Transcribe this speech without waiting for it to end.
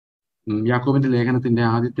യാക്കോബിന്റെ ലേഖനത്തിന്റെ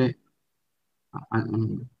ആദ്യത്തെ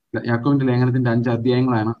യാക്കോബിന്റെ ലേഖനത്തിന്റെ 5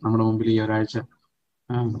 അധ്യായങ്ങളാണ് നമ്മുടെ മുമ്പിൽ ഈ ഒരാഴ്ച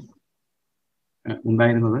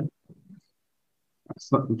ഉണ്ടായിരുന്നത്.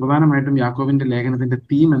 പ്രധാനമായിട്ടും യാക്കോബിന്റെ ലേഖനത്തിന്റെ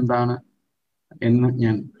തീം എന്താണ് എന്ന്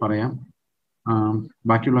ഞാൻ പറയാം.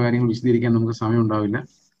 ബാക്കിയുള്ള കാര്യങ്ങൾ വിശദീകരിക്കാൻ നമുക്ക് സമയം ഉണ്ടാവില്ല.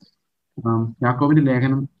 യാക്കോബിന്റെ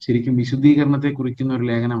ലേഖനം ശരിക്കും വിശുദ്ധീകരണത്തെ കുറിക്കുന്ന ഒരു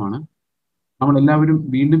ലേഖനമാണ്. നമ്മളെല്ലാവരും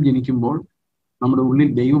വീണ്ടും ജനിക്കുമ്പോൾ നമ്മുടെ ഉള്ളിൽ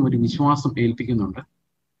ദൈവം ഒരു വിശ്വാസം ഏൽപ്പിക്കുന്നുണ്ട്.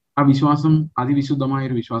 ആ വിശ്വാസം അതിവിശുദ്ധമായ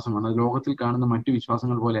ഒരു വിശ്വാസമാണ്. അത് ലോകത്തിൽ കാണുന്ന മറ്റു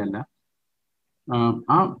വിശ്വാസങ്ങൾ പോലെയല്ല.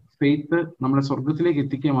 ആ ഫെയ്ത്ത് നമ്മളെ സ്വർഗത്തിലേക്ക്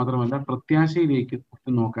എത്തിക്കുക മാത്രമല്ല, പ്രത്യാശയിലേക്ക്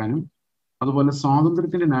നോക്കാനും അതുപോലെ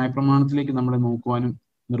സ്വാതന്ത്ര്യത്തിന്റെ ന്യായപ്രമാണത്തിലേക്ക് നമ്മളെ നോക്കുവാനും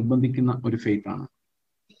നിർബന്ധിക്കുന്ന ഒരു ഫെയ്ത്താണ്.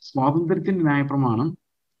 സ്വാതന്ത്ര്യത്തിന്റെ ന്യായപ്രമാണം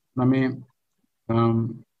നമ്മെ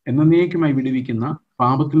എന്നേക്കുമായി വിടുവിക്കുന്ന,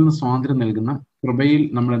 പാപത്തിൽ നിന്ന് സ്വാതന്ത്ര്യം നൽകുന്ന, കൃപയിൽ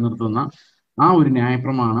നമ്മളെ നിർത്തുന്ന ആ ഒരു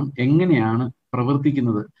ന്യായപ്രമാണം എങ്ങനെയാണ്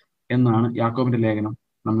പ്രവർത്തിക്കുന്നത് എന്നാണ് യാക്കോബിന്റെ ലേഖനം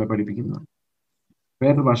നമ്മളെ പഠിപ്പിക്കുന്നത്.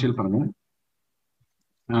 വേറൊരു ഭാഷയിൽ പറഞ്ഞാൽ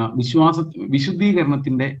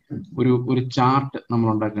വിശുദ്ധീകരണത്തിന്റെ ഒരു ചാർട്ട് നമ്മൾ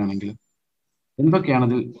ഉണ്ടാക്കുകയാണെങ്കിൽ എന്തൊക്കെയാണ്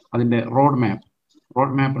അതിന്റെ റോഡ്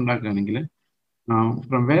മാപ്പ് ഉണ്ടാക്കുകയാണെങ്കിൽ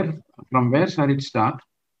from where shall it start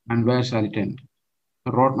and where shall it end.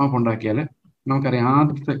 Road map ഉണ്ടാക്കിയാൽ നമുക്കറിയാം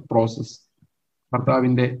ആദ്യത്തെ പ്രോസസ്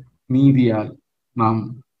കർത്താവിന്റെ നീതിയാൽ നാം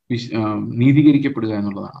നീതീകരിക്കപ്പെടുക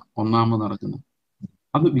എന്നുള്ളതാണ് ഒന്നാമത് നടക്കുന്നത്.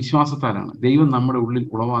 അത് വിശ്വാസത്താലാണ്. ദൈവം നമ്മുടെ ഉള്ളിൽ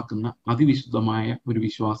ഉളവാക്കുന്ന അതിവിശുദ്ധമായ ഒരു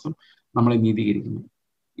വിശ്വാസം നമ്മളെ നീതീകരിക്കുന്നു.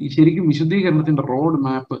 ഈ ശരിക്കും വിശുദ്ധീകരണത്തിന്റെ റോഡ്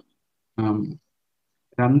മാപ്പ്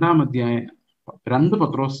 2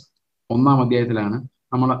 പത്രോസ് 1-ാം അധ്യായത്തിലാണ്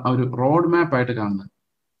നമ്മൾ ആ ഒരു റോഡ് മാപ്പ് ആയിട്ട് കാണുന്നത്.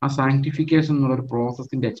 ആ സാങ്ക്ടിഫിക്കേഷൻ എന്നുള്ള ഒരു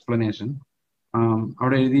പ്രോസസ്സിന്റെ എക്സ്പ്ലനേഷൻ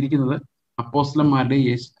അവിടെ എഴുതിയിരിക്കുന്നത് അപ്പോസ്തലന്മാരുടെ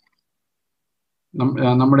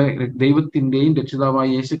നമ്മുടെ ദൈവത്തിന്റെയും രക്ഷിതാവായ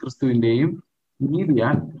യേശു ക്രിസ്തുവിന്റെയും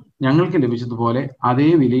നീതിയാൽ ഞങ്ങൾക്ക് ലഭിച്ചതുപോലെ അതേ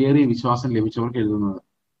വിലയേറിയ വിശ്വാസം ലഭിച്ചവർക്ക് എഴുതുന്നത്.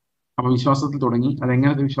 അപ്പൊ വിശ്വാസത്തിൽ തുടങ്ങി.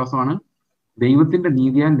 അതെങ്ങനത്തെ വിശ്വാസമാണ്? ദൈവത്തിന്റെ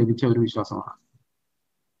നീതിയാൽ ലഭിച്ച ഒരു വിശ്വാസമാണ്.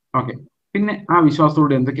 ഓക്കെ, പിന്നെ ആ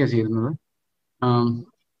വിശ്വാസത്തോടെ എന്തൊക്കെയാ ചെയ്യുന്നത്?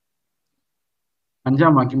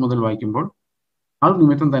 5-ാം വാക്യം മുതൽ വായിക്കുമ്പോൾ, അത്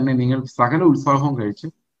നിമിത്തം തന്നെ നിങ്ങൾ സകല ഉത്സാഹവും കഴിച്ച്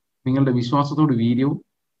നിങ്ങളുടെ വിശ്വാസത്തോട് വീര്യവും,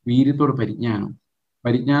 വീര്യത്തോട് പരിജ്ഞാനവും,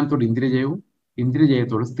 പരിജ്ഞാനത്തോട് ഇന്ദ്രിയജയവും,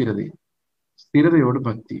 ഇന്ദ്രിയജയത്തോട് സ്ഥിരതയും, സ്ഥിരതയോട്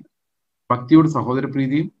ഭക്തിയും, ഭക്തിയോട്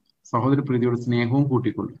സഹോദരപ്രീതിയും, സഹോദരപ്രീതിയോട് സ്നേഹവും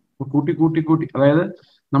കൂട്ടിക്കൊള്ളും. കൂട്ടി അതായത്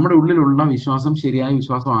നമ്മുടെ ഉള്ളിലുള്ള വിശ്വാസം ശരിയായ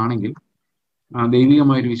വിശ്വാസമാണെങ്കിൽ,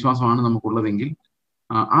 ദൈവികമായൊരു വിശ്വാസമാണ് നമുക്കുള്ളതെങ്കിൽ,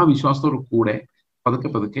 ആ വിശ്വാസത്തോട് കൂടെ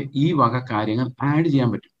പതുക്കെ ഈ വക കാര്യങ്ങൾ ആഡ് ചെയ്യാൻ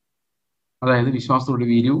പറ്റും. അതായത് വിശ്വാസത്തോട്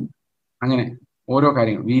വീര്യവും, അങ്ങനെ ഓരോ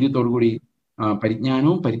കാര്യങ്ങൾ, വീര്യത്തോടുകൂടി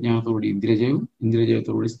പരിജ്ഞാനവും, പരിജ്ഞാനത്തോടുകൂടി ഇന്ദ്രിയജയവും,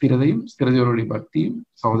 ഇന്ദ്രിയജയത്തോടുകൂടി സ്ഥിരതയും, സ്ഥിരതയോടുകൂടി ഭക്തിയും,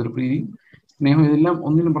 സഹോദരപ്രീതിയും, സ്നേഹം, ഇതെല്ലാം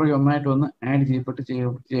ഒന്നിനും പുറകെ ഒന്നായിട്ട് വന്ന് ആഡ്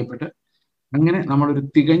ചെയ്യപ്പെട്ട് അങ്ങനെ നമ്മളൊരു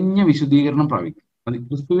തികഞ്ഞ വിശുദ്ധീകരണം പ്രാപിക്കും. അത്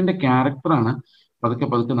ക്രിസ്തുവിന്റെ ക്യാരക്ടറാണ്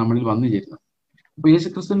പതുക്കെ നമ്മളിൽ വന്നു ചേരുന്നത്. അപ്പൊ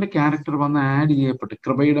യേശുക്രിസ്തുവിന്റെ ക്യാരക്ടർ വന്ന് ആഡ് ചെയ്യപ്പെട്ട്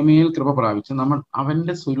കൃപയുടെ മേൽ കൃപ പ്രാപിച്ച് നമ്മൾ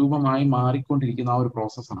അവന്റെ സ്വരൂപമായി മാറിക്കൊണ്ടിരിക്കുന്ന ആ ഒരു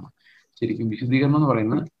പ്രോസസ്സാണ് ശരിക്കും വിശുദ്ധീകരണം എന്ന്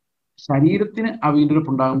പറയുന്നത്. ശരീരത്തിന് ആ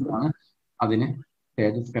വീണ്ടെടുപ്പ് ഉണ്ടാകുമ്പോഴാണ് അതിന്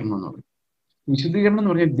തേജസ്കരണം എന്ന് പറയുന്നത്. വിശുദ്ധീകരണം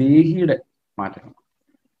എന്ന് പറഞ്ഞാൽ ദേഹിയുടെ മാറ്റം.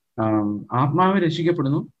 ആത്മാവ്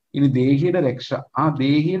രക്ഷിക്കപ്പെടുന്നു, ഇനി ദേഹിയുടെ രക്ഷ. ആ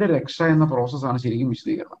ദേഹിയുടെ രക്ഷ എന്ന പ്രോസസ്സാണ് ശരിക്കും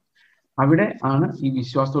വിശുദ്ധീകരണം. അവിടെ ആണ് ഈ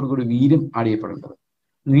വിശ്വാസത്തോടു കൂടി വീര്യം ആഡ് ചെയ്യപ്പെടേണ്ടത്.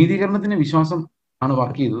 നീതീകരണത്തിന് വിശ്വാസം ആണ്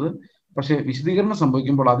വർക്ക് ചെയ്തത്. പക്ഷെ വിശുദ്ധീകരണം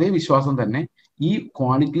സംഭവിക്കുമ്പോൾ അതേ വിശ്വാസം തന്നെ ഈ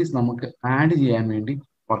ക്വാളിറ്റീസ് നമുക്ക് ആഡ് ചെയ്യാൻ വേണ്ടി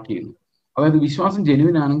വർക്ക് ചെയ്യുന്നു. അതായത് വിശ്വാസം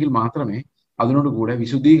ജെനുവിൻ ആണെങ്കിൽ മാത്രമേ അതിനോട് കൂടെ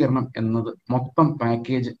വിശുദ്ധീകരണം എന്നത് മൊത്തം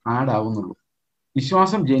പാക്കേജ് ആഡ് ആവുന്നുള്ളൂ.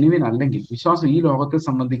 വിശ്വാസം ജെനുവിൻ അല്ലെങ്കിൽ, വിശ്വാസം ഈ ലോകത്തെ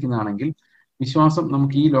സംബന്ധിക്കുന്നതാണെങ്കിൽ, വിശ്വാസം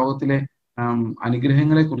നമുക്ക് ഈ ലോകത്തിലെ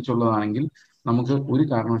അനുഗ്രഹങ്ങളെ കുറിച്ചുള്ളതാണെങ്കിൽ നമുക്ക് ഒരു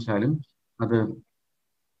കാരണവശാലും അത്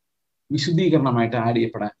വിശുദ്ധീകരണമായിട്ട് ആഡ്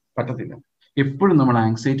ചെയ്യപ്പെടാൻ പറ്റത്തില്ല. എപ്പോഴും നമ്മൾ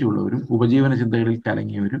ആങ്സൈറ്റി ഉള്ളവരും ഉപജീവന ചിന്തകളിൽ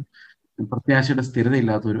കലങ്ങിയവരും പ്രത്യാശയുടെ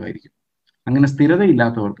സ്ഥിരതയില്ലാത്തവരുമായിരിക്കും. അങ്ങനെ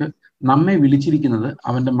സ്ഥിരതയില്ലാത്തവർക്ക് നമ്മെ വിളിച്ചിരിക്കുന്നത്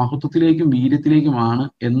അവന്റെ മഹത്വത്തിലേക്കും വീര്യത്തിലേക്കുമാണ്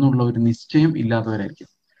എന്നുള്ള ഒരു നിശ്ചയം ഇല്ലാത്തവരായിരിക്കും.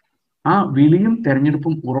 ആ വിളിയും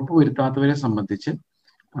തെരഞ്ഞെടുപ്പും ഉറപ്പുവരുത്താത്തവരെ സംബന്ധിച്ച്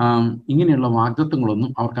ഇങ്ങനെയുള്ള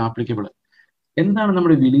വാഗ്ദത്വങ്ങളൊന്നും അവർക്ക് ആപ്ലിക്കബിൾ. എന്താണ്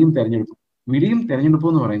നമ്മുടെ വിളിയും തെരഞ്ഞെടുപ്പും? വിളിയും തെരഞ്ഞെടുപ്പും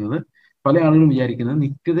എന്ന് പറയുന്നത് പല ആളുകളും വിചാരിക്കുന്നത്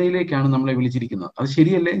നിത്യതയിലേക്കാണ് നമ്മളെ വിളിച്ചിരിക്കുന്നത്. അത്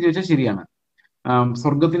ശരിയല്ലേ എന്ന് ചോദിച്ചാൽ ശരിയാണ്.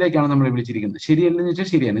 സ്വർഗത്തിലേക്കാണ് നമ്മളെ വിളിച്ചിരിക്കുന്നത്. ശരിയല്ലെന്ന് ചോദിച്ചാൽ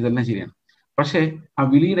ശരിയാണ്. ഇതെല്ലാം ശരിയാണ്. പക്ഷെ ആ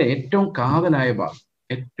വിളിയുടെ ഏറ്റവും കാതലായ ഭാഗം,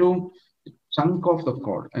 ഏറ്റവും ചങ്ക് ഓഫ് ദ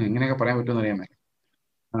കോഡ്, എങ്ങനെയൊക്കെ പറയാൻ പറ്റുമെന്ന് അറിയാമേ,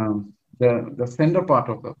 the center part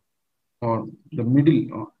of or the middle,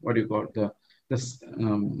 what do you call the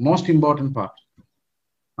most important part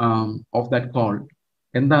of that call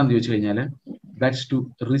എന്താണെന്ന് ചോദിച്ചു കഴിഞ്ഞാൽ, that's to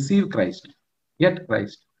receive Christ,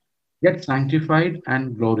 get sanctified and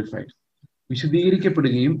glorified.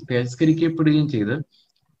 വിശുദ്ധീകരിക്കപ്പെടുകയും തിരസ്കരിക്കപ്പെടുകയും ചെയ്ത്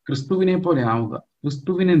ക്രിസ്തുവിനെ പോലെ ആവുക,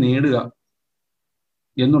 ക്രിസ്തുവിനെ നേടുക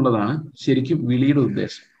എന്നുള്ളതാണ് ശരിക്കും വിളിയുടെ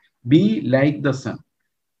ഉദ്ദേശം. Be like the sun,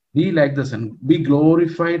 be like the sun, B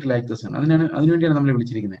glorified like the sun. അതിനുവേണ്ടിയാണ് നമ്മൾ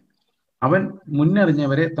വിളിച്ചിരിക്കുന്നത്. അവൻ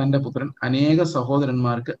മുന്നറിഞ്ഞവരെ തന്റെ പുത്രൻ അനേക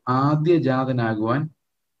സഹോദരന്മാർക്ക് ആദ്യജാതനാകുവാൻ,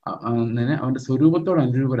 അവന്റെ സ്വരൂപത്തോട്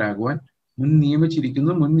അനുരൂപരാകുവാൻ മുൻ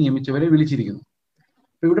നിയമിച്ചവരെ വിളിച്ചിരിക്കുന്നു.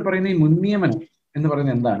 അപ്പൊ ഇവിടെ പറയുന്ന ഈ മുൻനിയമനം എന്ന്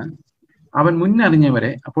പറയുന്നത് എന്താണ്? അവൻ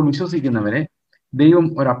മുന്നറിഞ്ഞവരെ, അപ്പോൾ വിശ്വസിക്കുന്നവരെ ദൈവം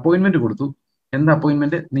ഒരു അപ്പോയിന്റ്മെന്റ് കൊടുത്തു. എന്താ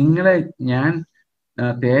അപ്പോയിന്റ്മെന്റ്? നിങ്ങളെ ഞാൻ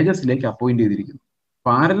തേജസ്സിലേക്ക് അപ്പോയിന്റ് ചെയ്തിരിക്കുന്നു.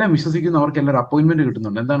 അപ്പൊ ആരെല്ലാം വിശ്വസിക്കുന്നു അവർക്കെല്ലാം ഒരു അപ്പോയിന്റ്മെന്റ്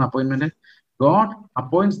കിട്ടുന്നുണ്ട്. എന്താണ് appointment? God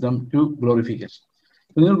appoints them to glorification.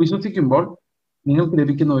 നിങ്ങൾ വിശ്വസിക്കുമ്പോൾ നിങ്ങൾക്ക്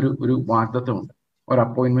ലഭിക്കുന്ന ഒരു വാഗ്ദത്തമുണ്ട്, ഒരു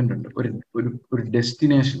അപ്പോയിന്റ്മെന്റ് ഉണ്ട്, ഒരു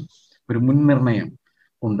ഡെസ്റ്റിനേഷൻ, ഒരു മുൻനിർണയം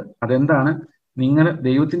ഉണ്ട്. അതെന്താണ്? നിങ്ങൾ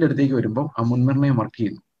ദൈവത്തിന്റെ അടുത്തേക്ക് വരുമ്പോൾ ആ മുൻനിർണയം വർക്ക്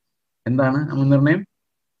ചെയ്യുന്നു. എന്താണ് ആ മുൻനിർണയം?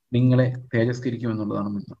 നിങ്ങളെ തേജസ്കരിക്കും എന്നുള്ളതാണ്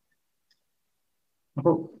മുൻനിർണയം.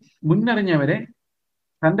 അപ്പോൾ മുന്നറിഞ്ഞവരെ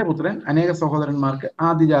തന്റെ പുത്രൻ അനേക സഹോദരന്മാർക്ക്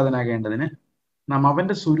ആദ്യജാതനാകേണ്ടതിന് നാം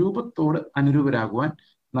അവന്റെ സ്വരൂപത്തോട് അനുരൂപരാകുവാൻ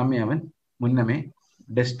നമ്മെ അവൻ മുന്നമേ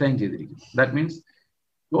ഡെസ്റ്റൈൻ ചെയ്തിരിക്കുന്നു. That means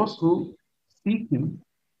those who seek him,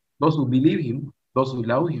 those who believe him, those who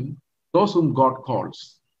love him, those whom God calls.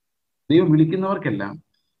 ദൈവം വിളിക്കുന്നവർക്കെല്ലാം,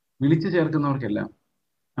 വിളിച്ചു ചേർക്കുന്നവർക്കെല്ലാം,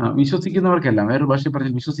 വിശ്വസിക്കുന്നവർക്കെല്ലാം, വേറൊരു ഭാഷയിൽ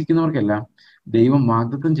പറഞ്ഞാൽ വിശ്വസിക്കുന്നവർക്കെല്ലാം ദൈവം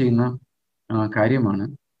വാഗ്ദത്തം ചെയ്യുന്ന കാര്യമാണ്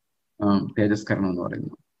തേജസ്കരണം എന്ന്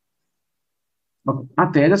പറയുന്നത്. ആ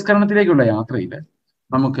തേജസ്കരണത്തിലേക്കുള്ള യാത്രയിൽ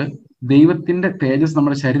നമുക്ക് ദൈവത്തിന്റെ തേജസ്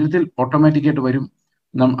നമ്മുടെ ശരീരത്തിൽ ഓട്ടോമാറ്റിക്കായിട്ട് വരും.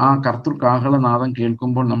 ആ കർത്തൃ കാഹളനാദം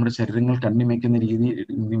കേൾക്കുമ്പോൾ നമ്മുടെ ശരീരങ്ങൾ കണ്ണിമയ്ക്കുന്ന രീതി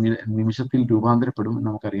നിമിഷത്തിൽ രൂപാന്തരപ്പെടും എന്ന്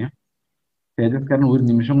നമുക്കറിയാം. തേജസ്കരണം ഒരു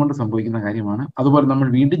നിമിഷം കൊണ്ട് സംഭവിക്കുന്ന കാര്യമാണ്. അതുപോലെ നമ്മൾ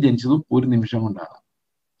വീണ്ടും ജനിച്ചതും ഒരു നിമിഷം കൊണ്ടാണ്.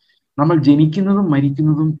 നമ്മൾ ജനിക്കുന്നതും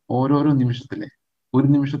മരിക്കുന്നതും ഓരോരോ ഒരു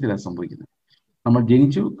നിമിഷത്തിലാണ് സംഭവിക്കുന്നത്. നമ്മൾ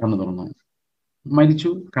ജനിച്ചു, കണ്ണു തുറന്നു,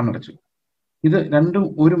 മരിച്ചു, കണ്ണടച്ചു. ഇത് രണ്ടും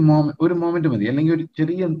ഒരു മോമെന്റ് മതി, അല്ലെങ്കിൽ ഒരു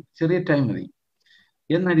ചെറിയ ടൈം മതി.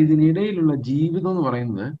 എന്നാൽ ഇതിനിടയിലുള്ള ജീവിതം എന്ന്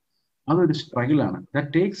പറയുന്നത് അതൊരു സ്ട്രഗിളാണ്. That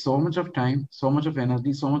takes so much of time, so much of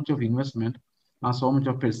energy, so much of investment, so much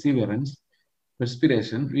of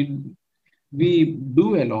perspiration. We do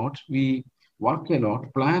a lot, V work a lot,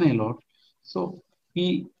 plan a lot. So ഈ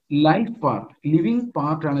life part, living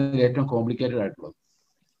പാർട്ടാണ് ഇതിൽ ഏറ്റവും complicated ആയിട്ടുള്ളത്.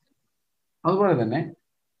 അതുപോലെ തന്നെ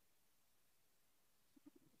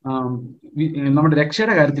നമ്മുടെ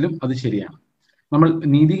രക്ഷയുടെ കാര്യത്തിലും അത് ശരിയാണ്. നമ്മൾ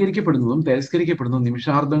നീതീകരിക്കപ്പെടുന്നതും തിരസ്കരിക്കപ്പെടുന്നതും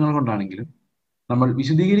നിമിഷാർദ്ധങ്ങൾ കൊണ്ടാണെങ്കിലും നമ്മൾ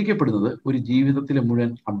വിശുദ്ധീകരിക്കപ്പെടുന്നത് ഒരു ജീവിതത്തിലെ മുഴുവൻ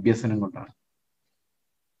അഭ്യസനം കൊണ്ടാണ്.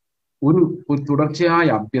 ഒരു തുടർച്ചയായ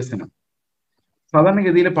അഭ്യസനം.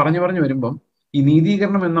 സാധാരണഗതിയിൽ പറഞ്ഞു വരുമ്പം ഈ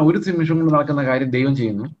നീതീകരണം എന്ന ഒരു നിമിഷം കൊണ്ട് നടക്കുന്ന കാര്യം ദൈവം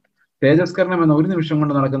ചെയ്യുന്നു, തേജസ്കരണം എന്ന ഒരു നിമിഷം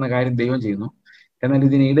കൊണ്ട് നടക്കുന്ന കാര്യം ദൈവം ചെയ്യുന്നു. എന്നാൽ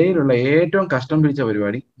ഇതിനിടയിലുള്ള ഏറ്റവും കഷ്ടം പിടിച്ച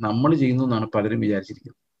പരിപാടി നമ്മൾ ചെയ്യുന്നു എന്നാണ് പലരും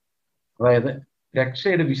വിചാരിച്ചിരിക്കുന്നത്. അതായത്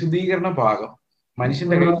രക്ഷയുടെ വിശുദ്ധീകരണ ഭാഗം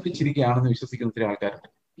മനുഷ്യന്റെ കയ്യിൽ വെച്ചിരിക്കുകയാണെന്ന് വിശ്വസിക്കുന്ന ഒത്തിരി ആൾക്കാരുണ്ട്.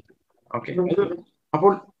 ഓക്കെ,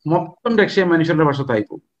 അപ്പോൾ മൊത്തം രക്ഷയും മനുഷ്യരുടെ പക്ഷത്തായി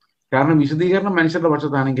പോകും. കാരണം വിശുദ്ധീകരണം മനുഷ്യരുടെ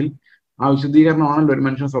പക്ഷത്താണെങ്കിൽ ആ വിശുദ്ധീകരണമാണല്ലോ ഒരു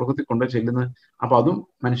മനുഷ്യൻ സ്വർഗത്തിൽ കൊണ്ട് ചെല്ലുന്നത്. അപ്പൊ അതും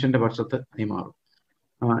മനുഷ്യന്റെ പക്ഷത്ത് ആയി മാറും.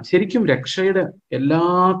 ശരിക്കും രക്ഷയുടെ എല്ലാ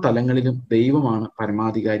തലങ്ങളിലും ദൈവമാണ്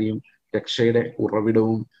പരമാധികാരിയും രക്ഷയുടെ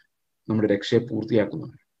ഉറവിടവും നമ്മുടെ രക്ഷയെ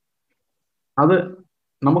പൂർത്തിയാക്കുന്നത്. അത്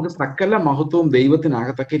നമുക്ക് സകല മഹത്വവും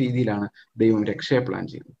ദൈവത്തിനാകത്തക്ക രീതിയിലാണ് ദൈവം രക്ഷയെ പ്ലാൻ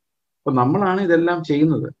ചെയ്യുന്നത്. അപ്പൊ നമ്മളാണ് ഇതെല്ലാം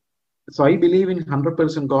ചെയ്യുന്നത്. So I believe in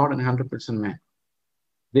 100% God and 100% മാൻ.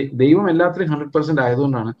 ദൈവം എല്ലാത്തിലും 100%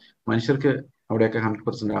 ആയതുകൊണ്ടാണ് മനുഷ്യർക്ക് അവിടെയൊക്കെ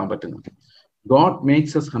 100% ആവാൻ പറ്റുന്നത്. God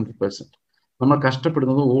makes us 100%. നമ്മൾ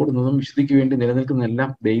കഷ്ടപ്പെടുന്നതും ഓടുന്നതും വിശുദ്ധിക്ക് വേണ്ടി നിലനിൽക്കുന്നതെല്ലാം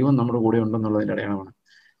ദൈവം നമ്മുടെ കൂടെ ഉണ്ടെന്നുള്ളതിന്റെ അടയാളമാണ്.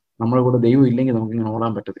 നമ്മുടെ കൂടെ ദൈവം ഇല്ലെങ്കിൽ നമുക്ക് ഇങ്ങനെ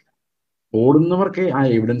ഓടാൻ പറ്റത്തില്ല. ഓടുന്നവർക്കേ ആ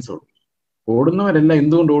എവിഡൻസ് ഉള്ളൂ. ഓടുന്നവരെല്ലാം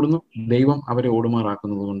എന്തുകൊണ്ട് ഓടുന്നു? ദൈവം അവരെ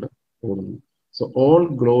ഓടുമാറാക്കുന്നത് കൊണ്ട് ഓടുന്നു. So all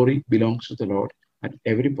glory belongs to the Lord at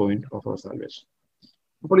every point of our salvation.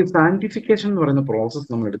 അപ്പോൾ ഈ സാങ്ക്ടിഫിക്കേഷൻ എന്ന് പറയുന്ന പ്രോസസ്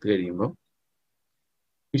നമ്മൾ എടുത്തു കഴിയുമ്പോൾ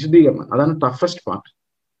വിശുദ്ധീകരണം, അതാണ് ടഫസ്റ്റ് പാർട്ട്.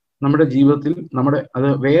 നമ്മുടെ ജീവിതത്തിൽ അത്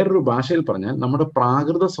വേറൊരു ഭാഷയിൽ പറഞ്ഞാൽ നമ്മുടെ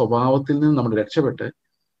പ്രാകൃത സ്വഭാവത്തിൽ നിന്ന് നമ്മൾ രക്ഷപ്പെട്ട്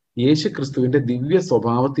യേശു ക്രിസ്തുവിന്റെ ദിവ്യ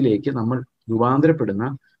സ്വഭാവത്തിലേക്ക് നമ്മൾ രൂപാന്തരപ്പെടുന്ന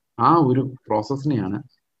ആ ഒരു പ്രോസസ്സിനെയാണ്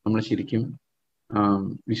നമ്മൾ ശരിക്കും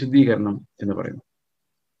വിശുദ്ധീകരണം എന്ന് പറയുന്നത്.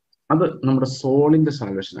 അത് നമ്മുടെ സോളിന്റെ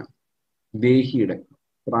സാൽവേഷനാണ്, ദേഹിയുടെ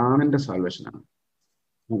പ്രാണന്റെ സാൽവേഷനാണ്.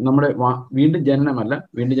 നമ്മുടെ വീണ്ടും ജനനമല്ല,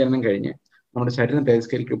 വീണ്ടും ജനനം കഴിഞ്ഞ് നമ്മുടെ ശരീരം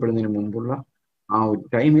തിരസ്കരിക്കപ്പെടുന്നതിന് മുമ്പുള്ള ആ ഒരു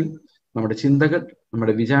ടൈമിൽ നമ്മുടെ ചിന്തകൾ,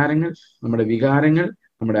 നമ്മുടെ വിചാരങ്ങൾ, നമ്മുടെ വികാരങ്ങൾ,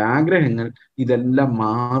 നമ്മുടെ ആഗ്രഹങ്ങൾ ഇതെല്ലാം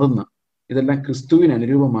ഇതെല്ലാം ക്രിസ്തുവിന്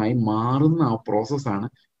അനുരൂപമായി മാറുന്ന ആ പ്രോസസ്സാണ്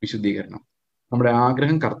വിശുദ്ധീകരണം. നമ്മുടെ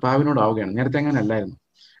ആഗ്രഹം കർത്താവിനോടാവുകയാണ്. നേരത്തെ അങ്ങനെ അല്ലായിരുന്നു.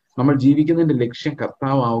 നമ്മൾ ജീവിക്കുന്നതിന്റെ ലക്ഷ്യം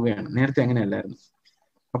കർത്താവ് ആവുകയാണ്. നേരത്തെ അങ്ങനെ അല്ലായിരുന്നു.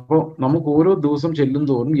 അപ്പോൾ നമുക്ക് ഓരോ ദിവസം ചെല്ലും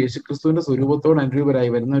തോറും യേശുക്രിസ്തുവിന്റെ സ്വരൂപത്തോട് അനുരൂപരായി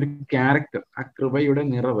വരുന്ന ഒരു ക്യാരക്ടർ, ആ കൃപയുടെ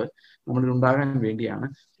നിറവ് നമ്മളിൽ ഉണ്ടാകാൻ വേണ്ടിയാണ്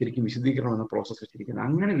ശരിക്കും വിശുദ്ധീകരണം എന്ന പ്രോസസ്സ് വെച്ചിരിക്കുന്നത്.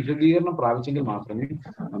 അങ്ങനെ വിശുദ്ധീകരണം പ്രാപിച്ചെങ്കിൽ മാത്രമേ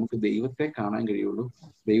നമുക്ക് ദൈവത്തെ കാണാൻ കഴിയുള്ളൂ,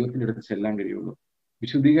 ദൈവത്തിന്റെ അടുത്ത് ചെല്ലാൻ കഴിയുള്ളൂ.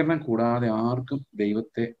 വിശുദ്ധീകരണം കൂടാതെ ആർക്കും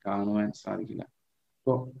ദൈവത്തെ കാണുവാൻ സാധിക്കില്ല.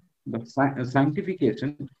 So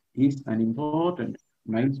sanctification is an important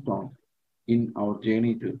milestone in our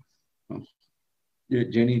journey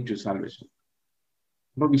to salvation.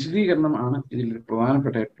 അപ്പൊ വിശുദ്ധീകരണം ആണ് ഇതിൽ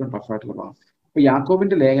പ്രധാനപ്പെട്ട ഏറ്റവും ടഫായിട്ടുള്ള ഭാഗം. അപ്പൊ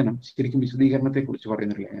യാക്കോബിന്റെ ലേഖനം ശരിക്കും വിശുദ്ധീകരണത്തെ കുറിച്ച്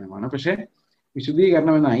പറയുന്ന ഒരു ലേഖനമാണ്. പക്ഷെ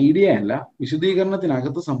വിശുദ്ധീകരണം എന്ന ഐഡിയ അല്ല,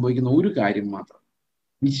 വിശുദ്ധീകരണത്തിനകത്ത് സംഭവിക്കുന്ന ഒരു കാര്യം മാത്രം,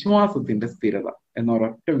 വിശ്വാസത്തിന്റെ സ്ഥിരത എന്ന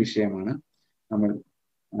ഒരൊറ്റ വിഷയമാണ് നമ്മൾ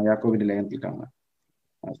യാക്കോബിന്റെ ലേഖനത്തിൽ കാണുന്നത്.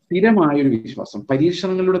 സ്ഥിരമായൊരു വിശ്വാസം,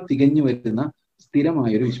 പരീക്ഷണങ്ങളിലൂടെ തികഞ്ഞു വരുന്ന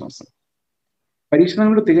സ്ഥിരമായൊരു വിശ്വാസം.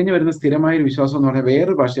 പരീക്ഷണങ്ങളിലൂടെ തികഞ്ഞു വരുന്ന സ്ഥിരമായൊരു വിശ്വാസം എന്ന് പറഞ്ഞാൽ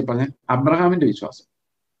വേറൊരു ഭാഷയിൽ പറഞ്ഞാൽ അബ്രഹാമിന്റെ വിശ്വാസം.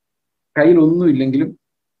 കയ്യിൽ ഒന്നുമില്ലെങ്കിലും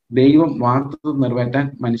ദൈവം വാഗ്ദത്തം നിറവേറ്റാൻ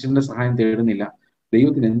മനുഷ്യന്റെ സഹായം തേടുന്നില്ല,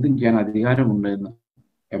 ദൈവത്തിന് എന്തും ചെയ്യാൻ അധികാരമുണ്ട് എന്ന്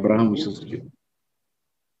അബ്രഹാം വിശ്വസിച്ചു.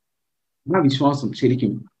 ആ വിശ്വാസം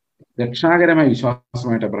ശരിക്കും രക്ഷാകരമായ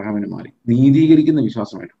വിശ്വാസമായിട്ട് അബ്രഹാമിന് മാറി, നീതീകരിക്കുന്ന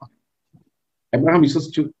വിശ്വാസമായിട്ട് മാറി. അബ്രഹാം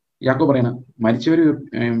വിശ്വസിച്ചു. യാക്കോബ് പറയണം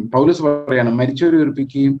പൗലോസ് പറയണം, മരിച്ചവരെ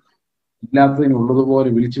ഉയർപ്പിക്കുകയും ഇല്ലാത്തതിന് ഉള്ളതുപോലെ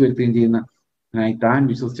വിളിച്ചു വരുത്തുകയും ചെയ്യുന്ന താൻ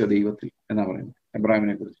വിശ്വസിച്ച ദൈവത്തിൽ എന്നാ പറയുന്നത്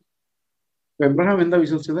എബ്രഹാമിനെ കുറിച്ച്. എബ്രഹാം എന്താ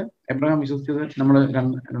വിശ്വസിച്ചത്? എബ്രഹാം വിശ്വസിച്ചത് നമ്മൾ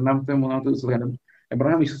രണ്ടാമത്തെ മൂന്നാമത്തെ ദിവസം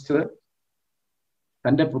എബ്രഹാം വിശ്വസിച്ചത്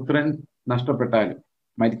തന്റെ പുത്രൻ നഷ്ടപ്പെട്ടാലും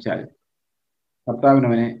മരിച്ചാലും കർത്താവിന്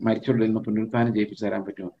അവനെ മരിച്ചവരിൽ നിന്ന് പുനരുത്ഥാനം ജയിപ്പിച്ചു തരാൻ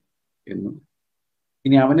പറ്റുമോ എന്നും,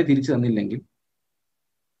 ഇനി അവനെ തിരിച്ചു തന്നില്ലെങ്കിൽ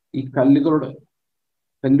ഈ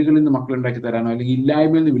കല്ലുകളിൽ നിന്ന് മക്കളുണ്ടാക്കി തരാനോ അല്ലെങ്കിൽ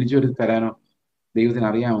ഇല്ലായ്മയിൽ നിന്ന് വിളിച്ചു വരുത്തി തരാനോ ദൈവത്തിന്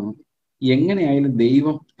അറിയാമെന്നും, എങ്ങനെയായാലും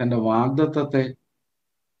ദൈവം തന്റെ വാഗ്ദത്തത്തെ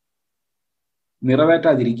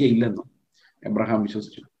നിറവേറ്റാതിരിക്കുകയില്ലെന്നും എബ്രഹാം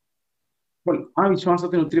വിശ്വസിച്ചു. അപ്പോൾ ആ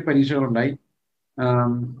വിശ്വാസത്തിന് ഒത്തിരി പരീക്ഷകളുണ്ടായി.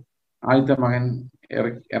 ആദ്യത്തെ മകൻ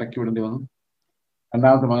ഇറക്കി വിടേണ്ടി വന്നു,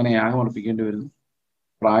 രണ്ടാമത്തെ മകനെ യാഗമർപ്പിക്കേണ്ടി വരുന്നു,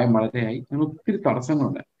 പ്രായം വളരെയായി, അങ്ങനെ ഒത്തിരി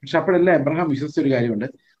തടസ്സങ്ങളുണ്ട്. പക്ഷെ അപ്പോഴെല്ലാം എബ്രഹാം വിശ്വസിച്ചൊരു കാര്യമുണ്ട്,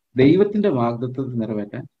 ദൈവത്തിന്റെ വാഗ്ദത്തത്തെ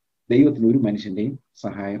നിറവേറ്റാൻ ദൈവത്തിന് ഒരു മനുഷ്യന്റെയും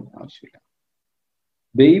സഹായം ആവശ്യമില്ല.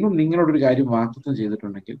 ദൈവം നിങ്ങളോടൊരു കാര്യം വാഗ്ദത്തം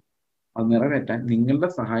ചെയ്തിട്ടുണ്ടെങ്കിൽ അത് നിറവേറ്റാൻ നിങ്ങളുടെ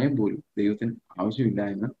സഹായം പോലും ദൈവത്തിന് ആവശ്യമില്ല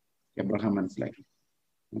എന്ന് എബ്രഹാം മനസ്സിലാക്കി.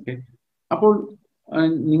 ഓക്കെ, അപ്പോൾ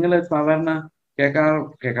നിങ്ങൾ സാധാരണ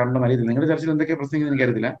കേൾക്കാറുണ്ടെന്ന് അറിയത്തില്ല, നിങ്ങളുടെ ചർച്ചയിൽ എന്തൊക്കെ പ്രസംഗിക്കുന്നത്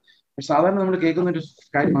എനിക്കറിയത്തില്ല. പക്ഷെ സാധാരണ നമ്മൾ കേൾക്കുന്ന ഒരു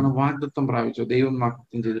കാര്യമാണ് വാഗ്ദത്തം പ്രാപിച്ചോ, ദൈവം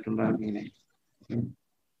വാഗ്ദത്തം ചെയ്തിട്ടുണ്ടോ ഇങ്ങനെ.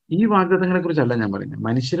 ഈ വാഗ്ദത്തങ്ങളെ കുറിച്ചല്ല ഞാൻ പറയുന്നത്,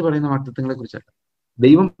 മനുഷ്യർ പറയുന്ന വാഗ്ദത്തങ്ങളെ കുറിച്ചല്ല.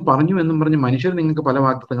 ദൈവം പറഞ്ഞു എന്നും പറഞ്ഞ് മനുഷ്യർ നിങ്ങൾക്ക് പല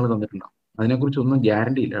വാഗ്ദത്തങ്ങൾ തന്നിട്ടുണ്ടാവും, അതിനെക്കുറിച്ചൊന്നും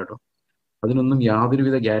ഗ്യാരണ്ടി ഇല്ല കേട്ടോ, അതിനൊന്നും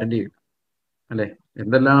യാതൊരുവിധ ഗ്യാരണ്ടിയും ഇല്ല, അല്ലെ?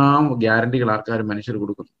 എന്തെല്ലാം ഗ്യാരണ്ടികൾ ആൾക്കാരും മനുഷ്യർ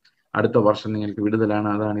കൊടുക്കുന്നു, അടുത്ത വർഷം നിങ്ങൾക്ക് വിടുതലാണ്,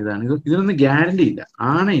 അതാണ്, ഇതാണ്, ഇതിനൊന്നും ഗ്യാരണ്ടി ഇല്ല,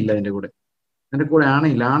 ആണയില്ല അതിന്റെ കൂടെ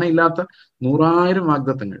ആണയില്ല. ആണയില്ലാത്ത 100,000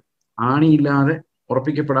 വാഗ്ദത്തങ്ങൾ ആണിയില്ലാതെ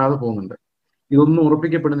ഉറപ്പിക്കപ്പെടാതെ പോകുന്നുണ്ട്. ഇതൊന്നും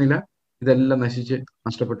ഉറപ്പിക്കപ്പെടുന്നില്ല, ഇതെല്ലാം നശിച്ച്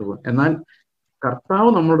നഷ്ടപ്പെട്ടു പോകും. എന്നാൽ കർത്താവ്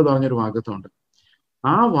നമ്മളോട് പറഞ്ഞൊരു വാഗ്ദത്തമുണ്ട്.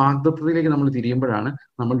 ആ വാഗ്ദത്തത്തിലേക്ക് നമ്മൾ തിരിയുമ്പോഴാണ്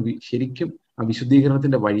നമ്മൾ ശരിക്കും ആ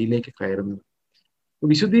വിശുദ്ധീകരണത്തിന്റെ വഴിയിലേക്ക് കയറുന്നത്.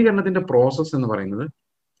 വിശുദ്ധീകരണത്തിന്റെ പ്രോസസ്സ് എന്ന് പറയുന്നത്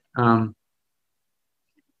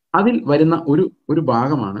അതിൽ വരുന്ന ഒരു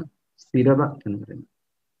ഭാഗമാണ് സ്ഥിരത എന്ന് പറയുന്നത്.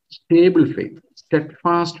 സ്റ്റേബിൾ ഫെയ്ത്ത്,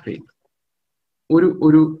 സ്റ്റെഡ്ഫാസ്റ്റ് ഫെയ്ത്ത്,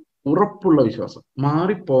 ഒരു ഉറപ്പുള്ള വിശ്വാസം,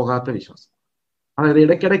 മാറിപ്പോകാത്ത വിശ്വാസം. അതായത്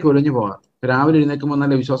ഇടയ്ക്കിടയ്ക്ക് ഒലിഞ്ഞു പോകാം, രാവിലെ എഴുന്നേൽക്കുമ്പോൾ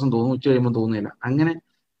നല്ല വിശ്വാസം തോന്നും, ഉച്ച കഴിയുമ്പോൾ തോന്നുന്നില്ല, അങ്ങനെ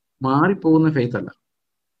മാറിപ്പോകുന്ന ഫെയ്ത്ത് അല്ല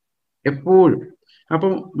എപ്പോഴും.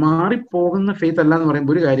 അപ്പം മാറിപ്പോകുന്ന ഫെയ്ത്ത് അല്ല എന്ന്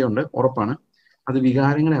പറയുമ്പോൾ ഒരു കാര്യമുണ്ട്, ഉറപ്പാണ്, അത്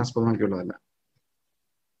വികാരങ്ങളെ ആസ്പദമാക്കിയുള്ളതല്ല.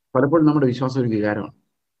 പലപ്പോഴും നമ്മുടെ വിശ്വാസം ഒരു വികാരമാണ്,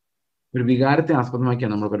 ഒരു വികാരത്തെ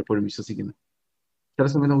ആസ്പദമാക്കിയാണ് നമ്മൾ പലപ്പോഴും വിശ്വസിക്കുന്നത്. ചില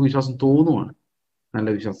സമയത്ത് നമുക്ക് വിശ്വാസം തോന്നുവാണ്, നല്ല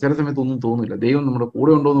വിശ്വാസം, ചില സമയത്ത് ഒന്നും തോന്നില്ല, ദൈവം നമ്മുടെ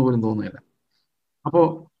കൂടെ ഉണ്ടോ എന്ന് പോലും തോന്നുന്നില്ല. അപ്പോൾ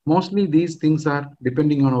mostly these things are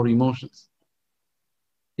depending on our emotions.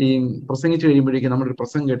 ഈ പ്രസംഗിച്ചു കഴിയുമ്പോഴേക്കും നമ്മുടെ ഒരു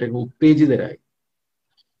പ്രസംഗം കേട്ടേക്ക്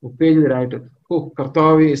ഉത്തേജിതരായിട്ട്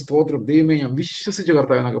കർത്താവേ സ്തോത്രം, ദൈവമേ ഞാൻ വിശ്വസിച്ചു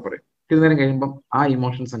കർത്താവ് എന്നൊക്കെ പറയും. ഇത്തിരി നേരം കഴിയുമ്പം ആ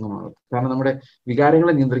ഇമോഷൻസ് അങ്ങ് മാറും. കാരണം നമ്മുടെ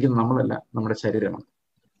വികാരങ്ങളെ നിയന്ത്രിക്കുന്ന നമ്മളല്ല, നമ്മുടെ ശരീരമാണ്.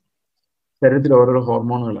 ശരീരത്തിൽ ഓരോരോ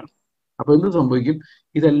ഹോർമോണുകളാണ്. അപ്പൊ എന്ത് സംഭവിക്കും?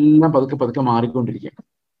 ഇതെല്ലാം പതുക്കെ മാറിക്കൊണ്ടിരിക്കുക.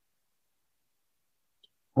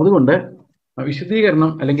 അതുകൊണ്ട്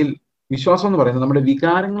വിശുദ്ധീകരണം അല്ലെങ്കിൽ വിശ്വാസം എന്ന് പറയുന്നത് നമ്മുടെ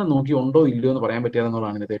വികാരങ്ങൾ നോക്കി ഉണ്ടോ ഇല്ലയോ എന്ന് പറയാൻ പറ്റില്ല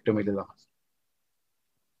എന്നുള്ളതാണ് ഇതിന്റെ ഏറ്റവും വലിയതാണ്.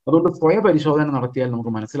 അതുകൊണ്ട് സ്വയപരിശോധന നടത്തിയാൽ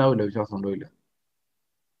നമുക്ക് മനസ്സിലാവില്ല വിശ്വാസം ഉണ്ടോ ഇല്ല.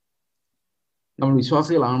 നമ്മൾ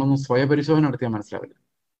വിശ്വാസികളാണെന്ന് സ്വയപരിശോധന നടത്തിയാൽ മനസ്സിലാവില്ല.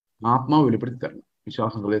 ആത്മാവ് വെളിപ്പെടുത്തി തരണം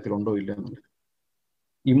വിശ്വാസം ഹൃദയത്തിൽ ഉണ്ടോ ഇല്ല എന്നുള്ളത്.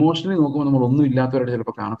 ഇമോഷണലി നോക്കുമ്പോൾ നമ്മൾ ഒന്നും ഇല്ലാത്തവരായിട്ട്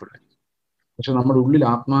ചിലപ്പോൾ കാണപ്പെടില്ല. പക്ഷെ നമ്മുടെ ഉള്ളിൽ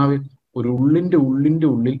ആത്മാവിൽ ഉള്ളിന്റെ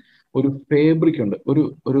ഉള്ളിൽ ഒരു ഫേബ്രിക് ഉണ്ട്, ഒരു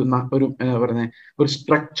എന്താ പറയുന്നത്, ഒരു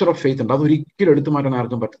സ്ട്രക്ചർ ഓഫ് ഫെയ്ത്ത് ഉണ്ട്. അതൊരിക്കലും എടുത്തു മാറ്റാൻ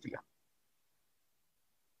ആർക്കും പറ്റത്തില്ല.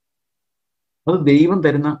 അത് ദൈവം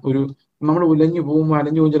തരുന്ന ഒരു, നമ്മൾ ഉലഞ്ഞു പോകുമ്പോൾ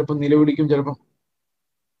അലഞ്ഞു പോകും, ചിലപ്പോൾ നിലവിളിക്കും, ചിലപ്പം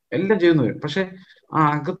എല്ലാം ചെയ്യുന്നു വരും. പക്ഷെ ആ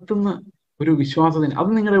അകത്തുനിന്ന് ഒരു വിശ്വാസത്തിന്, അത്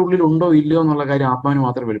നിങ്ങളുടെ ഉള്ളിൽ ഉണ്ടോ ഇല്ലയോ എന്നുള്ള കാര്യം ആത്മാവിന്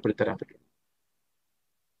മാത്രമേ വെളിപ്പെടുത്തി തരാൻ പറ്റൂ.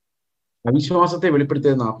 അവിശ്വാസത്തെ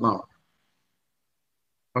വെളിപ്പെടുത്തുന്ന ആത്മാവാണ്.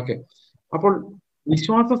 ഓക്കെ. അപ്പോൾ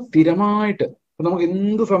വിശ്വാസം സ്ഥിരമായിട്ട്, ഇപ്പൊ നമുക്ക്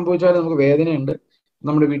എന്ത് സംഭവിച്ചാലും നമുക്ക് വേദനയുണ്ട്.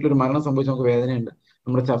 നമ്മുടെ വീട്ടിലൊരു മരണം സംഭവിച്ചാൽ നമുക്ക് വേദനയുണ്ട്.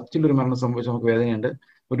 നമ്മുടെ ചർച്ചിൽ ഒരു മരണം സംഭവിച്ചാൽ നമുക്ക് വേദനയുണ്ട്.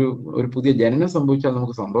 ഒരു ഒരു പുതിയ ജനനം സംഭവിച്ചാൽ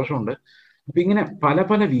നമുക്ക് സന്തോഷമുണ്ട്. അപ്പൊ ഇങ്ങനെ പല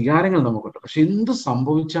പല വികാരങ്ങൾ നമുക്കുണ്ട്. പക്ഷെ എന്ത്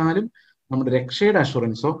സംഭവിച്ചാലും നമ്മുടെ രക്ഷയുടെ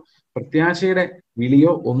അഷുറൻസോ പ്രത്യാശയുടെ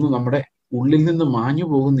വിളിയോ ഒന്നും നമ്മുടെ ഉള്ളിൽ നിന്ന് മാഞ്ഞു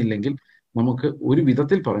പോകുന്നില്ലെങ്കിൽ നമുക്ക് ഒരു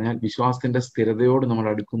വിധത്തിൽ പറഞ്ഞാൽ വിശ്വാസത്തിന്റെ സ്ഥിരതയോട് നമ്മൾ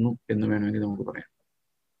അടുക്കുന്നു എന്ന് വേണമെങ്കിൽ നമുക്ക് പറയാം.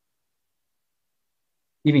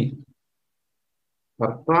 ഇനി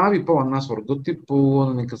കർത്താവ് ഇപ്പൊ വന്നാൽ സ്വർഗത്തിൽ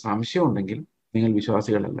പോകുമെന്ന് നിങ്ങൾക്ക് സംശയം ഉണ്ടെങ്കിൽ നിങ്ങൾ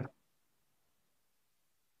വിശ്വാസികളല്ല.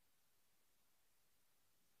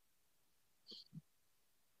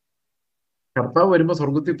 കർത്താവ് വരുമ്പോൾ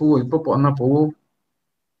സ്വർഗത്തിൽ പോവോ, ഇപ്പൊ വന്നാൽ പോവോ?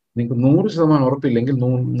 നിങ്ങൾക്ക് 100% ഉറപ്പില്ലെങ്കിൽ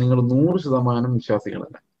നിങ്ങൾ 100%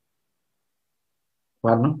 വിശ്വാസികളല്ല.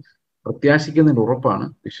 കാരണം പ്രത്യാശിക്കുന്നതിന്റെ ഉറപ്പാണ്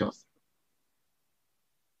വിശ്വാസം.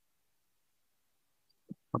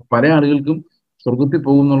 പല ആളുകൾക്കും സ്വർഗത്തിൽ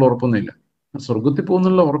പോകും എന്നുള്ള ഉറപ്പൊന്നുമില്ല. സ്വർഗത്തിൽ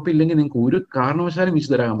പോകുന്നുള്ള ഉറപ്പില്ലെങ്കിൽ നിങ്ങൾക്ക് ഒരു കാരണവശാലും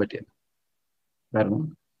വിശുദ്ധരാകാൻ പറ്റില്ല. കാരണം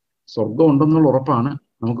സ്വർഗം ഉണ്ടെന്നുള്ള ഉറപ്പാണ്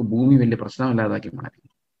നമുക്ക് ഭൂമി വലിയ പ്രശ്നമില്ലാതാക്കി മാറ്റി.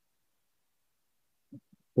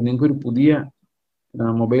 ഇപ്പൊ നിങ്ങൾക്കൊരു പുതിയ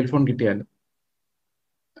മൊബൈൽ ഫോൺ കിട്ടിയാൽ,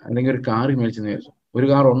 അല്ലെങ്കിൽ ഒരു കാർ മേടിച്ചെന്ന് വിചാരിച്ചു, ഒരു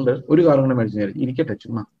കാർ ഉണ്ട്, ഒരു കാർ കൂടെ മേടിച്ചെന്ന് വിചാരിച്ചു, ഇരിക്കട്ടെ,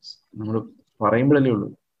 ചുമ്മാ നമ്മൾ പറയുമ്പോഴല്ലേ ഉള്ളൂ,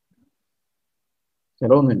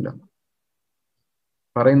 ചിലവൊന്നുമില്ല,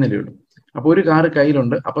 പറയുന്നല്ലേ ഉള്ളൂ. അപ്പൊ ഒരു കാർ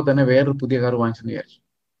കയ്യിലുണ്ട്, അപ്പൊ തന്നെ വേറൊരു പുതിയ കാർ വാങ്ങിച്ചെന്ന് വിചാരിച്ചു.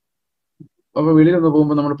 അപ്പൊ വെളിയിലൊന്ന്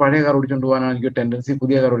പോകുമ്പോൾ നമ്മൾ പഴയ കാർ ഓടിച്ചുകൊണ്ട് പോകാനായിരിക്കും ടെൻഡൻസി,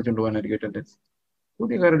 പുതിയ കാർ ഓടിച്ചുകൊണ്ട് പോകാനായിരിക്കും ടെൻഡൻസി.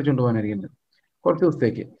 പുതിയ കാർ ഓടിച്ചുകൊണ്ട് പോകാനായിരിക്കും കുറച്ച്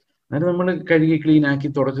ദിവസത്തേക്ക്. എന്നിട്ട് നമ്മൾ കഴുകി ക്ലീൻ ആക്കി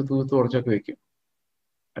തുടച്ച് തൂത്ത് തുടച്ചൊക്കെ വെക്കും.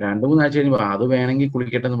 2-3 ആഴ്ച കഴിയുമ്പോൾ അത് വേണമെങ്കിൽ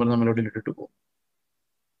കുളിക്കട്ടെ എന്ന് പറഞ്ഞ് നമ്മളോട് ഇട്ടിട്ട് പോകും.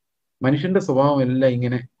 മനുഷ്യന്റെ സ്വഭാവം എല്ലാം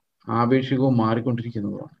ഇങ്ങനെ ആപേക്ഷികവും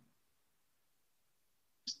മാറിക്കൊണ്ടിരിക്കുന്നതുമാണ്.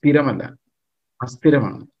 സ്ഥിരമല്ല,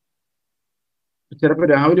 അസ്ഥിരമാണ്. ചിലപ്പോൾ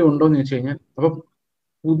രാവിലെ ഉണ്ടോന്ന് ചോദിച്ചു കഴിഞ്ഞാൽ, അപ്പൊ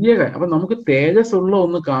പുതിയ കാര്യം, അപ്പൊ നമുക്ക് തേജസ് ഉള്ള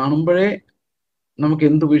ഒന്ന് കാണുമ്പോഴേ നമുക്ക്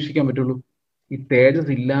എന്ത് ഉപേക്ഷിക്കാൻ പറ്റുള്ളൂ? ഈ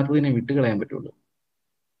തേജസ് ഇല്ലാത്തതിനെ വിട്ടുകളയാൻ പറ്റുള്ളൂ.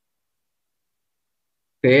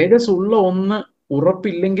 തേജസ് ഉള്ള ഒന്ന്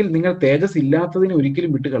ഉറപ്പില്ലെങ്കിൽ നിങ്ങൾ തേജസ് ഇല്ലാത്തതിനെ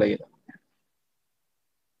ഒരിക്കലും വിട്ടുകളയുക.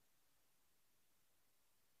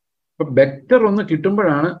 അപ്പൊ ബെറ്റർ ഒന്ന്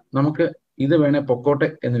കിട്ടുമ്പോഴാണ് നമുക്ക് ഇത് വേണേ പൊക്കോട്ടെ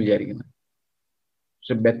എന്ന് വിചാരിക്കുന്നത്.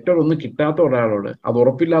 പക്ഷെ ബെറ്റർ ഒന്ന് കിട്ടാത്ത ഒരാളോട്, അത്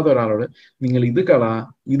ഉറപ്പില്ലാത്ത ഒരാളോട് നിങ്ങൾ ഇത്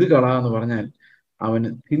കളാ എന്ന് പറഞ്ഞാൽ അവന്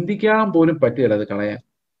ചിന്തിക്കാൻ പോലും പറ്റുകയില്ല അത് കളയാൻ.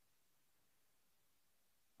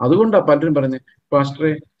 അതുകൊണ്ടാ പലരും പറഞ്ഞ്,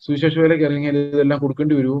 പാസ്റ്ററെ സുവിശേഷ വേലയ്ക്ക് ഇറങ്ങിയാൽ ഇതെല്ലാം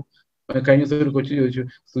കൊടുക്കേണ്ടി വരുമോ? കഴിഞ്ഞ ദിവസം ഒരു കൊച്ചു ചോദിച്ചു,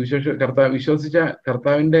 വിശ്വസിച്ച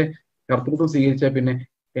കർത്താവിന്റെ കർത്തൃത്വം സ്വീകരിച്ചാൽ പിന്നെ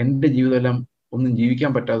എന്റെ ജീവിതം എല്ലാം ഒന്നും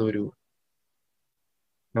ജീവിക്കാൻ പറ്റാതെ വരുമോ?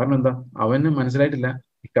 കാരണം എന്താ? അവന് മനസ്സിലായിട്ടില്ല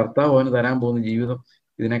ഈ കർത്താവ് അവന് തരാൻ പോകുന്ന ജീവിതം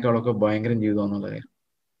ഇതിനേക്കാളൊക്കെ ഭയങ്കര ജീവിതം എന്നുള്ള കാര്യം.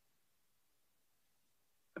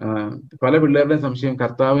 പല പിള്ളേരുടെയും സംശയം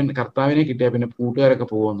കർത്താവിനെ കിട്ടിയാൽ പിന്നെ കൂട്ടുകാരൊക്കെ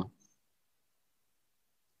പോകുമെന്ന്.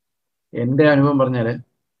 എന്റെ അനുഭവം പറഞ്ഞാല്,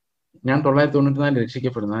 ഞാൻ 994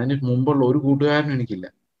 രക്ഷിക്കപ്പെടുന്നു. അതിന് മുമ്പുള്ള ഒരു കൂട്ടുകാരനും എനിക്കില്ല.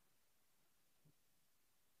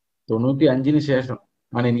 95-ന് ശേഷം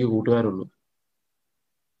ആണ് എനിക്ക് കൂട്ടുകാരുള്ളൂ.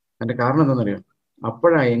 അതിന്റെ കാരണം എന്താണെന്നറിയാം?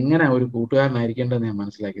 അപ്പോഴാ എങ്ങനെ ഒരു കൂട്ടുകാരനായിരിക്കേണ്ടതെന്ന് ഞാൻ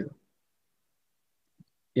മനസ്സിലാക്കിയത്.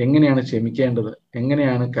 എങ്ങനെയാണ് ക്ഷമിക്കേണ്ടത്,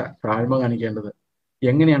 എങ്ങനെയാണ് താഴ്മ കാണിക്കേണ്ടത്,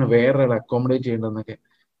 എങ്ങനെയാണ് വേറൊരാളെ അക്കോമഡേറ്റ് ചെയ്യേണ്ടതെന്നൊക്കെ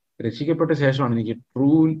രക്ഷിക്കപ്പെട്ട ശേഷമാണ് എനിക്ക്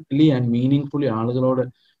ട്രൂലി ആൻഡ് മീനിങ് ഫുള്ളി ആളുകളോട്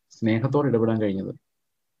സ്നേഹത്തോടെ ഇടപെടാൻ കഴിഞ്ഞത്.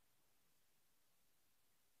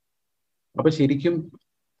 അപ്പൊ ശരിക്കും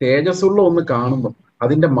തേജസ്സുള്ള ഒന്ന് കാണുമ്പോൾ,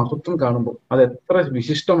 അതിന്റെ മഹത്വം കാണുമ്പോൾ, അത് എത്ര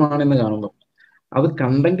വിശിഷ്ടമാണെന്ന് കാണുമ്പോൾ, അത്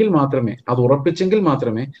കണ്ടെങ്കിൽ മാത്രമേ, അത് ഉറപ്പിച്ചെങ്കിൽ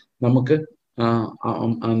മാത്രമേ നമുക്ക്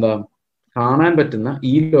എന്താ കാണാൻ പറ്റുന്ന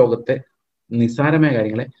ഈ ലോകത്തെ നിസ്സാരമായ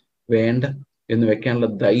കാര്യങ്ങളെ വേണ്ട എന്ന് വെക്കാനുള്ള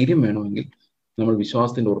ധൈര്യം വേണമെങ്കിൽ നമ്മൾ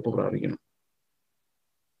വിശ്വാസത്തിന്റെ ഉറപ്പ് പ്രാപിക്കണം.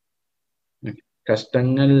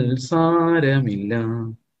 കഷ്ടങ്ങൾ സാരമില്ല,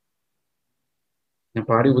 ഞാൻ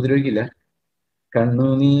പാടി ഉപദ്രവിക്കില്ല.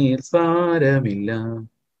 കണ്ണുനീർ സാരമില്ല,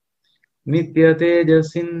 നിത്യ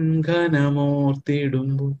തേജസ്സിൻ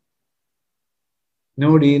ഘനമോർത്തിടുമ്പോൾ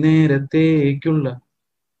നോടി നേരത്തേക്കുള്ള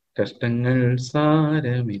കഷ്ടങ്ങൾ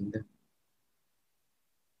സാരമില്ല.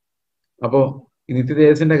 അപ്പോ ഈ നിത്യ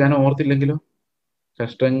തേജസ്സിന്റെ ഘനം ഓർത്തില്ലെങ്കിലോ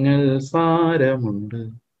കഷ്ടങ്ങൾ സാരമുണ്ട്.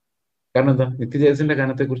 കാരണം എന്താ? നിത്യ തേജസ്സിന്റെ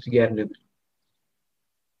ഘനത്തെ കുറിച്ച് ഗ്യാരണ്ടി ഒന്നും.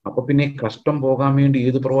 അപ്പൊ പിന്നെ കഷ്ടം പോകാൻ വേണ്ടി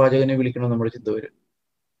ഏത് പ്രവാചകനെ വിളിക്കണം നമ്മുടെ ചിന്ത വരും,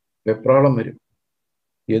 വെപ്രാളം വരും.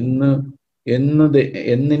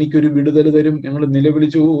 എന്നെനിക്കൊരു വിടുതൽ തരും, ഞങ്ങൾ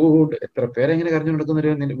നിലവിളിച്ചുകൊണ്ട്. എത്ര പേരെങ്ങനെ കരഞ്ഞു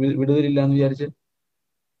നടക്കുന്നവരെ വിടുതലില്ല എന്ന് വിചാരിച്ച്.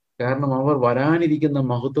 കാരണം അവർ വരാനിരിക്കുന്ന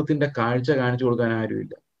മഹത്വത്തിന്റെ കാഴ്ച കാണിച്ചു കൊടുക്കാൻ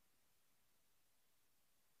ആരുമില്ല.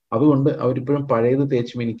 അതുകൊണ്ട് അവരിപ്പോഴും പഴയത്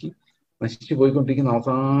തേച്ച് മിനുക്കി നശിച്ചു പോയിക്കൊണ്ടിരിക്കുന്ന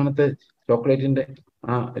അവസാനത്തെ ചോക്ലേറ്റിന്റെ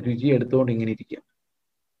ആ രുചി എടുത്തുകൊണ്ട് ഇങ്ങനെ ഇരിക്കുക.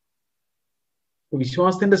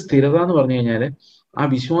 വിശ്വാസത്തിന്റെ സ്ഥിരത എന്ന് പറഞ്ഞു കഴിഞ്ഞാൽ ആ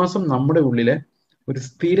വിശ്വാസം നമ്മുടെ ഉള്ളിലെ ഒരു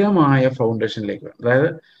സ്ഥിരമായ ഫൗണ്ടേഷനിലേക്ക്, അതായത്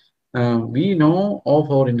we know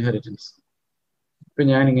of our inheritance. ഇപ്പൊ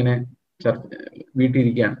ഞാനിങ്ങനെ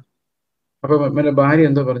വീട്ടിലിരിക്കുകയാണ്, അപ്പൊ എന്റെ ഭാര്യ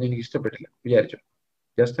എന്തോ പറഞ്ഞു എനിക്ക് ഇഷ്ടപ്പെട്ടില്ല വിചാരിച്ചോ,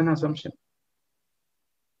 ജസ്റ്റ് ആൻ അസംഷൻ,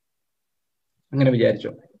 അങ്ങനെ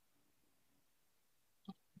വിചാരിച്ചോ.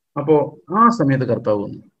 അപ്പോ ആ സമയത്ത് കർത്താവ്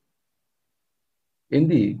വന്നു,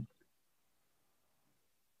 എന്ത് ചെയ്യും?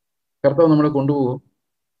 കർത്താവ് നമ്മളെ കൊണ്ടുപോകും.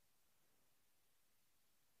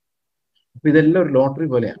 അപ്പൊ ഇതെല്ലാം ഒരു ലോട്ടറി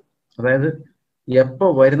പോലെയാണ്. അതായത് എപ്പോ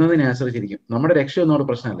വരുന്നതിനെ ആശ്രയിച്ചിരിക്കും. നമ്മുടെ രക്ഷയൊന്നും അവിടെ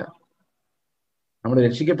പ്രശ്നമല്ല. നമ്മൾ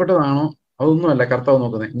രക്ഷിക്കപ്പെട്ടതാണോ അതൊന്നുമല്ല കർത്താവ്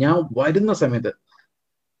നോക്കുന്നത്. ഞാൻ വരുന്ന സമയത്ത്.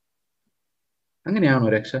 അങ്ങനെയാണോ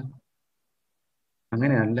രക്ഷ?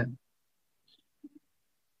 അങ്ങനെയല്ല.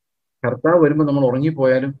 കർത്താവ് വരുമ്പോൾ നമ്മൾ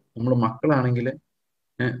ഉറങ്ങിപ്പോയാലും നമ്മൾ മക്കളാണെങ്കിൽ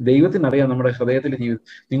ദൈവത്തിനറിയാം നമ്മുടെ ഹൃദയത്തിലെ ജീവിതം.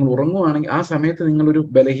 നിങ്ങൾ ഉറങ്ങുവാണെങ്കിൽ ആ സമയത്ത് നിങ്ങളൊരു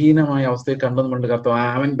ബലഹീനമായ അവസ്ഥയിൽ കണ്ടെന്ന് പറഞ്ഞിട്ട് കർത്താവ്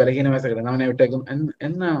അവൻ ബലഹീനമായ സകലം അവനെ വിട്ടേക്കും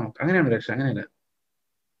എന്നാണോ? അങ്ങനെയാണ് രക്ഷ? അങ്ങനെയല്ല.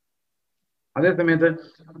 അതേ സമയത്ത്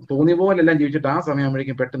തോന്നിയ പോലെല്ലാം ജീവിച്ചിട്ട് ആ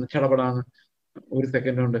സമയമാകുമ്പോഴേക്കും പെട്ടെന്ന് ചടപടാന്ന് ഒരു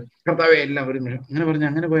സെക്കൻഡ് കൊണ്ട് കർത്താവെ എല്ലാം ഒരു നിമിഷം അങ്ങനെ പറഞ്ഞ്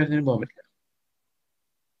അങ്ങനെ പോയാലും പോകാൻ പറ്റില്ല.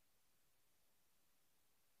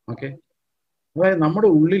 ഓക്കെ, അതായത് നമ്മുടെ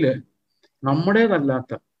ഉള്ളില്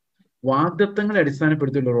നമ്മുടേതല്ലാത്ത വാഗ്ദത്തങ്ങളെ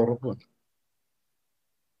അടിസ്ഥാനപ്പെടുത്തിയുള്ള ഒരു ഉറപ്പുണ്ട്.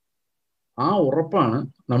 ആ ഉറപ്പാണ്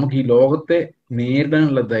നമുക്ക് ഈ ലോകത്തെ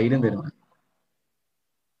നേരിടാനുള്ള ധൈര്യം തരുന്നത്.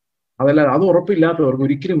 അതല്ല, അത് ഉറപ്പില്ലാത്തവർക്ക്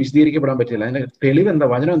ഒരിക്കലും വിശദീകരിക്കപ്പെടാൻ പറ്റില്ല. അതിന്റെ തെളിവ് എന്താ?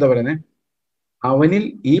 വചനം എന്താ പറയുന്നത്? അവനിൽ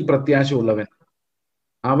ഈ പ്രത്യാശ ഉള്ളവൻ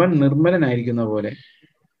അവൻ നിർമ്മലനായിരിക്കുന്ന പോലെ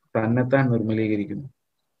തന്നെത്താൻ നിർമ്മലീകരിക്കുന്നു.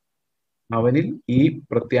 അവനിൽ ഈ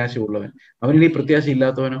പ്രത്യാശ ഉള്ളവൻ. അവനിൽ ഈ പ്രത്യാശ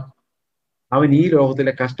ഇല്ലാത്തവനോ അവൻ ഈ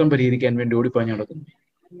ലോകത്തിലെ കഷ്ടം പരിഹരിക്കാൻ വേണ്ടി ഓടിപ്പാഞ്ഞു നടക്കുന്നു.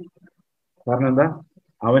 കാരണം എന്താ?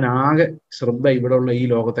 അവൻ ആകെ ശ്രദ്ധ ഇവിടെയുള്ള ഈ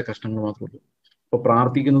ലോകത്തെ കഷ്ടങ്ങൾ മാത്രമേ ഉള്ളൂ. അപ്പൊ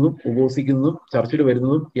പ്രാർത്ഥിക്കുന്നതും ഉപവസിക്കുന്നതും ചർച്ചിൽ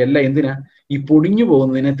വരുന്നതും എല്ലാം എന്തിനാ? ഈ പൊടിഞ്ഞു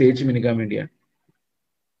പോകുന്നതിനെ തേച്ച് മിനുക്കാൻ വേണ്ടിയാണ്.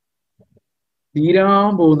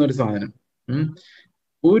 തീരാൻ പോകുന്ന ഒരു സാധനം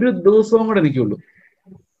ഒരു ദിവസവും കൂടെ നിൽക്കുള്ളൂ,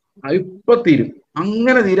 ഇപ്പൊ തീരും.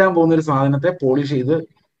 അങ്ങനെ തീരാൻ പോകുന്ന ഒരു സാധനത്തെ പോളിഷ് ചെയ്ത്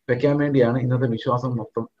വെക്കാൻ വേണ്ടിയാണ് ഇന്നത്തെ വിശ്വാസം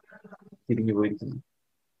മൊത്തം തിരിഞ്ഞു പോയിരിക്കുന്നത്.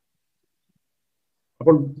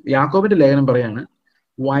 അപ്പോൾ യാക്കോബിന്റെ ലേഖനം പറയാണ്,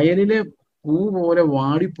 വയലിലെ പൂ പോലെ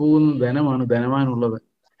വാടിപ്പോകുന്ന ധനമാണ് ധനവാനുള്ളത്.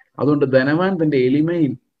 അതുകൊണ്ട് ധനവാൻ തന്റെ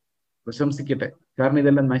എളിമയിൽ പ്രശംസിക്കട്ടെ, കാരണം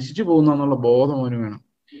ഇതെല്ലാം നശിച്ചു പോകുന്ന എന്നുള്ള ബോധം അവന് വേണം.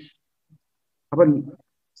 അപ്പൊ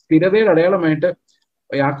സ്ഥിരതയുടെ അടയാളമായിട്ട്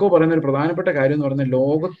യാക്കോബ് പറയുന്ന ഒരു പ്രധാനപ്പെട്ട കാര്യം എന്ന് പറയുന്നത്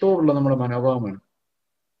ലോകത്തോടുള്ള നമ്മുടെ മനോഭാവമാണ്.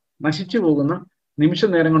 നശിച്ചു പോകുന്ന, നിമിഷ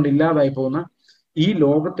നേരം കൊണ്ട് ഇല്ലാതായി പോകുന്ന ഈ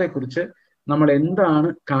ലോകത്തെ കുറിച്ച് നമ്മൾ എന്താണ്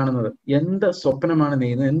കാണുന്നത്? എന്ത് സ്വപ്നമാണ്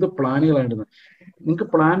നെയ്യുന്നത്? എന്ത് പ്ലാനുകളാണ് ഇടുന്നത്? നിങ്ങൾക്ക്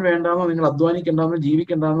പ്ലാൻ വേണ്ടാന്നോ, നിങ്ങൾ അധ്വാനിക്കണ്ടെന്നോ,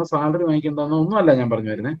 ജീവിക്കണ്ടെന്നോ, സാലറി വാങ്ങിക്കണ്ടെന്നോ ഒന്നുമല്ല ഞാൻ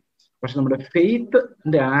പറഞ്ഞു വരുന്നത്. പക്ഷെ നമ്മുടെ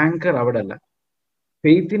ഫെയ്ത്തിന്റെ ആങ്കർ അവിടെ അല്ല.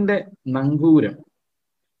 ഫെയ്ത്തിന്റെ നങ്കൂരം.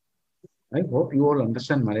 I hope you all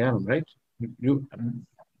understand Malayalam, right?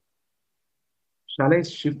 Shall I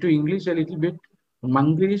shift to English a little bit?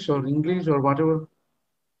 Manglish or English or whatever?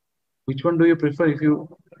 Which one do you prefer? If you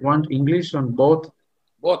want English on both?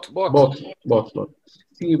 Both.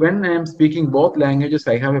 See, when I am speaking both languages,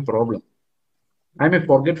 I have a problem. I'm a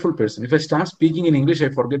forgetful person. If I start speaking in English,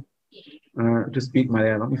 I forget to speak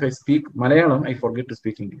Malayalam. If I speak Malayalam, I forget to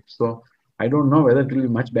speak English. So I don't know whether it will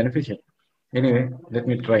be much beneficial. Anyway, let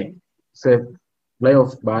me try. It's a play of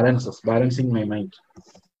balancing my mind.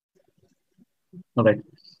 All right.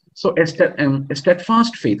 So a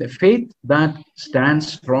steadfast faith, a faith that stands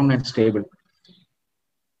strong and stable,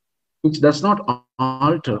 which does not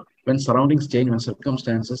alter when surroundings change, when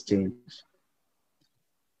circumstances change.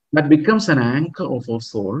 That becomes an anchor of our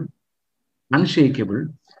soul, unshakable,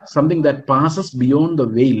 something that passes beyond the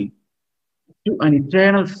veil to an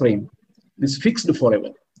eternal frame, is fixed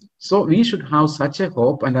forever. So we should have such a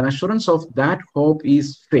hope, and an assurance of that hope is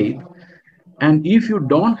faith. And if you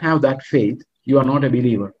don't have that faith, you are not a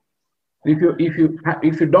believer.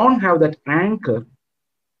 If you don't have that anchor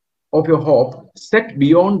of your hope set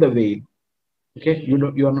beyond the veil, okay,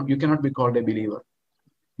 you cannot be called a believer.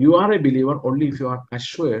 You are a believer only if you are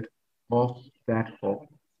assured of that hope.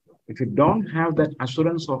 If you don't have that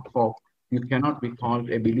assurance of hope, you cannot be called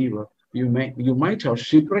a believer. You might have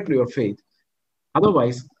shipwrecked your faith.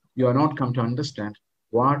 Otherwise, you are not come to understand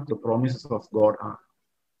what the promises of God are.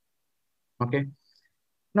 Okay.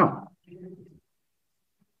 Now,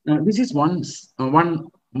 this is one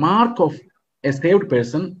mark of a saved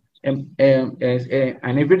person,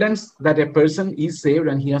 an evidence that a person is saved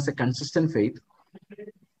and he has a consistent faith.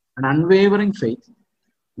 an unwavering faith.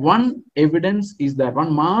 One evidence is that,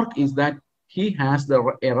 one mark is that he has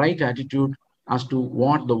a right attitude as to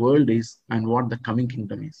what the world is and what the coming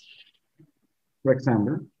kingdom is. For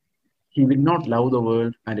example, he will not love the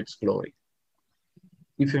world and its glory.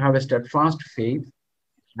 If you have a steadfast faith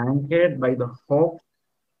anchored by the hope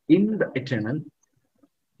in the eternal,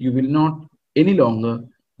 you will not any longer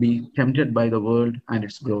be tempted by the world and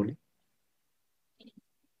its glory.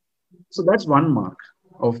 So that's one mark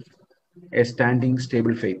of a standing,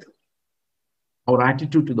 stable faith. Our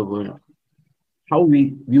attitude to the world, how we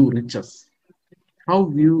view riches, how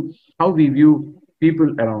we view people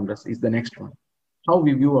around us is the next one. How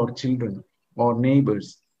we view our children, or neighbors,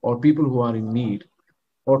 or people who are in need,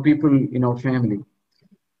 or people in our family.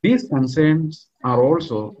 These concerns are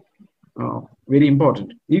also very important.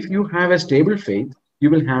 If you have a stable faith, you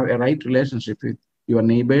will have a right relationship with your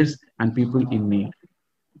neighbors and people in need.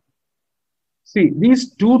 See, these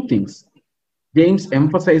two things James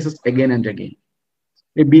emphasizes again and again.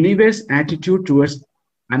 A believer's attitude towards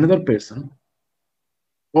another person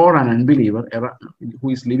or an unbeliever who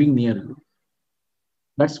is living near you.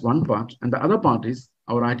 That's one part. And the other part is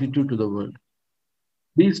our attitude to the world.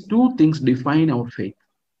 These two things define our faith.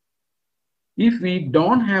 If we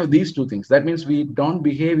don't have these two things, that means we don't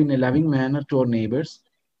behave in a loving manner to our neighbors,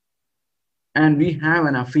 and we have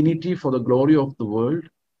an affinity for the glory of the world,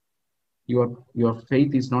 your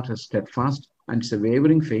faith is not as steadfast, and it's a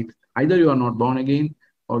wavering faith. Either you are not born again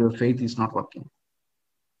or your faith is not working.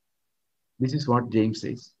 This is what James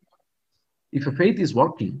says. If a faith is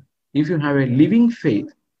working, if you have a living faith,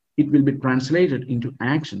 it will be translated into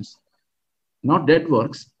actions, not dead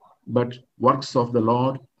works, but works of the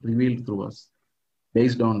Lord revealed through us,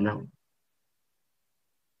 based on love.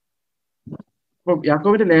 അപ്പോൾ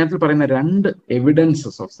യാക്കോബിന്റെ ലേഖനത്തിൽ പറയുന്ന രണ്ട്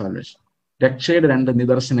evidences of salvation, രക്ഷയുടെ രണ്ട്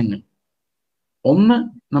നിദർശനങ്ങൾ. ഒന്ന്,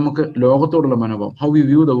 നമുക്ക് ലോകത്തോടുള്ള മനോഭാവം, how we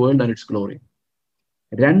view the world and it's glory.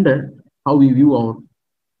 രണ്ട്, how we view our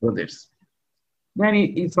brothers. ഞാൻ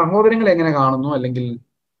ഈ സഹോദരങ്ങളെ എങ്ങനെ കാണുന്നു, അല്ലെങ്കിൽ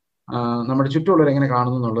നമ്മുടെ ചുറ്റുമുള്ളവർ എങ്ങനെ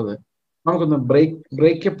കാണുന്നു എന്നുള്ളത് നമുക്കൊന്ന്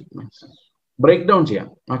ബ്രേക്ക് ഡൗൺ ചെയ്യാം.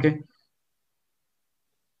 ഓക്കെ,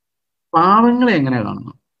 പാവങ്ങളെ എങ്ങനെ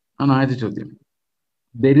കാണുന്നു ആണ് ആദ്യത്തെ ചോദ്യം.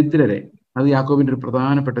 ദരിദ്രരെ, അത് യാക്കോബിന്റെ ഒരു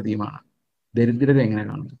പ്രധാനപ്പെട്ട തീമാണ്. ദരിദ്രരെ എങ്ങനെ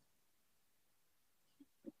കാണുന്നു?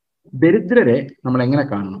 ദരിദ്രരെ നമ്മൾ എങ്ങനെ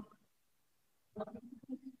കാണണം?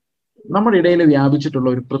 നമ്മുടെ ഇടയിൽ വ്യാപിച്ചിട്ടുള്ള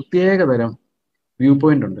ഒരു പ്രത്യേക തരം വ്യൂ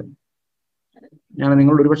പോയിന്റ് ഉണ്ട്. ഞാൻ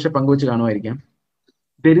നിങ്ങളോട് ഒരുപക്ഷെ പങ്കുവെച്ച് കാണുമായിരിക്കാം.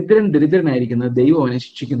 ദരിദ്രനായിരിക്കുന്നത് ദൈവം അവനെ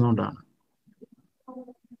ശിക്ഷിക്കുന്നതുകൊണ്ടാണ്.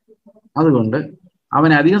 അതുകൊണ്ട്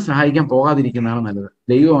അവനെ അധികം സഹായിക്കാൻ പോകാതിരിക്കുന്നതാണ് നല്ലത്.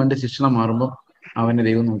 ദൈവം അവന്റെ ശിക്ഷണം മാറുമ്പോൾ അവനെ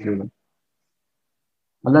ദൈവം നോക്കിയുള്ളൂ.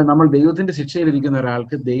 അല്ല, നമ്മൾ ദൈവത്തിന്റെ ശിക്ഷയിലിരിക്കുന്ന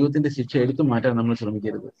ഒരാൾക്ക് ദൈവത്തിന്റെ ശിക്ഷ എടുത്തു മാറ്റാൻ നമ്മൾ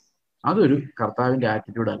ശ്രമിക്കരുത്. അതൊരു കർത്താവിന്റെ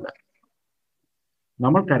ആറ്റിറ്റ്യൂഡ് അല്ല.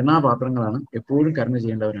 നമ്മൾ കരുണാപാത്രങ്ങളാണ്, എപ്പോഴും കരുണ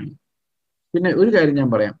ചെയ്യേണ്ടവരാണ്. പിന്നെ ഒരു കാര്യം ഞാൻ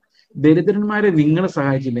പറയാം, ദരിദ്രന്മാരെ നിങ്ങൾ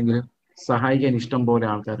സഹായിച്ചില്ലെങ്കിലും സഹായിക്കാൻ ഇഷ്ടം പോലെ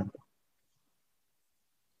ആൾക്കാരുണ്ട്.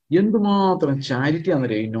 എന്തുമാത്രം ചാരിറ്റി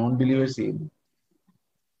ആണെന്നറിയോ ഈ നോൺ ബിലീവേഴ്സ് ചെയ്യുന്നു.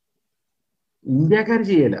 ഇന്ത്യക്കാർ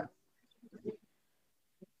ചെയ്യല.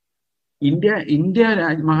 ഇന്ത്യ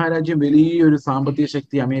മഹാരാജ്യം വലിയൊരു സാമ്പത്തിക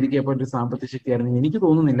ശക്തി, അമേരിക്കയെ പോലൊരു സാമ്പത്തിക ശക്തിയായിരുന്നു. എനിക്ക്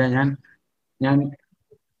തോന്നുന്നില്ല, ഞാൻ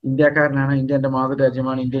ഇന്ത്യക്കാരനാണ്, ഇന്ത്യ എന്റെ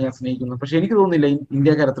മാതൃരാജ്യമാണ്, ഇന്ത്യ ഞാൻ സ്നേഹിക്കുന്നു. പക്ഷെ എനിക്ക് തോന്നുന്നില്ല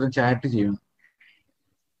ഇന്ത്യക്കാർ അത്രയും ചാരിറ്റി ചെയ്യുന്നു.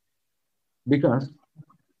 Because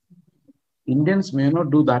Indians may not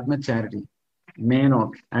do that much charity. May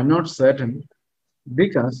not. I'm not certain.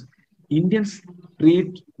 Because Indians treat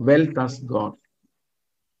wealth as God.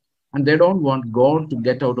 And they don't want God to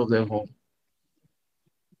get out of their home.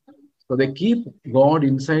 So they keep God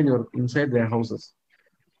inside their houses.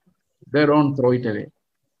 They don't throw it away.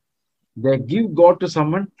 They give God to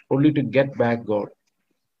someone only to get back God.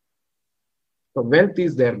 So wealth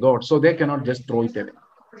is their God. So they cannot just throw it away.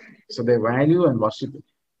 So they value and worship it.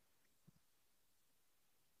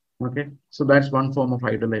 Okay, so that's one form of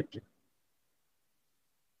idolatry.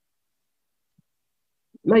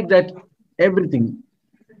 Like that, everything.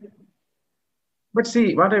 But see,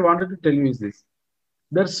 what I wanted to tell you is this.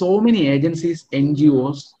 There are so many agencies,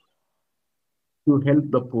 NGOs, to help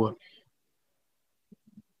the poor.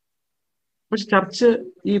 പക്ഷെ church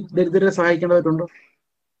ഈ ദരിദ്രരെ സഹായിക്കേണ്ടതായിട്ടുണ്ടോ?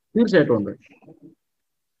 തീർച്ചയായിട്ടും ഉണ്ട്.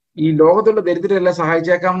 ഈ ലോകത്തുള്ള ദരിദ്രരെല്ലാം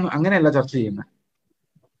സഹായിച്ചേക്കാം അങ്ങനെയല്ല ചർച്ച ചെയ്യുന്നത്.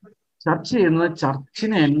 ചർച്ച ചെയ്യുന്നത്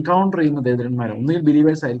ചർച്ചിനെ എൻകൗണ്ടർ ചെയ്യുന്ന ദരിദ്രന്മാരാണ്. ഒന്നുകിൽ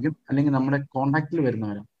ബിലീവേഴ്സ് ആയിരിക്കും, അല്ലെങ്കിൽ നമ്മുടെ കോണ്ടാക്റ്റിൽ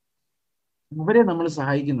വരുന്നവരാണ്. അവരെ നമ്മൾ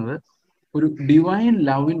സഹായിക്കുന്നത് ഒരു divine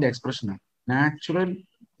ലവിന്റെ എക്സ്പ്രഷനാണ്. Natural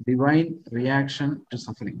divine reaction to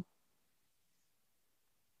suffering.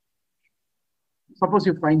 Suppose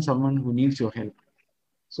you find someone who needs your help.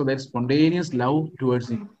 So there's spontaneous love towards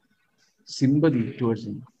him, sympathy towards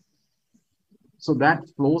him. So that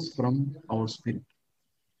flows from our spirit.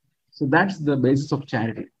 So that's the basis of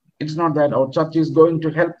charity. It's not that our church is going to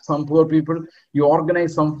help some poor people. You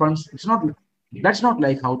organize some funds. It's not. That's not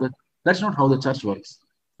like how the. That's not how the church works.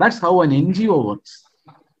 That's how an NGO works.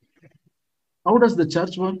 How does the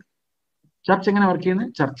church work? Church എങ്ങനെ work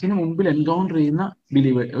ചെയ്യുന്നത്? ചർച്ചിന് മുമ്പിൽ encounter ചെയ്യുന്ന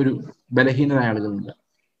believe ഒരു ബലഹീനരായ ആളുകളുണ്ട്.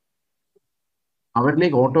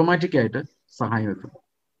 അവരിലേക്ക് automatic ആയിട്ട് സഹായം എത്തും.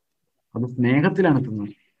 അത് സ്നേഹത്തിലാണ്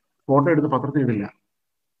എത്തുന്നത്. ഫോട്ടോ എടുത്ത് പത്രത്തിൽ ഇടില്ല.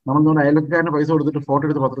 നമ്മളെന്തുകൊണ്ട് അയൽക്കാരന് പൈസ കൊടുത്തിട്ട് ഫോട്ടോ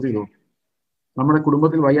എടുത്ത് പത്രത്തിൽ ഇടും? നമ്മുടെ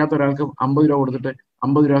കുടുംബത്തിൽ വയ്യാത്ത ഒരാൾക്ക് 50 രൂപ കൊടുത്തിട്ട്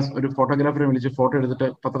 50 രൂപ ഒരു ഫോട്ടോഗ്രാഫറെ വിളിച്ച് ഫോട്ടോ എടുത്തിട്ട്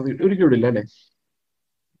പത്രത്തിൽ ഒരിക്കലും ഇടില്ല അല്ലേ?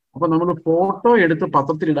 അപ്പൊ നമ്മൾ ഫോട്ടോ എടുത്ത്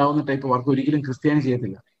പത്രത്തിൽ ഇടാവുന്ന ടൈപ്പ് വർക്ക് ഒരിക്കലും ക്രിസ്ത്യാനി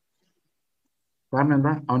ചെയ്യത്തില്ല. കാരണം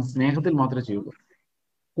എന്താ? അവൻ സ്നേഹത്തിൽ മാത്രമേ ചെയ്യുള്ളൂ.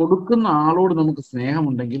 കൊടുക്കുന്ന ആളോട് നമുക്ക്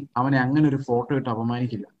സ്നേഹമുണ്ടെങ്കിൽ അവനെ അങ്ങനെ ഒരു ഫോട്ടോ ഇട്ട്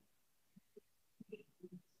അപമാനിക്കില്ല.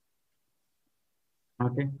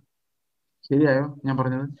 ഓക്കെ, ശരിയായോ ഞാൻ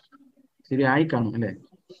പറഞ്ഞത്? ശരിയായി കാണും അല്ലേ?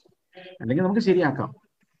 അല്ലെങ്കിൽ നമുക്ക് ശരിയാക്കാം.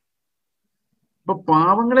 അപ്പൊ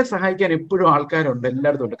പാവങ്ങളെ സഹായിക്കാൻ എപ്പോഴും ആൾക്കാരുണ്ട്,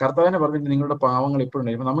 എല്ലായിടത്തും ഉണ്ട്. കർത്താവിനെ പറഞ്ഞിട്ട് നിങ്ങളുടെ പാവങ്ങൾ എപ്പോഴും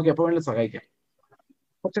ഉണ്ട്. നമുക്ക് എപ്പോ വേണമെങ്കിലും സഹായിക്കാം.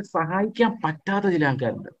 പക്ഷെ സഹായിക്കാൻ പറ്റാത്ത ചില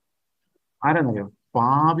ആൾക്കാരുണ്ട്. ആരാന്നറിയോ?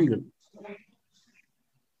 പാപികൾ.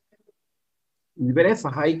 ഇവരെ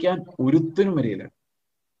സഹായിക്കാൻ ഒരുത്തിനും വരില്ല.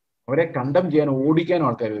 അവരെ കണ്ടം ചെയ്യാൻ ഓടിക്കാനും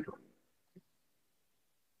ആൾക്കാർ വരും.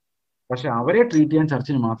 പക്ഷെ അവരെ ട്രീറ്റ് ചെയ്യാൻ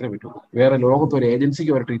ചർച്ചിന് മാത്രമേ പറ്റുള്ളൂ. വേറെ ലോകത്ത് ഒരു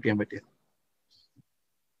ഏജൻസിക്ക് അവരെ ട്രീറ്റ് ചെയ്യാൻ പറ്റില്ല.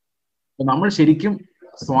 നമ്മൾ ശരിക്കും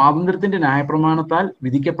സ്വാതന്ത്ര്യത്തിന്റെ ന്യായപ്രമാണത്താൽ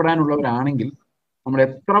വിധിക്കപ്പെടാനുള്ളവരാണെങ്കിൽ നമ്മൾ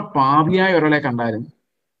എത്ര പാപിയായ ഒരാളെ കണ്ടാലും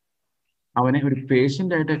അവനെ ഒരു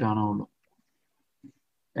പേഷ്യന്റ് ആയിട്ടേ കാണാവുള്ളൂ.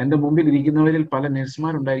 എന്റെ മുമ്പിൽ ഇരിക്കുന്നവരിൽ പല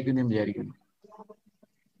നഴ്സുമാരുണ്ടായിരിക്കും ഞാൻ വിചാരിക്കുന്നു.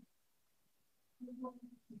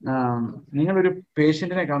 നിങ്ങളൊരു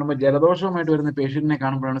പേഷ്യന്റിനെ കാണുമ്പോൾ, ജലദോഷവുമായിട്ട് വരുന്ന പേഷ്യന്റിനെ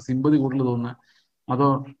കാണുമ്പോഴാണ് സിമ്പതി കൂടുതൽ തോന്നുന്നത്? അതോ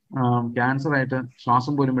ക്യാൻസർ ആയിട്ട്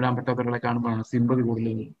ശ്വാസം പോലും വിടാൻ പറ്റാത്ത ഒരാളെ കാണുമ്പോഴാണ് സിമ്പതി കൂടുതൽ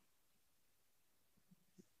തോന്നുന്നത്?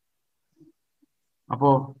 അപ്പോ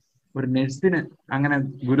ഒരു നഴ്സിന് അങ്ങനെ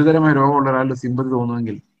ഗുരുതരമായ രോഗമുള്ള ഒരാളുടെ സിമ്പതി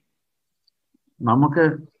തോന്നുമെങ്കിൽ, നമുക്ക്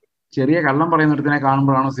ചെറിയ കള്ളം പറയുന്ന ഒരുത്തിനെ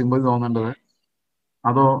കാണുമ്പോഴാണോ സിമ്പതി തോന്നേണ്ടത്?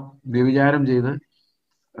 അതോ വ്യഭിചാരം ചെയ്ത്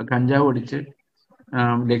കഞ്ചാവ് അടിച്ച്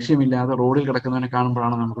ലക്ഷ്യമില്ലാതെ റോഡിൽ കിടക്കുന്നവനെ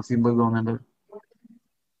കാണുമ്പോഴാണോ നമുക്ക് സിമ്പതി തോന്നേണ്ടത്?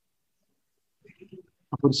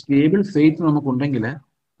 അപ്പൊ ഒരു സ്റ്റേബിൾ ഫെയ്ത്ത് നമുക്കുണ്ടെങ്കിൽ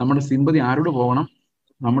നമ്മുടെ സിമ്പതി ആരോട് പോകണം?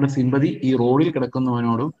 നമ്മുടെ സിമ്പതി ഈ റോഡിൽ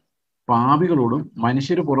കിടക്കുന്നവനോടും പാപികളോടും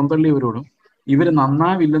മനുഷ്യര് പുറന്തള്ളിയവരോടും ഇവര്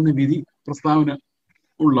നന്നാവില്ലെന്ന് വിധി പ്രസ്താവന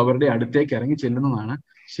ഉള്ളവരുടെ അടുത്തേക്ക് ഇറങ്ങി ചെല്ലുന്നതാണ്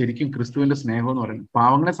ശരിക്കും ക്രിസ്തുവിന്റെ സ്നേഹം എന്ന് പറയുന്നത്.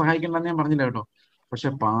 പാവങ്ങളെ സഹായിക്കണ്ടെന്ന് ഞാൻ പറഞ്ഞില്ല കേട്ടോ, പക്ഷെ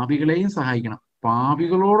പാപികളെയും സഹായിക്കണം.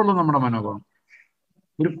 പാപികളോടുള്ള നമ്മുടെ മനോഭാവം.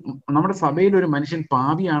 നമ്മുടെ സഭയിൽ ഒരു മനുഷ്യൻ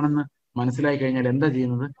പാപിയാണെന്ന് മനസ്സിലായി കഴിഞ്ഞാൽ എന്താ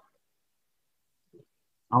ചെയ്യുന്നത്?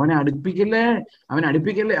 അവനെ അടുപ്പിക്കല്ലേ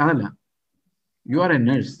അതല്ല. You are A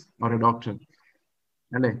nurse or A doctor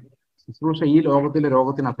അല്ലേ? ശുശ്രൂഷ ഈ ലോകത്തിലെ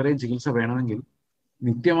രോഗത്തിന് അത്രയും ചികിത്സ വേണമെങ്കിൽ,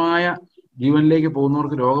 നിത്യമായ ജീവനിലേക്ക്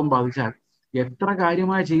പോകുന്നവർക്ക് രോഗം ബാധിച്ചാൽ എത്ര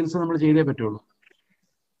കാര്യമായ ചികിത്സ നമ്മൾ ചെയ്തേ പറ്റുള്ളൂ.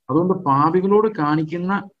 അതുകൊണ്ട് പാപികളോട്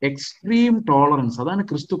കാണിക്കുന്ന എക്സ്ട്രീം ടോളറൻസ്, അതാണ്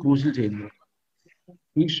ക്രിസ്തു ക്രൂശിൽ ചെയ്യുന്നത്.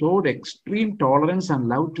 He showed extreme tolerance and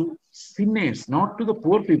love to sinners, not to the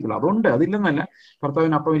poor people. അതുകൊണ്ട് അതില്ലെന്നല്ല,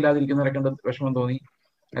 കർത്താവിന് അപ്പം ഇല്ലാതിരിക്കുന്നവരെ കണ്ട് വിഷമം തോന്നി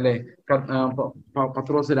അല്ലെ?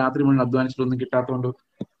 പത്രോസ് രാത്രി മുഴുവൻ അധ്വാനിച്ചിട്ടൊന്നും കിട്ടാത്തതുകൊണ്ട്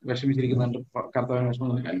വിഷമിച്ചിരിക്കുന്നുണ്ട്, കർത്താവിന് വിഷമം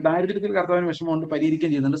തോന്നി. ദാരിദ്ര്യത്തിൽ കർത്താവിന് വിഷമമുണ്ട്,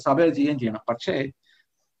 പരിഹരിക്കുകയും ചെയ്യുന്നുണ്ട്, സഭ ചെയ്യുകയും ചെയ്യണം. പക്ഷേ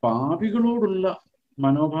പാപികളോടുള്ള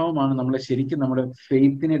മനോഭാവമാണ് നമ്മളെ ശരിക്കും നമ്മുടെ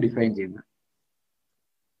ഫെയ്ത്തിനെ ഡിഫൈൻ ചെയ്യുന്നത്.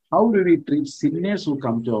 How do we treat sinners who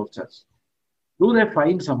come to our church? Do they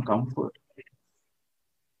find some comfort?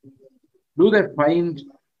 Do they find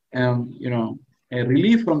a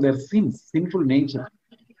relief from their sins, sinful nature?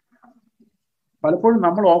 പലപ്പോഴും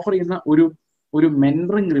നമ്മൾ ഓഫർ ചെയ്യുന്ന ഒരു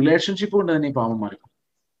മെന്ററിങ് റിലേഷൻഷിപ്പ് കൊണ്ട് തന്നെ ഈ പാവം മാറും.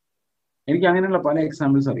 എനിക്ക് അങ്ങനെയുള്ള പല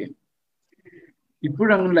എക്സാമ്പിൾസ് അറിയാം.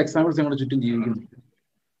 ഇപ്പോഴും അങ്ങനെയുള്ള എക്സാമ്പിൾസ് ഞങ്ങളുടെ ചുറ്റും ജീവിക്കുന്നു.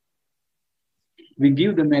 We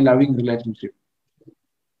give them a loving relationship.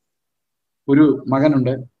 ഒരു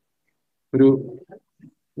മകനുണ്ട്, ഒരു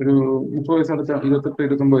 30 വയസ്സ് അടുത്ത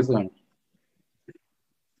 28-29 വയസ്സ് കാണും.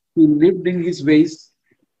 He lived in his ways,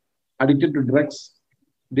 addicted to drugs,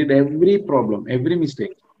 did every problem, every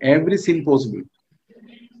mistake, every sin possible.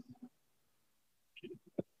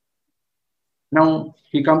 Now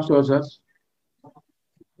he comes to us.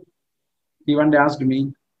 He one day asked me,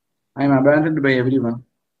 I am abandoned by everyone.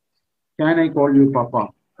 Can I call you Papa?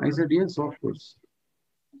 I said, yes, of course.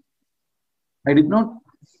 I did not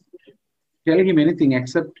tell him anything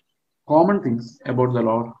except common things about the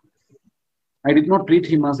Lord. I did not treat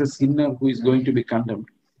him as a sinner who is going to be condemned.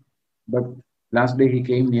 But last day he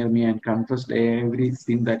came near me and confessed every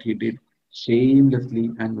sin that he did shamelessly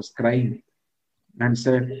and was crying and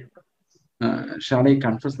said, shall I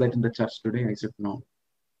confess that in the church today? I said, no.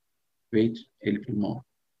 Wait a little more.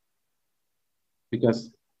 because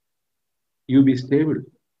you be stable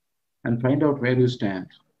and find out where you stand.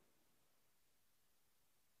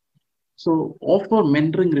 So offer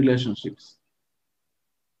mentoring relationships.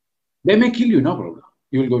 They may kill you, no problem.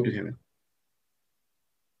 You will go to heaven.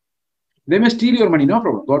 They may steal your money, no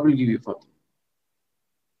problem. God will give you further.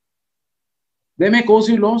 They may cause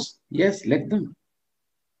you loss. Yes, let them.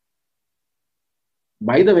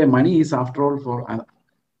 By the way, money is after all for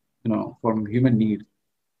for human need.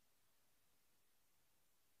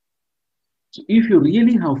 So if you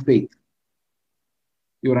really have faith,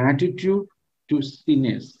 your attitude to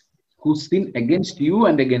sinners who sin against you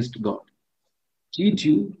and against God, cheat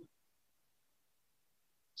you.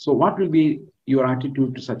 So what will be your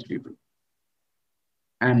attitude to such people?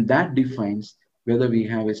 And that defines whether we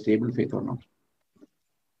have a stable faith or not.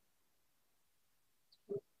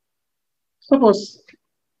 Suppose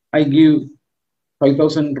I give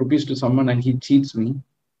 5,000 rupees to someone and he cheats me.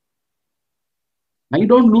 I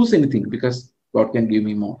don't lose anything because God can give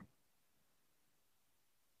me more.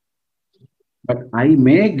 But I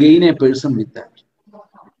may gain a person with that.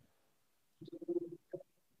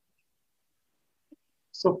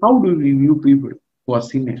 So how do we view people who are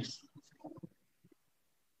sinners?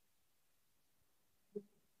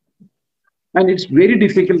 And it's very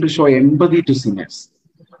difficult to show empathy to sinners.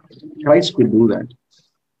 Christ could do that.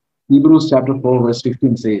 Hebrews chapter 4 verse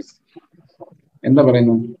 15 says, എന്താ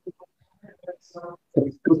പറയുന്നത്?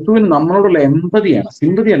 ക്രിസ്തുവിന് നമ്മളോടുള്ള എമ്പതിയാണ്,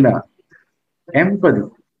 sympathy അല്ല, empathy.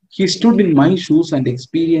 He stood in my shoes and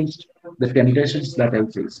experienced the temptations that I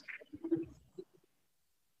faced.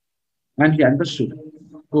 And he understood.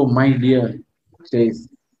 Oh, my dear says,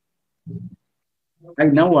 I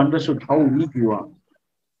now understood how weak you are.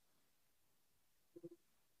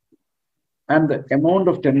 And the amount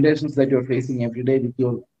of temptations that you're facing every day with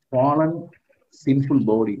your fallen, sinful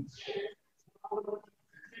body.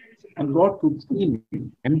 And God could feel me,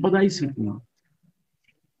 empathize with me.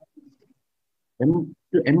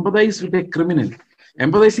 To empathize with a criminal.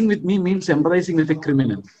 Empathizing with me means empathizing with a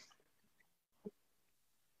criminal.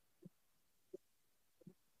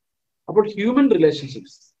 About human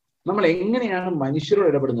relationships. നമ്മൾ എങ്ങനെയാണ് മനുഷ്യരോട്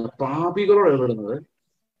ഇടപെടുന്നത്, പാപികളോട് ഇടപെടുന്നത്,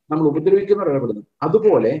 നമ്മൾ ഉപദ്രവിക്കുന്നവരോട് ഇടപെടുന്നത്,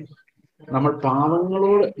 അതുപോലെ നമ്മൾ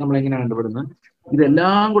പാവങ്ങളോട് നമ്മൾ എങ്ങനെയാണ് ഇടപെടുന്നത്,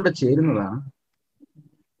 ഇതെല്ലാം കൂടെ ചേരുന്നതാണ്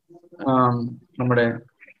നമ്മുടെ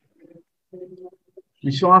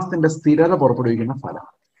വിശ്വാസത്തിന്റെ സ്ഥിരത പുറപ്പെടുവിക്കുന്ന ഫലം.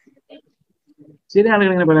 ചില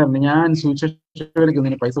ആളുകൾ ഇങ്ങനെ പറയാറുണ്ട്, ഞാൻ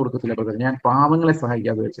സുവിശേഷകർക്ക് പൈസ കൊടുക്കത്തില്ല ബ്രദർ, ഞാൻ പാവങ്ങളെ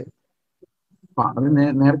സഹായിക്കാതെ വെച്ച്. അത്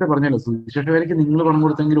നേരത്തെ പറഞ്ഞല്ലോ, സുവിശേഷകർക്ക് നിങ്ങൾ പണം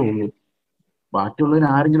കൊടുത്തെങ്കിലും ഉള്ളൂ, ബാക്കിയുള്ളതിന്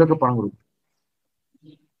ആരെങ്കിലും ഒക്കെ പണം കൊടുക്കും.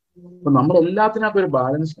 അപ്പൊ നമ്മൾ എല്ലാത്തിനകത്തും ഒരു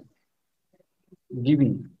ബാലൻസ്,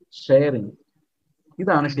 ഗിവിങ്, ഷെയറിങ്,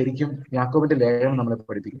 ഇതാണ് ശരിക്കും യാക്കോബിന്റെ ലേഖനം നമ്മളെ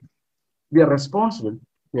പഠിപ്പിക്കുന്നത്. V are responsible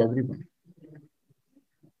to everyone.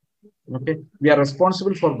 Okay, we are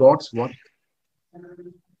responsible for God's work.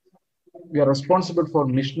 We are responsible for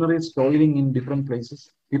missionaries toiling in different places.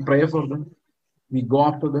 We pray for them. We go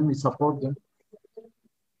after them. We support them.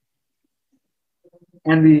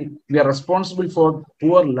 And we are responsible for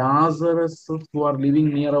poor Lazarus who are living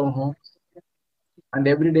near our home. And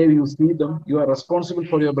every day you see them. You are responsible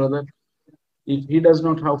for your brother. If he does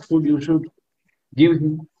not have food, you should give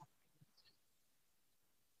him.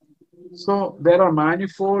 So there are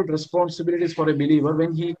manifold responsibilities for a believer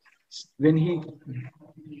when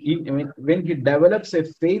he develops a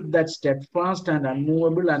faith that's steadfast and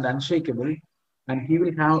unmovable and unshakable, and he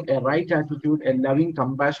will have a right attitude, a loving,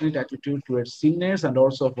 compassionate attitude towards sinners and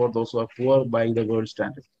also for those who are poor by the world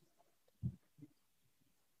standard.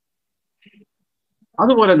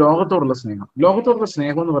 അതുപോലെ ലോകത്തോടുള്ള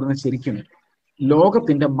സ്നേഹം എന്ന് പറയുന്നത് ശരിക്കും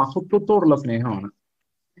ലോകത്തിന്റെ മഹത്വത്തോടുള്ള സ്നേഹമാണ്.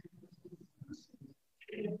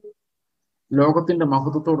 ലോകത്തിന്റെ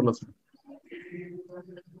മഹത്വത്തോടുള്ള സ്നേഹം,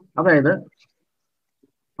 അതായത്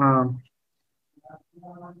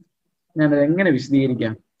ഞാനത് എങ്ങനെ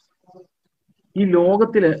വിശദീകരിക്കാം? ഈ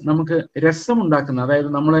ലോകത്തില് നമുക്ക് രസമുണ്ടാക്കുന്ന, അതായത്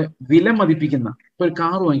നമ്മളെ വില മതിപ്പിക്കുന്ന, ഇപ്പൊ ഒരു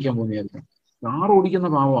കാർ വാങ്ങിക്കാൻ പോകുന്നതായിരിക്കും, കാർ ഓടിക്കുന്ന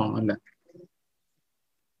പാവമാണോ? അല്ല.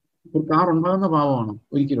 ഒരു കാർ ഉണ്ടാകുന്ന പാവമാണോ?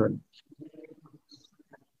 ഒരിക്കലും അല്ല.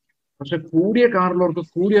 പക്ഷെ കൂടിയ കാറിലുള്ളവർക്ക്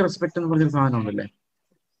കൂടിയ റെസ്പെക്ട് എന്ന് പറഞ്ഞൊരു സാധനം ഉണ്ടല്ലേ,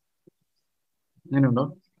 അങ്ങനെയുണ്ടോ?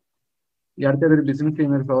 ഈ അടുത്തൊരു ബിസിനസ്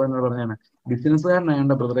ചെയ്യുന്ന ഒരു സഹോദരനോട് പറഞ്ഞാണ്,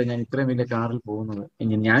 ബിസിനസ്സുകാരനായോണ്ട ബ്രദറെ ഞാൻ ഇത്രയും വലിയ കാറിൽ പോകുന്നത്.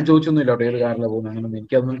 ഞാൻ ചോദിച്ചൊന്നുമില്ല കേട്ടോ ഏത് കാറിലാണ് പോകുന്നത്, അങ്ങനെയൊന്നും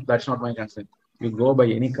എനിക്കതൊന്നും, that's not my concern. You go by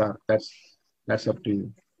any car, that's up to you.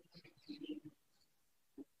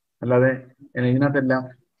 അല്ലാതെ ഇതിനകത്തെല്ലാം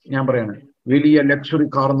ഞാൻ പറയാണ് വലിയ ലക്ഷറി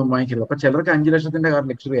കാറൊന്നും വാങ്ങിക്കരുത്. അപ്പൊ ചിലർക്ക് 5 ലക്ഷത്തിന്റെ കാർ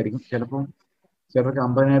ലക്ഷറി ആയിരിക്കും, ചിലപ്പോൾ ചിലർക്ക്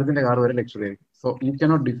 50,000ന്റെ കാർ വരെ ലക്ഷറി ആയിരിക്കും. So you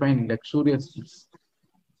cannot define luxurious.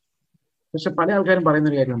 പക്ഷെ പല ആൾക്കാരും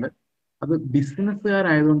പറയുന്നൊരു കാര്യമുണ്ട്, അത്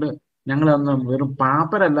ബിസിനസ്സുകാരായതുകൊണ്ട് ഞങ്ങൾ അന്ന് വെറും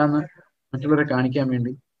പാപ്പരല്ലാന്ന് മറ്റുള്ളവരെ കാണിക്കാൻ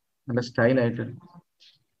വേണ്ടി നല്ല സ്റ്റൈലായിട്ട്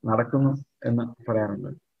നടക്കുന്നു എന്ന് പറയാറുണ്ട്.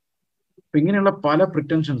 അപ്പൊ ഇങ്ങനെയുള്ള പല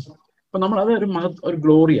പ്രിറ്റൻഷൻസും, അപ്പൊ നമ്മൾ അത് ഒരു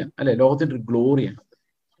ഗ്ലോറിയ അല്ലെ, ലോകത്തിന്റെ ഒരു ഗ്ലോറിയാണ്.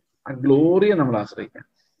 ആ ഗ്ലോറിയെ നമ്മൾ ആശ്രയിക്കാം.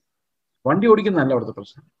 വണ്ടി ഓടിക്കുന്നതല്ല അവിടുത്തെ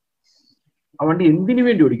പ്രശ്നം. ആ വണ്ടി എന്തിനു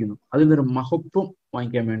വേണ്ടി ഓടിക്കുന്നു? അതിൽ നിന്നൊരു മഹത്വം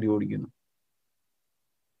വാങ്ങിക്കാൻ വേണ്ടി ഓടിക്കുന്നു.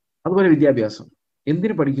 അതുപോലെ വിദ്യാഭ്യാസം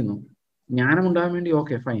എന്തിനു പഠിക്കുന്നു? ജ്ഞാനം ഉണ്ടാകാൻ വേണ്ടി,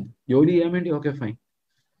 ഓക്കെ ഫൈൻ. ജോലി ചെയ്യാൻ വേണ്ടി, ഓക്കെ ഫൈൻ.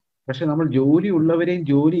 പക്ഷെ നമ്മൾ ജോലി ഉള്ളവരെയും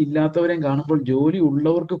ജോലി ഇല്ലാത്തവരെയും കാണുമ്പോൾ ജോലി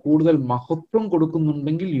ഉള്ളവർക്ക് കൂടുതൽ മഹത്വം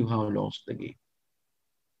കൊടുക്കുന്നുണ്ടെങ്കിൽ you have lost the game.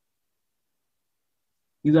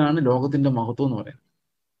 ഇതാണ് ലോകത്തിന്റെ മഹത്വം എന്ന് പറയുന്നത്.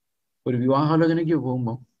 ഒരു വിവാഹാലോചനയ്ക്ക്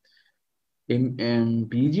പോകുമ്പോൾ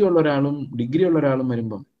PG ഉള്ള ഒരാളും ഡിഗ്രി ഉള്ള ഒരാളും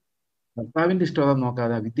വരുമ്പം ഭർത്താവിന്റെ ഇഷ്ടം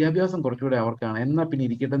നോക്കാതെ വിദ്യാഭ്യാസം കുറച്ചുകൂടെ അവർക്കാണ്, എന്നാ പിന്നെ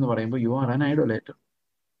ഇരിക്കട്ടെ എന്ന് പറയുമ്പോൾ യു ആർ ആൻ ഐഡോലേറ്റർ.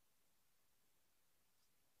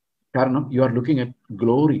 കാരണം you are looking at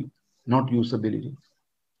glory, not usability,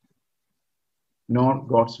 not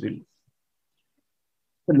God's will.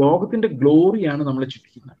 ലോകത്തിന്റെ ഗ്ലോറിയാണ് നമ്മളെ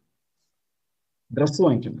ചുറ്റിക്കുന്നത്. ഡ്രസ്സ്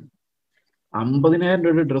വാങ്ങിക്കുന്നത്, 50,000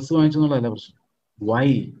 രൂപയുടെ ഡ്രസ്സ് വാങ്ങിച്ചെന്നുള്ളതല്ല പ്രശ്നം. Y?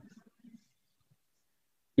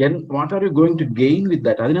 What are you going to gain with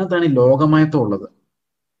that? അതിനകത്താണ് ഈ ലോകമയത്വം ഉള്ളത്.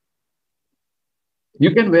 You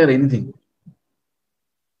can wear anything.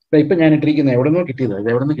 ഇപ്പൊ ഞാൻ ഇട്ടിരിക്കുന്നത് എവിടെ നിന്നോ കിട്ടിയത്, ഇത്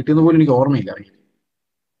എവിടെ നിന്ന് കിട്ടിയെന്ന് പോലും എനിക്ക് ഓർമ്മയില്ല.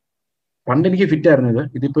 പണ്ട് എനിക്ക് ഫിറ്റ് ആയിരുന്നു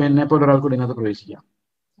ഇതിപ്പോ എന്നെ പോലെ ഒരാൾക്ക് കൂടി ഇതിനകത്ത് പ്രവേശിക്കാം,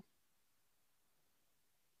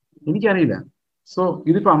 എനിക്കറിയില്ല. സോ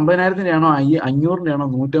ഇതിപ്പോ 50,000-ന്റെ ആണോ 500-ന്റെ ആണോ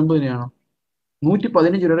 150-ന്റെ ആണോ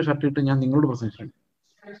 115 രൂപയുടെ ഷർട്ട് ഇട്ട് ഞാൻ നിങ്ങളോട് പ്രസംഗിച്ചിട്ടുണ്ട്.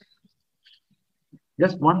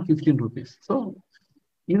 Just 115 rupees. സോ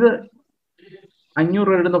ഇത് 500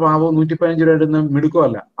 രൂപ ഇടുന്ന പാവോ 115 രൂപ ഇടുന്ന മിടുക്കോ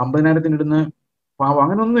അല്ല, 50,000-ത്തിന് ഇടുന്ന പാവോ,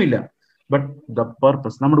 അങ്ങനെയൊന്നുമില്ല. ബട്ട് ദ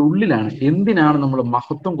പർപ്പസ് നമ്മുടെ ഉള്ളിലാണ്. എന്തിനാണ് നമ്മൾ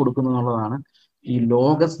മഹത്വം കൊടുക്കുന്നത് എന്നുള്ളതാണ് ഈ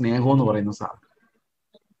ലോക സ്നേഹം എന്ന് പറയുന്ന സാധനം.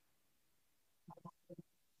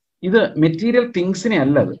 ഇത് മെറ്റീരിയൽ തിങ്സിനെ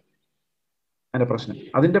അല്ല അത് അതിന്റെ പ്രശ്നം.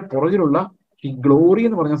 അതിന്റെ പുറകിലുള്ള ഈ ഗ്ലോറി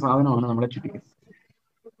എന്ന് പറഞ്ഞ സാധനമാണ് നമ്മളെ ചുറ്റിക്കുന്നത്.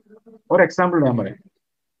 ഒരു എക്സാമ്പിൾ ഞാൻ പറയാം.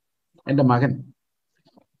 എന്റെ മകൻ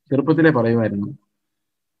ചെറുപ്പത്തിലെ പറയുമായിരുന്നു,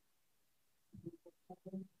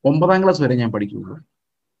 9ാം ക്ലാസ് വരെ ഞാൻ പഠിക്കുകയുള്ളൂ,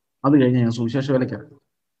 അത് കഴിഞ്ഞ് ഞാൻ സുവിശേഷ വേലയ്ക്കാണ്.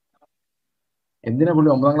 എന്തിനാ പുള്ളി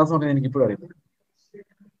 9ാം ക്ലാസ് പറഞ്ഞാൽ എനിക്കിപ്പോഴും അറിയത്തില്ല.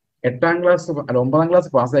 9ാം ക്ലാസ്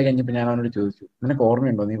പാസ്സായി കഴിഞ്ഞപ്പോൾ ഞാൻ അവനോട് ചോദിച്ചു, നിനക്ക്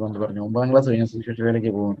ഓർമ്മയുണ്ടോ നീ പണ്ട് പറഞ്ഞു 9ാം ക്ലാസ് കഴിഞ്ഞ സുവിശേഷ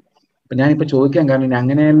വേലയ്ക്ക് പോകുന്നു? അപ്പൊ ഞാനിപ്പോ ചോദിക്കാൻ കാരണം ഇനി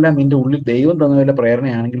അങ്ങനെയെല്ലാം നിന്റെ ഉള്ളിൽ ദൈവം തന്ന വല്ല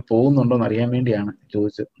പ്രേരണയാണെങ്കിൽ പോകുന്നുണ്ടോ എന്ന് അറിയാൻ വേണ്ടിയാണ്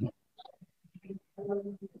ചോദിച്ചത്.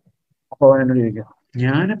 അപ്പൊ അവൻ എന്നോട് ചോദിക്കുക,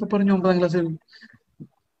 ഞാനിപ്പോ പറഞ്ഞു 9ാം ക്ലാസ്സിൽ.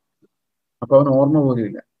 അപ്പൊ അവൻ ഓർമ്മ പോലും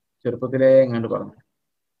ഇല്ല, ചെറുപ്പത്തിലേ എങ്ങാണ്ട് പറഞ്ഞു.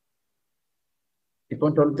 ഇപ്പൊ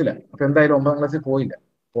 12th-ലാ. അപ്പൊ എന്തായാലും 9ാം ക്ലാസ്സിൽ പോയില്ല.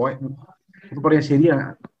 അപ്പൊ പറയാം, ശരിയാണ്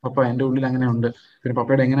പപ്പ, എന്റെ ഉള്ളിൽ അങ്ങനെ ഉണ്ട്. പിന്നെ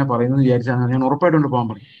പപ്പയോട് എങ്ങനെ പറയുന്നത് വിചാരിച്ചാൽ ഞാൻ ഉറപ്പായിട്ടുണ്ട് പോകാൻ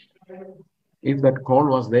പറയും. If that call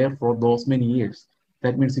was there for those many years,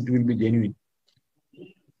 that means it will be genuine.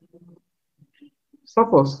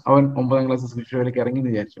 Suppose അവൻ 9ാം ക്ലാസ് ശിക്ഷയിലേക്ക് ഇറങ്ങി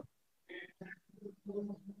എന്ന് വിചാരിച്ചു,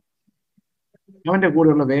 അവന്റെ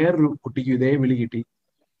കൂടെയുള്ള വേറൊരു കുട്ടിക്ക് ഇതേ വിളി കിട്ടി.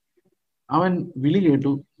 അവൻ വിളി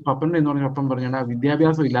കേട്ടു, പപ്പന്റെ എന്ന് പറഞ്ഞ പപ്പൻ പറഞ്ഞാൽ ആ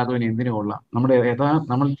വിദ്യാഭ്യാസം ഇല്ലാത്തവന് എന്തിനു കൊള്ളാം,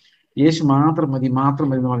 നമ്മൾ യേശു മാത്രം മതി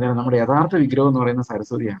എന്ന് പറഞ്ഞാൽ നമ്മുടെ യഥാർത്ഥ വിഗ്രഹം എന്ന് പറയുന്ന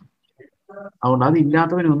സരസ്വതിയാണ്. അതുകൊണ്ട് അത്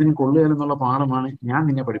ഇല്ലാത്തവന് ഒന്നിനും കൊള്ളുക എന്നുള്ള പാഠമാണ് ഞാൻ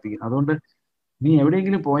നിന്നെ പഠിപ്പിക്കുന്നത്. അതുകൊണ്ട് നീ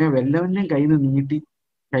എവിടെയെങ്കിലും പോയാൽ വല്ലവന്റെയും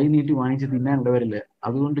കൈ നീട്ടി വാങ്ങിച്ച് തിന്നാനുള്ളവരില്ല.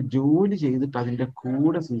 അതുകൊണ്ട് ജോലി ചെയ്തിട്ട് അതിന്റെ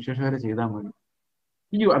കൂടെ സുവിശേഷകരെ ചെയ്താൽ മതി.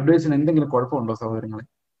 ഈ അഡ്വൈസിന് എന്തെങ്കിലും കുഴപ്പമുണ്ടോ സഹോദരങ്ങളെ?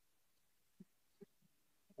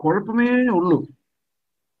 കുഴപ്പമേ ഉള്ളൂ.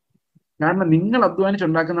 കാരണം നിങ്ങൾ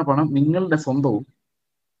അധ്വാനിച്ചുണ്ടാക്കുന്ന പണം നിങ്ങളുടെ സ്വന്തവും,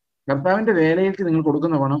 കർത്താവിന്റെ വേലയിലേക്ക് നിങ്ങൾ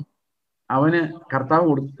കൊടുക്കുന്ന പണം അവന് കർത്താവ്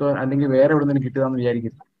കൊടുത്ത അല്ലെങ്കിൽ വേറെ എവിടെ നിന്നും കിട്ടുകയെന്ന്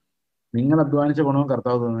വിചാരിക്കരുത്. നിങ്ങൾ അധ്വാനിച്ച പണവും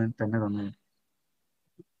കർത്താവ് തന്നെ തന്നെ.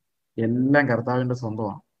 എല്ലാം കർത്താവിന്റെ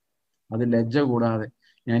സ്വന്തമാണ്. അത് ലജ്ജ കൂടാതെ.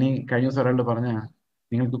 ഞാൻ ഈ കഴിഞ്ഞ ദിവസം ഒരാളോട് പറഞ്ഞ,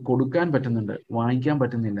 നിങ്ങൾക്ക് കൊടുക്കാൻ പറ്റുന്നുണ്ട്, വാങ്ങിക്കാൻ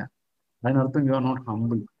പറ്റുന്നില്ല, അതിനർത്ഥം യു ആർ നോട്ട്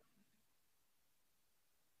ഹംബിൾ.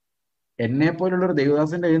 എന്നെ പോലുള്ള ഒരു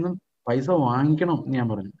ദേവദാസന്റെ കയ്യിൽ നിന്നും പൈസ വാങ്ങിക്കണം എന്ന് ഞാൻ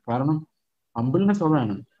പറഞ്ഞു. കാരണം ഹംബിൾനെസ്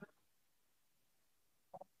അതാണ്.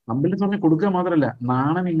 ഹംബിൾനെസ് പറഞ്ഞാൽ കൊടുക്കുക മാത്രമല്ല,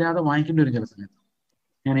 നാണമില്ലാതെ വാങ്ങിക്കേണ്ടി വരും ചില സമയത്ത്.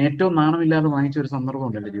 ഞാൻ ഏറ്റവും നാണമില്ലാതെ വാങ്ങിച്ച ഒരു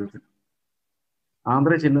സന്ദർഭമുണ്ട് എൻ്റെ ജീവിതത്തിൽ.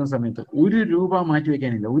 ആന്ധ്ര ചെല്ലുന്ന സമയത്ത് 1 രൂപ മാറ്റി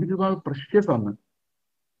വെക്കാനില്ല. 1 രൂപ പ്രഷ്യസ് ആണ്.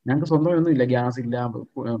 ഞങ്ങൾക്ക് സ്വന്തമൊന്നും ഇല്ല, ഗ്യാസ് ഇല്ല,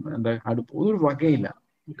 എന്താ അടുപ്പ്, ഒരു വകയില്ല,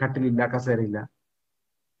 കട്ടിലില്ല, കസേരയില്ല,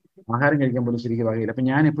 ആഹാരം കഴിക്കാൻ പോലും ശരിക്കും വകയില്ല. അപ്പൊ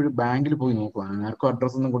ഞാൻ എപ്പോഴും ബാങ്കിൽ പോയി നോക്കുക, ആർക്കും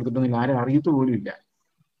അഡ്രസ് ഒന്നും കൊടുത്തിട്ടൊന്നുമില്ല, ആരും അറിയത്തു പോലും ഇല്ല.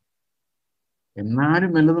 എന്നാലും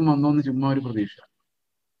വല്ലതും വന്നോന്ന് ചുമ്മാ ഒരു പ്രതീക്ഷ.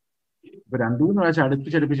 ഇപ്പൊ 2-3 പ്രാവശ്യം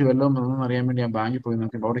അടുപ്പിച്ചടുപ്പിച്ച് വല്ലതും വന്നോന്ന് അറിയാൻ വേണ്ടി ഞാൻ ബാങ്കിൽ പോയി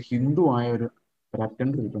നോക്കിയപ്പോൾ അവിടെ ഹിന്ദു ആയ ഒരു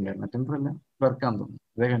അറ്റൻഡർ ഇരിപ്പുണ്ടായിരുന്നു. അറ്റൻഡർ അല്ല, ക്ലർക്കാന്ന് തോന്നുന്നു.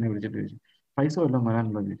 അദ്ദേഹം എന്നെ വിളിച്ചിട്ട് ചോദിച്ചു, പൈസ വല്ലതും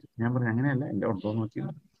വരാനുണ്ടോ ചോദിച്ചു. ഞാൻ പറഞ്ഞു, അങ്ങനെയല്ല, എന്റെ ഉണ്ടോ നോക്കി.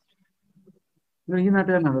 ഈ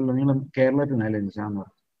നാട്ടുകാരനാണല്ലോ, നിങ്ങൾ കേരളത്തിൽ നിന്നല്ലേ ചോദിച്ചാന്ന്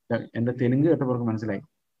പറഞ്ഞു. എന്റെ തെലുങ്ക് കേട്ടവർക്ക് മനസ്സിലായി.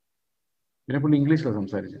 പിന്നെ പുള്ളി ഇംഗ്ലീഷിലാണ്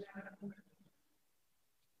സംസാരിച്ചത്.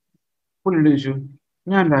 പുള്ളിയോട് ചോദിച്ചു,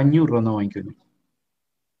 ഞാൻ 500 രൂപ എന്നാ വാങ്ങിക്കുന്നു.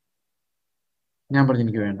 ഞാൻ പറഞ്ഞു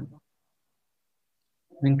എനിക്ക് വേണ്ട.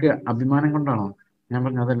 നിങ്ങൾക്ക് അഭിമാനം കൊണ്ടാണോ? ഞാൻ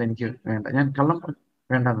പറഞ്ഞു അതല്ല, എനിക്ക് വേണ്ട. ഞാൻ കള്ളം പറഞ്ഞു,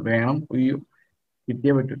 വേണ്ട, വേണം, അയ്യോ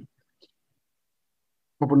കിട്ടിയേ പറ്റും.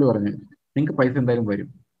 അപ്പൊ പുള്ളി പറഞ്ഞു, നിങ്ങൾക്ക് പൈസ എന്തായാലും വരും,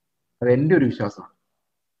 അത് എൻ്റെ ഒരു വിശ്വാസമാണ്.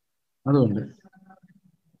 അതുകൊണ്ട്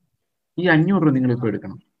ഈ 500 രൂപ നിങ്ങൾ ഇപ്പോൾ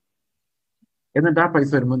എടുക്കണം, എന്നിട്ട് ആ പൈസ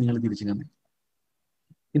വരുമ്പോൾ നിങ്ങൾ തിരിച്ചു തന്നെ.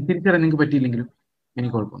 ഇത് തിരിച്ചറിയാൻ നിങ്ങൾക്ക് പറ്റിയില്ലെങ്കിലും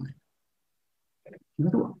എനിക്ക് കുഴപ്പമൊന്നുമില്ല.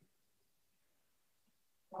 എന്തുവാ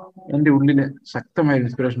എൻ്റെ ഉള്ളില് ശക്തമായ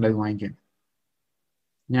ഇൻസ്പിറേഷൻ ഉണ്ടായത് വാങ്ങിക്കാൻ.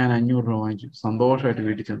 ഞാൻ 500 രൂപ വാങ്ങിച്ചു, സന്തോഷമായിട്ട്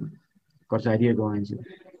വീട്ടിൽ ചെന്ന് കുറച്ച് അരിയൊക്കെ വാങ്ങിച്ചു.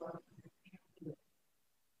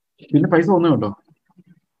 പിന്നെ പൈസ വന്നു കേട്ടോ,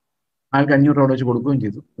 ആൾക്ക് 500 രൂപ വെച്ച് കൊടുക്കുകയും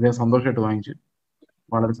ചെയ്തു. അദ്ദേഹം സന്തോഷമായിട്ട് വാങ്ങിച്ചു.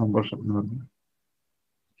 വളരെ സന്തോഷം എന്ന് പറഞ്ഞു.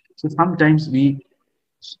 So sometimes we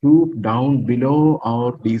stoop down below our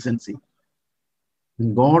decency.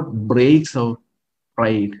 God breaks our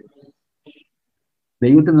pride.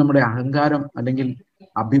 ദൈവത്തിന് നമ്മുടെ അഹങ്കാരം അല്ലെങ്കിൽ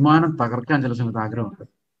അഭിമാനം തകർക്കാൻ ചില സമയത്ത് ആഗ്രഹമുണ്ട്.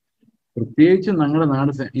 പ്രത്യേകിച്ചും ഞങ്ങളുടെ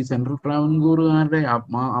നാട് ഈ സെൻട്രൽ ട്രാവൻകൂറുകാരുടെ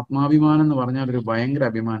ആത്മാഭിമാനം എന്ന് പറഞ്ഞാൽ ഒരു ഭയങ്കര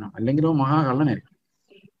അഭിമാനം, അല്ലെങ്കിൽ മഹാകള്ളനായിരിക്കും.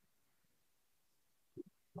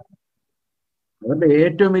 അവരുടെ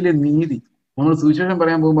ഏറ്റവും വലിയ നീതി, നമ്മൾ സുവിശേഷം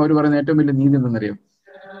പറയാൻ പോകുമ്പോൾ അവർ പറയുന്ന ഏറ്റവും വലിയ നീതി എന്തെന്നറിയോ?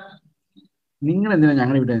 നിങ്ങൾ എന്തിനാ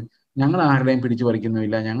ഞങ്ങളിവിടെ, ഞങ്ങൾ ആരുടെയും പിടിച്ചു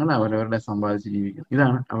പറിക്കുന്നുമില്ല, ഞങ്ങൾ അവരവരുടെ സമ്പാദിച്ച് ജീവിക്കും.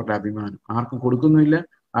 ഇതാണ് അവരുടെ അഭിമാനം. ആർക്കും കൊടുക്കുന്നുമില്ല,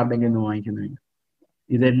 ആരുടെയും നിന്ന് വാങ്ങിക്കുന്നുമില്ല.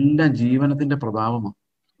 ഇതെല്ലാം ജീവനത്തിന്റെ പ്രതാപമാണ്.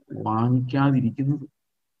 വാങ്ങിക്കാതിരിക്കുന്നത്,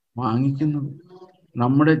 വാങ്ങിക്കുന്നത്.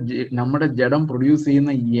 നമ്മുടെ ജഡം പ്രൊഡ്യൂസ്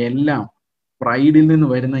ചെയ്യുന്ന എല്ലാം, പ്രൈഡിൽ നിന്ന്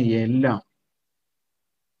വരുന്ന എല്ലാം.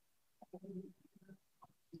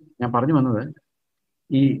 ഞാൻ പറഞ്ഞു വന്നത്,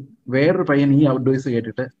 ഈ വേറൊരു പയ്യൻ ഈ ഔട്ട്ഡോഴ്സ്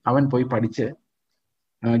കേട്ടിട്ട് അവൻ പോയി പഠിച്ച്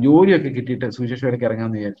ജോലിയൊക്കെ കിട്ടിയിട്ട് സുവിശേഷത്തിലേക്ക്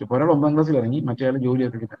ഇറങ്ങാമെന്ന് വിചാരിച്ചു. ഒരാൾ 9ാം ക്ലാസ്സിൽ ഇറങ്ങി, മറ്റേ ആൾ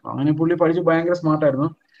ജോലിയൊക്കെ കിട്ടി. അങ്ങനെ പുള്ളി പഠിച്ച് ഭയങ്കര സ്മാർട്ടായിരുന്നു.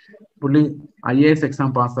 പുള്ളി IAS എക്സാം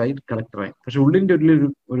പാസ്സായി കളക്ടറായി. പക്ഷെ ഉള്ളിന്റെ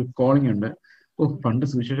ഒരു കോളിംഗ് ഉണ്ട്, പണ്ട്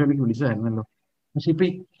സുവിശേഷത്തിലേക്ക് വിളിച്ചതായിരുന്നല്ലോ. പക്ഷെ ഇപ്പൊ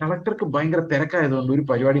ഈ കളക്ടർക്ക് ഭയങ്കര തിരക്കായതുകൊണ്ട് ഒരു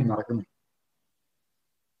പരിപാടിയും നടക്കുന്നു.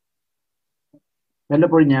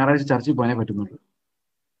 വല്ലപ്പോഴും ഞായറാഴ്ച ചർച്ചിൽ പോകാനേ പറ്റുന്നുള്ളൂ.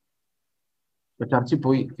 ഇപ്പൊ ചർച്ചിൽ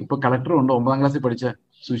പോയി, ഇപ്പൊ കളക്ടറും ഉണ്ട്, 9ാം ക്ലാസ്സിൽ പഠിച്ച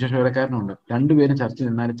സുവിശേഷ വേലക്കാരനുണ്ട്. രണ്ടുപേരും ചർച്ചിൽ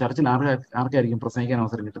നിന്നാലും ചർച്ചിൽ ആർക്കായിരിക്കും പ്രസംഗിക്കാൻ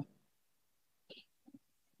അവസരം കിട്ടും?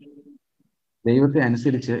 ദൈവത്തെ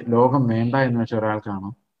അനുസരിച്ച് ലോകം വേണ്ട എന്ന് വെച്ച ഒരാൾക്കാണോ,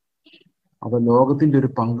 അതോ ലോകത്തിന്റെ ഒരു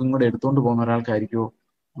പങ്കും കൂടെ എടുത്തുകൊണ്ട് പോകുന്ന ഒരാൾക്കായിരിക്കുമോ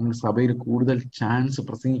നിങ്ങൾ സഭയിൽ കൂടുതൽ ചാൻസ്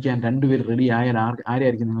പ്രസംഗിക്കാൻ? രണ്ടുപേർ റെഡി ആയാൽ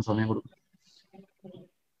ആരെയായിരിക്കും നിങ്ങൾ സമയം കൊടുക്കും?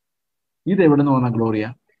 ഇത് എവിടെ നിന്ന് വന്ന ഗ്ലോറിയ?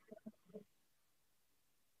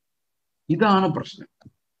 ഇതാണ് പ്രശ്നം.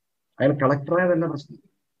 അയാൾ കളക്ടറായതല്ല പ്രശ്നം,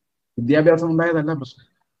 വിദ്യാഭ്യാസം ഉണ്ടായതല്ല പ്രശ്നം,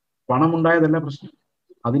 പണം ഉണ്ടായതല്ല പ്രശ്നം.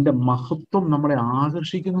 അതിന്റെ മഹത്വം നമ്മളെ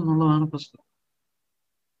ആകർഷിക്കുന്നു എന്നുള്ളതാണ് പ്രശ്നം.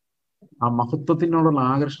 ആ മഹത്വത്തിനോടുള്ള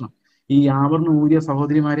ആകർഷണം. ഈ ആഭരണം ഊരിയ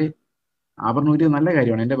സഹോദരിമാരെ, ആഭരണം ഊരിയ നല്ല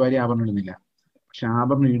കാര്യമാണ്, എൻ്റെ ഭാര്യ ആഭരണം ഇടുന്നില്ല. പക്ഷെ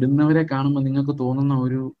ആഭരണം ഇടുന്നവരെ കാണുമ്പോൾ നിങ്ങൾക്ക് തോന്നുന്ന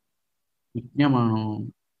ഒരു യജ്ഞമാണോ,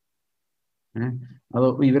 അതോ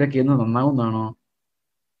ഇവരൊക്കെ എന്ന് നന്നാവുന്നതാണോ?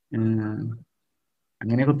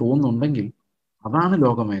 അങ്ങനെയൊക്കെ തോന്നുന്നുണ്ടെങ്കിൽ അതാണ്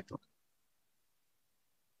ലോകമയത്വം.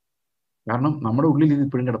 കാരണം നമ്മുടെ ഉള്ളിൽ ഇത്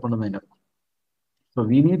ഇപ്പോഴും കിടപ്പുണ്ടെന്ന് അർത്ഥം. So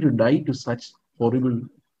we need to die to such horrible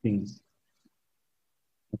things.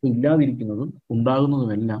 അപ്പൊ ഇല്ലാതിരിക്കുന്നതും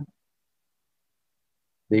ഉണ്ടാകുന്നതുമെല്ലാം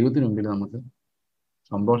ദൈവത്തിന് മുമ്പിൽ നമുക്ക്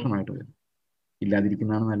സന്തോഷമായിട്ട് വരും.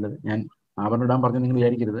 ഇല്ലാതിരിക്കുന്നതാണ് നല്ലത്. ഞാൻ ആഭരണം ഇടാൻ പറഞ്ഞു നിങ്ങൾ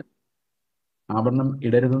വിചാരിക്കരുത്. ആഭരണം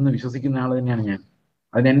ഇടരുതെന്ന് വിശ്വസിക്കുന്ന ആൾ തന്നെയാണ് ഞാൻ.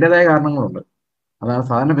 അതിന് എൻ്റെതായ കാരണങ്ങളുണ്ട്. അതാണ്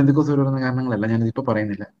സാധാരണ പെന്തിക്കോസ് വരുന്ന കാരണങ്ങളല്ല, ഞാനിത് ഇപ്പൊ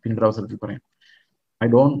പറയുന്നില്ല, പിന്നീട് അവസരത്തിൽ പറയാം.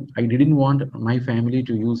 I didn't want my family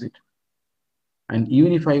to use it. And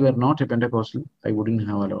even if I were not a Pentecostal, I wouldn't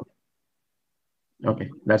have allowed. Okay,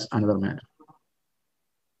 that's another matter.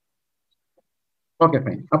 Okay,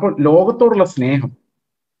 fine. അപ്പോൾ ലോകത്തോടുള്ള സ്നേഹം,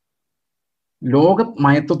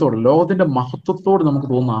 ലോകമയത്വത്തോട്, ലോകത്തിന്റെ മഹത്വത്തോട് നമുക്ക്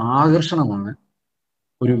തോന്നുന്ന ആകർഷണമാണ്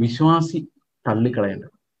ഒരു വിശ്വാസി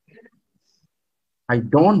തള്ളിക്കളയേണ്ടത്. I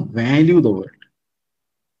don't value the world.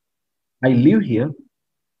 I live here,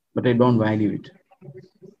 but I don't value it.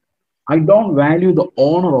 I don't value the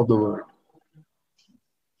honor of the world.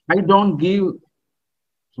 I don't give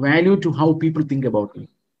value to how people think about me.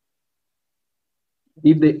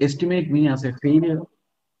 If they estimate me as a failure,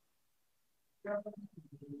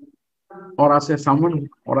 or as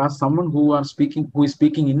someone who is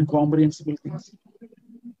speaking incomprehensible things,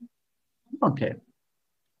 I don't care.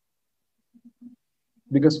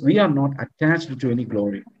 Because we are not attached to any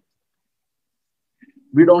glory.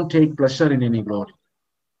 We don't take pleasure in any glory.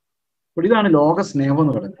 അപ്പോൾ ഇതാണ് ലോക സ്നേഹം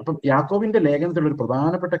എന്ന് പറയുന്നത്. അപ്പം യാക്കോബിന്റെ ലേഖനത്തിലുള്ള ഒരു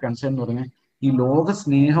പ്രധാനപ്പെട്ട കൺസേൺ എന്ന് പറഞ്ഞാൽ ഈ ലോക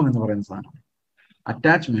സ്നേഹം എന്ന് പറയുന്ന സാധനം,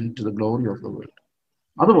 attachment to the glory of the world.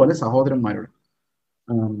 അതുപോലെ സഹോദരന്മാരോട്,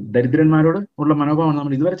 ദരിദ്രന്മാരോട് ഉള്ള മനോഭാവമാണ്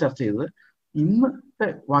നമ്മൾ ഇതുവരെ ചർച്ച ചെയ്തത്. ഇന്നത്തെ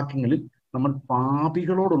വാക്യങ്ങളിൽ നമ്മൾ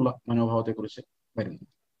പാപികളോടുള്ള മനോഭാവത്തെക്കുറിച്ച് വരുന്നു.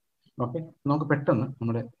 ഓക്കെ, നമുക്ക് പെട്ടെന്ന്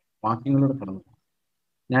നമ്മുടെ വാക്യങ്ങളിലൂടെ കടന്നു പോകാം.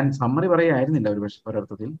 ഞാൻ സമ്മറി പറയുകയായിരുന്നില്ല,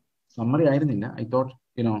 ഒരർത്ഥത്തിൽ സമ്മറി ആയിരുന്നില്ല. I thought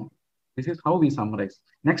this is how we summarize.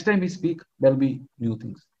 Next time we speak, there'll be new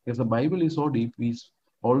things. If the Bible is so deep, we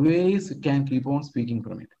always can keep on speaking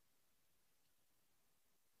from it.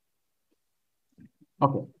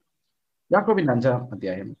 Okay, യാക്കോബിന്റെ 5-ാം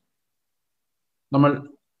അധ്യായം നമ്മൾ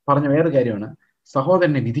പറഞ്ഞ വേറെ കാര്യമാണ്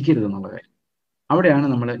സഹോദരനെ വിധിക്കരുത് എന്നുള്ള കാര്യം. അവിടെയാണ്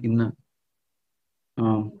നമ്മൾ ഇന്ന്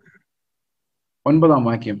 9-ാം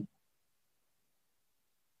വാക്യം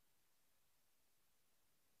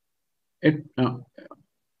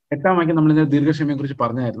 8-ാം വാക്യം നമ്മൾ ഇന്ന് ദീർഘക്ഷമയെ കുറിച്ച്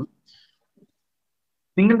പറഞ്ഞായിരുന്നു.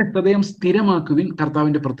 നിങ്ങളുടെ ഹൃദയം സ്ഥിരമാക്കുവിൻ,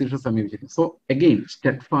 കർത്താവിന്റെ പ്രത്യക്ഷ സമീപിച്ചിരിക്കും. So again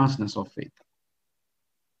steadfastness of faith.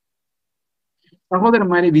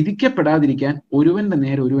 സഹോദരന്മാരെ, വിധിക്കപ്പെടാതിരിക്കാൻ ഒരുവന്റെ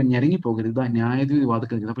നേരെ ഒരുവൻ ഞെരങ്ങിപ്പോകരുത്, ന്യായാധിപതി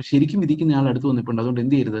വാദിക്കൽ ചെയ്തു. അപ്പൊ ശരിക്കും വിധിക്കുന്ന ആൾ അടുത്ത് വന്നിട്ടുണ്ട്. അതുകൊണ്ട്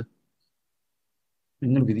എന്ത് ചെയ്യരുത്?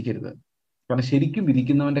 നിങ്ങൾ വിധിക്കരുത്. കാരണം ശരിക്കും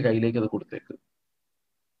വിധിക്കുന്നവന്റെ കയ്യിലേക്ക് അത് കൊടുത്തേക്ക്.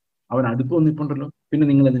 അവൻ അടുത്ത് വന്നിട്ടുണ്ടല്ലോ, പിന്നെ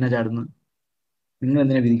നിങ്ങൾ എന്തിനാ ചാടുന്നത്? നിങ്ങൾ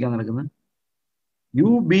എന്തിനാ വിധിക്കാൻ നടക്കുന്നത്? U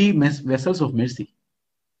B vessels of Mercy.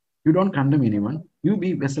 You don't condemn anyone. You be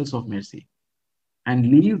vessels of mercy and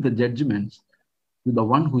leave the judgments to the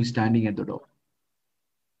one who is standing at the door.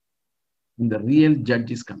 And the real judge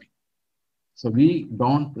is coming. So we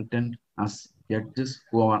don't pretend as judges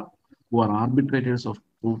who are arbitrators of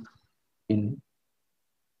truth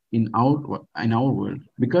in our world,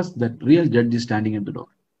 because the real judge is standing at the door.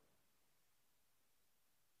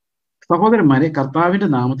 സഹോദരന്മാരെ, കർത്താവിന്റെ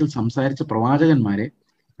നാമത്തിൽ സംസാരിച്ച പ്രവാചകന്മാരെ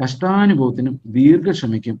കഷ്ടാനുഭവത്തിനും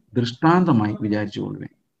ദീർഘക്ഷമയ്ക്കും ദൃഷ്ടാന്തമായി വിചാരിച്ചുകൊള്ളുവേ.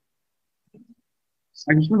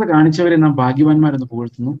 സഹിഷ്ണുത കാണിച്ചവരെ നാം ഭാഗ്യവാന്മാരെന്ന്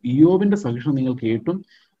പുകഴ്ത്തുന്നു. ഇയ്യോബിന്റെ സഹിഷ്ണുത നിങ്ങൾ കേട്ടും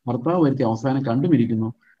കർത്താവ് വരുത്തി അവസാനം കണ്ടുമിരിക്കുന്നു.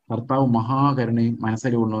 കർത്താവ് മഹാകരുണയും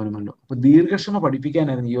മനസ്സരിവുള്ളവനുമല്ലോ. അപ്പൊ ദീർഘക്ഷമ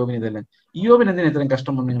പഠിപ്പിക്കാനായിരുന്നു ഇയ്യോബിന് ഇതെല്ലാം. ഇയ്യോബിന് എന്തിനാ ഇത്രയും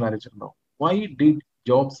കഷ്ടം വന്ന് നിങ്ങൾ ആലോചിച്ചിട്ടുണ്ടോ? Why did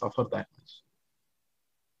job Zafar that much?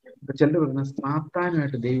 ഇപ്പൊ ചിലർ പറയുന്നത്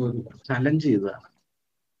സാത്താനുമായിട്ട് ദൈവം ഒരു ചലഞ്ച് ചെയ്തതാണ്.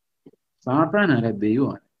 സാത്താനാര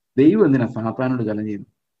ദൈവമാണ്. ദൈവം എന്തിനാ സാത്താനോട് ചലഞ്ച് ചെയ്യുന്നത്?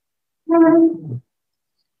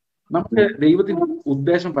 നമുക്ക് ദൈവത്തിന്റെ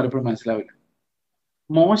ഉദ്ദേശം പലപ്പോഴും മനസ്സിലാവില്ല.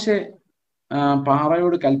 മോശെ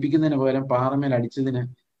പാറയോട് കൽപ്പിക്കുന്നതിന് പകരം പാറമേൽ അടിച്ചതിന്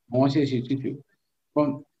മോശയെ ശിക്ഷിച്ചു. അപ്പം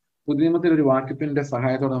പുതിയ നിയമത്തിൽ ഒരു വാക്യത്തിന്റെ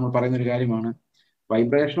സഹായത്തോടെ നമ്മൾ പറയുന്ന ഒരു കാര്യമാണ്,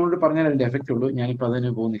 വൈബ്രേഷനോട് പറഞ്ഞാൽ അതിന്റെ എഫക്റ്റ് ഉള്ളൂ. ഞാനിപ്പോ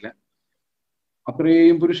അതിന് പോകുന്നില്ല.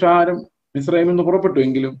 അത്രയും പുരുഷാരം മിസ്രൈമിൽ നിന്ന് പുറപ്പെട്ടു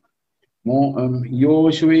എങ്കിലും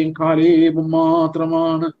യോശുവയും കാലേബും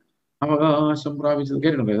മാത്രമാണ് അവകാശം പ്രാപിച്ചത്.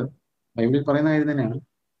 കേട്ടിട്ടുണ്ടോ? ബൈബിളിൽ പറയുന്ന കാര്യം തന്നെയാണ്.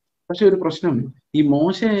 പക്ഷെ ഒരു പ്രശ്നം, ഈ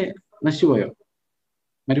മോശെ നശിച്ചുപോയോ?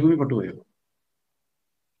 മരുഭൂമി പെട്ടുപോയോ?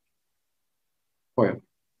 പോയോ?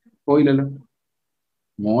 പോയില്ലല്ലോ.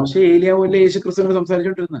 മോശെ ഏലിയാവല്ലേ യേശുക്രിസ്തുവിനോട്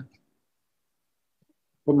സംസാരിച്ചോണ്ടിരുന്നത്.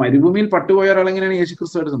 അപ്പൊ മരുഭൂമിയിൽ പട്ടുപോയ ഒരാളെങ്ങനെയാണ്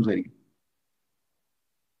യേശുക്രിസ്തുവായിട്ട് സംസാരിക്കുന്നത്?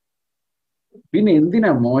 പിന്നെ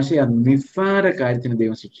എന്തിനാ മോശെ ആ നിസ്സാര കാര്യത്തിന്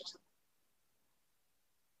ദൈവം ശിക്ഷിച്ചത്?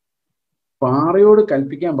 പാറയോട്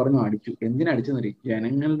കൽപ്പിക്കാൻ പറഞ്ഞു, അടിച്ചു. എന്തിനാ അടിച്ചെന്നറിയും?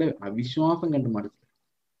 ജനങ്ങളുടെ അവിശ്വാസം കണ്ട് മടുത്തു,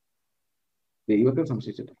 ദൈവത്തെ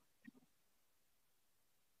സംശയിച്ചിട്ട്.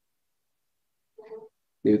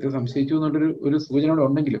 ദൈവത്തെ സംശയിച്ചു എന്നുള്ളൊരു സൂചന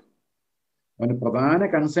ഉണ്ടെങ്കിലും അവന്റെ പ്രധാന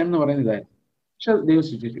കൺസേൺ എന്ന് പറയുന്നത് ഇതായിരുന്നു. പക്ഷെ ദൈവം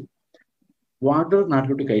ശിക്ഷിച്ചു. വാഗ്ദത്ത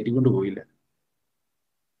നാട്ടിലോട്ട് കയറ്റിക്കൊണ്ട് പോയില്ല.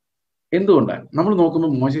 എന്തുകൊണ്ടാണ്? നമ്മൾ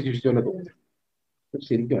നോക്കുമ്പോൾ മോശ ശിക്ഷിച്ചോലെ തോന്നുന്നു.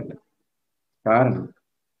 ശരിക്കും അല്ല. കാരണം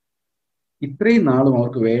ഇത്രയും നാളും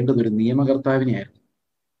അവർക്ക് വേണ്ടത് ഒരു നിയമകർത്താവിനെയായിരുന്നു.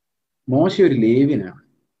 മോശ ഒരു ലേവ്യനാണ്,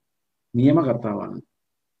 നിയമകർത്താവാണ്.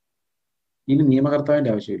 ഇനി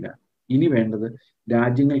നിയമകർത്താവിന്റെ ആവശ്യമില്ല. ഇനി വേണ്ടത്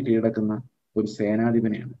രാജ്യങ്ങൾ കീഴടക്കുന്ന ഒരു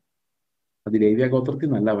സേനാധിപനെയാണ്. അത് ലേവ്യ ഗോത്രത്തിൽ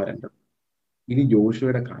നിന്നല്ല വരേണ്ടത്. ഇനി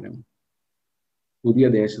ജോഷുവയുടെ കാലം. പുതിയ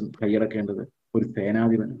ദേശം കൈയടക്കേണ്ടത് ഒരു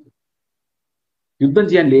സേനാധിപനാണ്. യുദ്ധം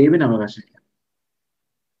ചെയ്യാൻ ലേവ്യന് അവകാശമില്ല.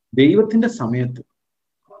 ദൈവത്തിന്റെ സമയത്ത്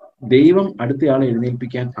ദൈവം അടുത്തയാളെ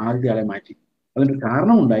എഴുന്നേൽപ്പിക്കാൻ ആദ്യത്തെ മാറ്റി. അതിനൊരു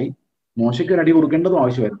കാരണമുണ്ടായി. മോശയ്ക്ക് ഒരു അടി കൊടുക്കേണ്ടതും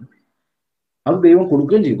ആവശ്യമായിരുന്നു. അത് ദൈവം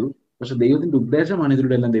കൊടുക്കുകയും ചെയ്തു. പക്ഷെ ദൈവത്തിന്റെ ഉദ്ദേശമാണ്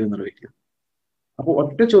ഇതിലൂടെ എല്ലാം ദൈവം നിറവേറ്റിയത്. അപ്പൊ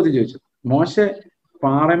ഒറ്റ ചോദ്യം ചോദിച്ചു, മോശ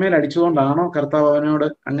പാറമേൽ അടിച്ചുകൊണ്ടാണോ കർത്താവ് അവനോട്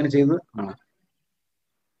അങ്ങനെ ചെയ്തത്? ആണ്.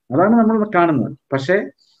 അതാണ് നമ്മൾ കാണുന്നത്. പക്ഷെ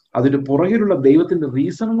അതിന്റെ പുറകിലുള്ള ദൈവത്തിന്റെ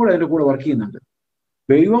റീസണും കൂടെ അതിന്റെ കൂടെ വർക്ക് ചെയ്യുന്നുണ്ട്.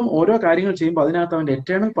 ദൈവം ഓരോ കാര്യങ്ങൾ ചെയ്യുമ്പോൾ അതിനകത്ത് അവന്റെ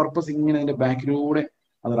എറ്റേണൽ പർപ്പസ് ഇങ്ങനെ അതിന്റെ ബാക്കിലൂടെ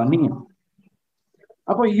അത് റണ്ണിങ് ആണ്.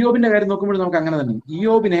 അപ്പൊ ഇയ്യോബിന്റെ കാര്യം നോക്കുമ്പോൾ നമുക്ക് അങ്ങനെ തന്നെ.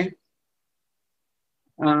 ഇയ്യോബിനെ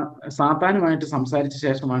സാത്താനുമായിട്ട് സംസാരിച്ച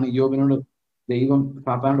ശേഷമാണ് ഇയ്യോബിനോട് ദൈവം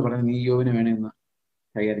സാത്താനോട് പറയുന്നത്, നീ ഇയ്യോബിനെ വേണമെന്ന്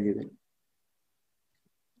കൈകാര്യം ചെയ്തത്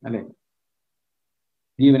അല്ലെ,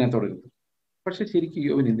 ജീവനെ തുടരുത്. പക്ഷെ ശരിക്കും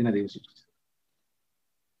ഇയ്യോബിന് എന്തിനാ ദൈവം ശിക്ഷിച്ചത്?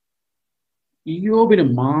 ഇയ്യോബിന്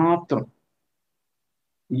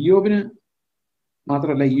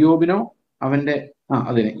മാത്രമല്ല ഇയ്യോബിനോ അവന്റെ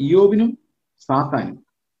അതിനെ ഇയ്യോബിനും സാത്താനും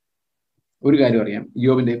ഒരു കാര്യം അറിയാം,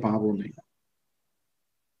 ഇയ്യോബിന്റെ പാപമൊന്നുമില്ല.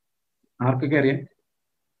 ആർക്കൊക്കെ അറിയാം?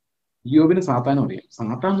 ഇയ്യോബിന് സാത്താനും അറിയാം.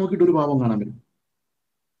 സാത്താൻ നോക്കിയിട്ട് ഒരു പാപം കാണാൻ പറ്റും,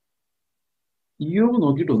 ഇയ്യോബ്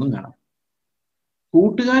നോക്കിയിട്ടൊന്നും കാണാം.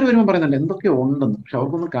 കൂട്ടുകാർ വരുമ്പോൾ പറയുന്നുണ്ട് എന്തൊക്കെയോ ഉണ്ടെന്ന്, പക്ഷെ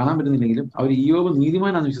അവർക്കൊന്നും കാണാൻ പറ്റുന്നില്ലെങ്കിലും അവർ ഇയ്യോബ്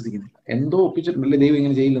നീതിമാനാന്ന് വിശ്വസിക്കുന്നില്ല. എന്തോ ഒപ്പിച്ചിട്ടുണ്ടല്ലേ ദൈവം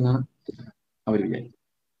ഇങ്ങനെ ചെയ്യില്ലെന്നാണ് അവർ വിചാരിക്കുന്നത്.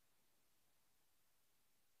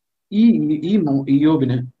 ഈ ഈ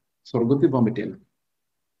ഇയ്യോബിന് സ്വർഗത്തിൽ പോകാൻ പറ്റിയല്ല.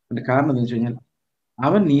 അതിന്റെ കാരണം എന്താ വെച്ച് കഴിഞ്ഞാൽ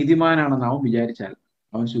അവൻ നീതിമാനാണെന്ന് അവൻ വിചാരിച്ചാൽ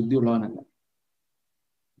അവൻ ശുദ്ധിയുള്ളവനല്ല.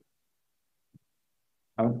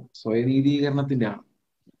 അവൻ സ്വയനീതീകരണത്തിന്റെ ആണ്.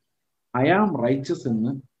 ഐ ആം റൈച്ചസ്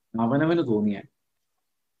എന്ന് അവനവന് തോന്നിയാൽ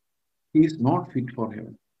he is not fit for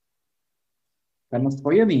heaven. കാരണം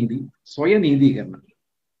സ്വയനീതീകരണം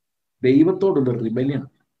ദൈവത്തോടുള്ള റിബല്യൻ.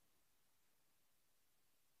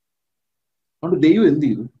 അതുകൊണ്ട് ദൈവം എന്ത്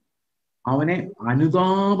ചെയ്തു? അവനെ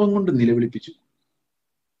അനുതാപം കൊണ്ട് നിലവിളിപ്പിച്ചു.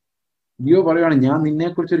 ഇയ്യോബ് പറയുവാണ്, ഞാൻ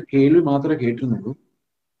നിന്നെക്കുറിച്ച് ഒരു കേൾവി മാത്രമേ കേട്ടിരുന്നുള്ളൂ,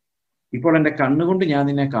 ഇപ്പോൾ എൻ്റെ കണ്ണുകൊണ്ട് ഞാൻ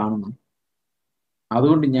നിന്നെ കാണുന്നു,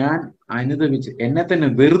 അതുകൊണ്ട് ഞാൻ അനുതപിച്ച് എന്നെ തന്നെ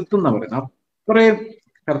വെറുത്തെന്ന പറയുന്നത്. അത്രയും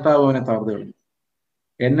കർത്താവ് അവനെ തകർന്നു കളഞ്ഞു.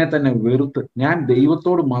 എന്നെ തന്നെ വെറുത്ത്, ഞാൻ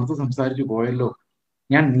ദൈവത്തോട് മറുത്ത് സംസാരിച്ചു പോയല്ലോ,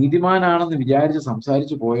 ഞാൻ നീതിമാനാണെന്ന് വിചാരിച്ച്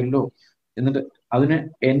സംസാരിച്ചു പോയല്ലോ, എന്നിട്ട് അതിന്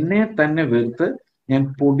എന്നെ തന്നെ വെറുത്ത് ഞാൻ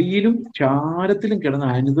പൊടിയിലും ചാരത്തിലും കിടന്ന്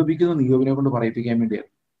അനുതപിക്കുന്ന ഇയ്യോബിനെ കൊണ്ട് പറയിപ്പിക്കാൻ വേണ്ടിയാണ്.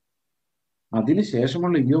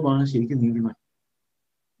 അതിനുശേഷമുള്ള ഇയ്യോബാണ് ശരിക്കും നീതിമാൻ.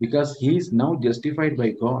 Because he is now justified by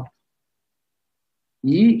God.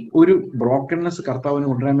 ഈ ഒരു ബ്രോക്കൺനെസ് കർത്താവിന്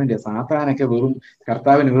കൊണ്ടുവരാൻ വേണ്ടിയാണ്. സാത്താനൊക്കെ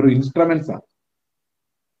കർത്താവിന് വെറും ഇൻസ്ട്രുമെന്റ്സ് ആണ്.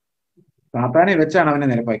 സാത്താനെ വെച്ചാണ് അവനെ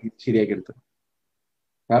നിരപ്പാക്കി ശരിയാക്കി എടുത്തത്.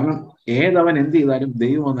 കാരണം ഏതവൻ എന്ത് ചെയ്താലും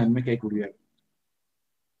ദൈവം അത് നന്മയ്ക്കായി കൂടിയാണ്.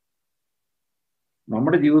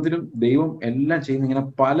 നമ്മുടെ ജീവിതത്തിലും ദൈവം എല്ലാം ചെയ്യുന്ന ഇങ്ങനെ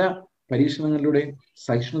പല പരീക്ഷണങ്ങളിലൂടെയും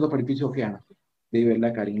സഹിഷ്ണുത പഠിപ്പിച്ചൊക്കെയാണ് ദൈവം എല്ലാ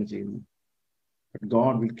കാര്യങ്ങളും ചെയ്യുന്നത്.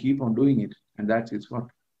 God will keep on doing it, and that's his work.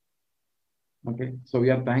 Okay, so we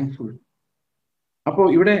are thankful. അപ്പോ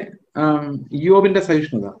ഇവിടെ ഇയ്യോബിന്റെ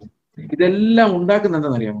സഹിഷ്ണുത ഇതെല്ലാം ഉണ്ടാക്കുന്ന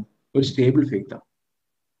എന്താണെന്നറിയാമോ? ഒരു സ്റ്റേബിൾ ഫെയ്ത്താണ്.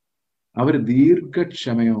 അവർ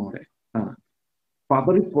ദീർഘക്ഷമയോടെ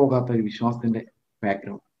പതറിപ്പോകാത്ത ഒരു വിശ്വാസത്തിന്റെ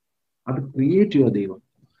ബാക്ക്ഗ്രൗണ്ട് അത് ക്രിയേറ്റ് ചെയ്യുക ദൈവം.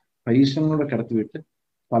 പരീക്ഷണങ്ങളുടെ കടത്തിവിട്ട്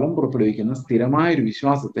ഫലം പുറപ്പെടുവിക്കുന്ന സ്ഥിരമായ ഒരു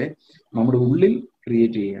വിശ്വാസത്തെ നമ്മുടെ ഉള്ളിൽ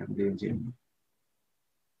ക്രിയേറ്റ് ചെയ്യുകയാണ് ദൈവം ചെയ്യുന്നത്.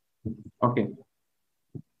 ഓക്കെ,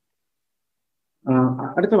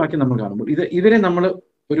 അടുത്ത വാക്യം നമ്മൾ കാണുമ്പോൾ ഇവരെ നമ്മൾ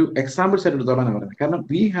ഒരു എക്സാമ്പിൾസ് ആയിട്ട് എടുത്തോളാണ് പറയുന്നത്. കാരണം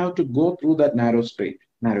we have to go through that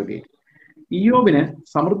narrow gate. ഇയ്യോബിന്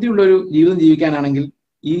സമൃദ്ധിയുള്ള ഒരു ജീവിതം ജീവിക്കാനാണെങ്കിൽ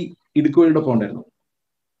ഈ ഇടുക്കുവഴിയുടെ പോകണ്ടായിരുന്നു.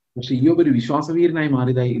 പക്ഷെ ഇയ്യോബ് ഒരു വിശ്വാസവീരനായി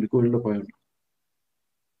മാറിയതായി ഇടുക്കുവഴിയുടെ പോയുണ്ട്.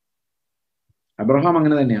 അബ്രഹാം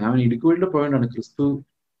അങ്ങനെ തന്നെയാണ്. അവൻ ഇടുക്കുവഴിയുടെ പോയോണ്ടാണ് ക്രിസ്തു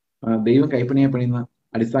ദൈവം കൈപ്പണിയെ പണിയുന്ന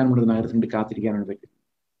അടിസ്ഥാനമുള്ള നഗരത്തിന് വേണ്ടി കാത്തിരിക്കാനാണ് പറ്റും.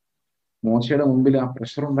 മോശയുടെ മുമ്പിൽ ആ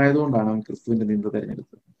പ്രഷർ ഉണ്ടായതുകൊണ്ടാണ് അവൻ ക്രിസ്തുവിന്റെ നിന്ദ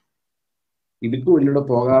തെരഞ്ഞെടുത്തത്. ഇടുക്കുവഴിയിലൂടെ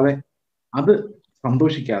പോകാതെ, അത്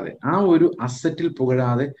സന്തോഷിക്കാതെ, ആ ഒരു അസറ്റിൽ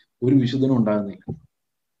പുകഴാതെ ഒരു വിശുദ്ധനും ഉണ്ടാകുന്നില്ല.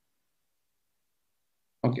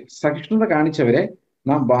 ഓക്കെ, സഹിഷ്ണുത കാണിച്ചവരെ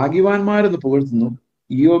നാം ഭാഗ്യവാന്മാരെന്ന് പുകഴ്ത്തുന്നു.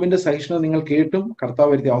 ഇയ്യോബിന്റെ സഹിഷ്ണുത നിങ്ങൾ കേട്ടും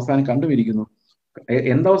കർത്താവ് വരുത്തി അവസാനം കണ്ടുമിരിക്കുന്നു.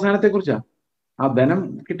 എന്തവസാനത്തെ കുറിച്ചാ? ആ ധനം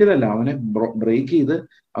കിട്ടിയതല്ല, അവനെ ബ്രേക്ക് ചെയ്ത്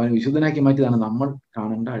അവനെ വിശുദ്ധനാക്കി മാറ്റിയതാണ് നമ്മൾ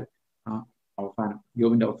കാണേണ്ട ആ അവസാനം,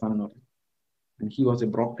 ഇയ്യോബിന്റെ അവസാനം എന്ന് പറയുന്നത്. And he was a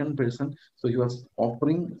broken person, so he was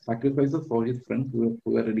offering sacrifices for his friends who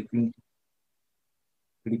were ridiculing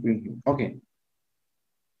him. Okay,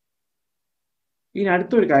 ഇനി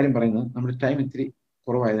അടുത്തൊരു കാര്യം പറയുന്നത്, നമ്മുടെ ടൈം ഇത്തിരി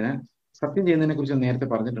കുറവായതിനാൽ സത്യം ചെയ്യുന്നതിനെ കുറിച്ച് നേരത്തെ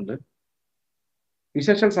പറഞ്ഞിട്ടുണ്ട്.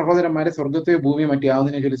 വിശേഷ സഹോദരന്മാരെ, സ്വർഗത്തെയോ ഭൂമിയോ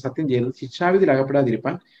മറ്റാവുന്നതിനെ ചൊല്ലി സത്യം ചെയ്തത് ശിക്ഷാവിധിയിൽ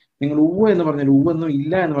അകപ്പെടാതിരിപ്പാൻ നിങ്ങൾ ഉവ്വ എന്ന് പറഞ്ഞാൽ ഉവ്വെന്നും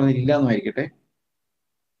ഇല്ല എന്ന് പറഞ്ഞാൽ ഇല്ല എന്നും ആയിരിക്കട്ടെ.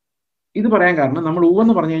 ഇത് പറയാൻ കാരണം, നമ്മൾ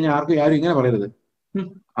ഉവ്വെന്ന് പറഞ്ഞു കഴിഞ്ഞാൽ ആരും ഇങ്ങനെ പറയരുത്,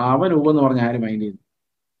 അവൻ ഉവ്വെന്ന് പറഞ്ഞ ആരും മൈൻഡ് ചെയ്യുന്നു,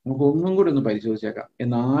 നമുക്ക് ഒന്നും കൂടി ഒന്ന് പരിശോധിച്ചേക്കാം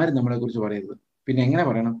എന്നാരും നമ്മളെ കുറിച്ച് പറയരുത്. പിന്നെ എങ്ങനെ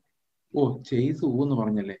പറയണം? ഓ, ചെയ്സ് ഉവ്വെന്ന്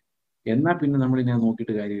പറഞ്ഞല്ലേ, എന്നാ പിന്നെ നമ്മൾ ഇങ്ങനെ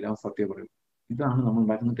നോക്കിയിട്ട് കാര്യമില്ല, അവൻ സത്യം പറയും. ഇതാണ് നമ്മൾ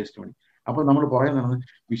ഉണ്ടാക്കുന്ന ടെസ്റ്റ് മണി. അപ്പൊ നമ്മൾ പറയുന്നതാണ്,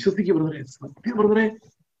 വിശ്വസിക്കുക ബ്രദറെ, സത്യം ബ്രദറെ,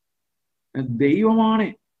 ദൈവമാണ്,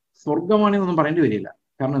 സ്വർഗമാണെന്നൊന്നും പറയേണ്ടി വരില്ല.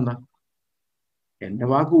 കാരണം എന്താ? എന്റെ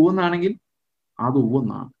വാക്ക് ഉവ്വെന്നാണെങ്കിൽ അത്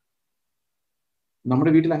ഉവ്വെന്നാണ്.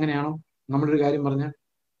 നമ്മുടെ വീട്ടിൽ അങ്ങനെയാണോ? നമ്മുടെ ഒരു കാര്യം പറഞ്ഞാൽ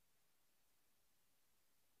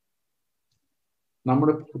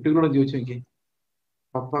നമ്മുടെ കുട്ടികളോട് ചോദിച്ചു നോക്കിയേ,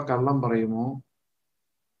 പപ്പ കള്ളം പറയുമോ,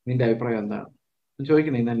 നിന്റെ അഭിപ്രായം എന്താണ്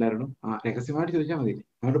ചോദിക്കണേ ഇന്ന് എല്ലാവരോടും. രഹസ്യമായിട്ട് ചോദിച്ചാൽ മതി,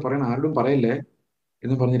 അങ്ങോട്ട് പറയണം, ആരോടും പറയില്ലേ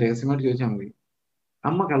എന്ന് പറഞ്ഞ് രഹസ്യമായിട്ട് ചോദിച്ചാൽ മതി.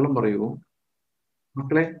 അമ്മ കള്ളം പറയുമോ?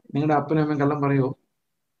 മക്കളെ, നിങ്ങളുടെ അപ്പനും അമ്മയും കള്ളം പറയുമോ?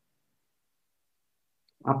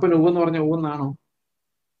 അപ്പൻ ഊവെന്ന് പറഞ്ഞ ഊവെന്നാണോ?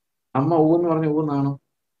 അമ്മ ഊവെന്ന് പറഞ്ഞ ഊവെന്നാണോ?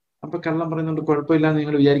 അപ്പൊ കള്ളം പറയുന്നുണ്ട് കുഴപ്പമില്ല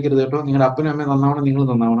നിങ്ങൾ വിചാരിക്കരുത് കേട്ടോ. നിങ്ങളുടെ അപ്പനും അമ്മയും നന്നാവണം, നിങ്ങൾ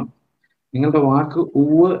നന്നാവണം. നിങ്ങളുടെ വാക്ക്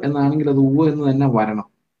ഉവ് എന്നാണെങ്കിൽ അത് ഉവ് എന്ന് തന്നെ വരണം.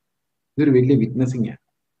 ഇതൊരു വലിയ വിറ്റ്നസിംഗ് ആണ്.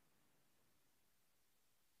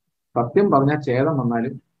 സത്യം പറഞ്ഞാൽ ഛേദം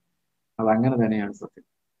വന്നാലും അത് അങ്ങനെ തന്നെയാണ് സത്യം.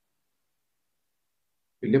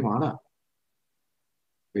 വലിയ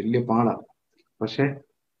പാടാ. പക്ഷെ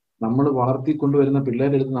നമ്മൾ വളർത്തിക്കൊണ്ടുവരുന്ന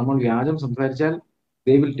പിള്ളേരുടെ അടുത്ത് നമ്മൾ വ്യാജം സംസാരിച്ചാൽ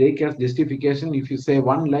they will take as justification. If you say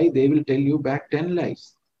one lie, they will tell you back 10 lies.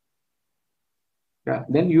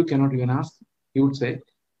 Then you cannot even ask. You would say,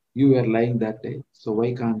 you were lying that day, so why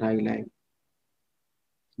can't I lie?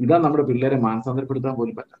 ഇതാ നമ്മുടെ പിള്ളേരെ മാനസാന്തരപ്പെടുത്താൻ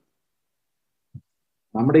പോലും പറ്റാം.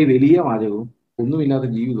 നമ്മുടെ ഈ വലിയ വാചകവും ഒന്നുമില്ലാത്ത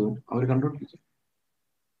ജീവിതവും അവർ കണ്ടുകൊണ്ടിരിക്കും.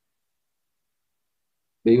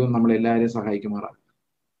 ദൈവം നമ്മളെല്ലാവരെയും സഹായിക്കുമാറാണ്.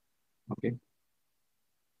 ഓക്കെ.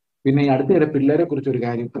 പിന്നെ ഈ അടുത്തിടെ പിള്ളേരെ കുറിച്ച് ഒരു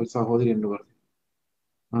കാര്യം ഒരു സഹോദരി എന്ന് പറഞ്ഞു.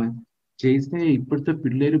 ചേച്ചി, ഇപ്പോഴത്തെ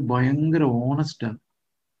പിള്ളേര് ഭയങ്കര ഓണസ്റ്റാണ്.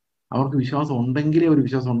 അവർക്ക് വിശ്വാസം ഉണ്ടെങ്കിലേ ഒരു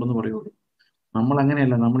വിശ്വാസം ഉണ്ടെന്ന് പറയുള്ളൂ. നമ്മൾ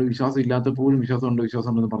അങ്ങനെയല്ല. നമ്മൾ വിശ്വാസം ഇല്ലാത്തപ്പോഴും വിശ്വാസം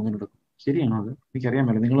ഉണ്ടെന്ന് പറഞ്ഞിട്ടുണ്ട്. ശരിയാണോ അത്? എനിക്കറിയാൻ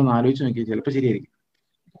പറ്റില്ല. നിങ്ങളൊന്ന് ആലോചിച്ച് നോക്കിയാൽ ചിലപ്പോൾ ശരിയായിരിക്കും.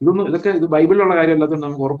 ഇത് ബൈബിളിലുള്ള കാര്യമല്ലാത്തതുകൊണ്ട്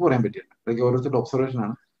നമുക്ക് ഉറപ്പ് പറയാൻ പറ്റില്ല. ഇതൊക്കെ ഓരോരുത്തരുടെ ഒബ്സർവേഷൻ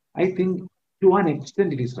ആണ്. I think to an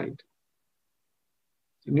extent it is right.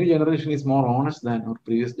 New generation is more honest than our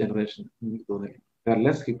previous generation. എനിക്ക് തോന്നുന്നില്ല. ദേ ആർ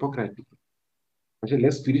ലെസ് ഹിപ്പോക്രാറ്റിക്, പക്ഷെ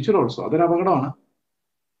ലെസ് സ്പിരിച്വൽ ഓൾസോ. അതൊരു അപകടമാണ്.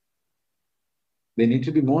 They need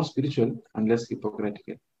to be more spiritual and less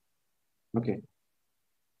hypocritical. Okay.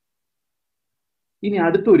 ഇനി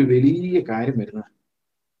അടുത്തൊരു വലിയ കാര്യം വരുന്നത്,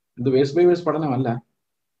 ഇത് വേഴ്സ് ബൈ വേഴ്സ് പഠനമല്ല.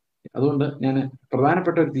 അതുകൊണ്ട് ഞാൻ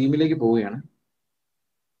പ്രധാനപ്പെട്ട ഒരു തീമിലേക്ക് പോവുകയാണ്.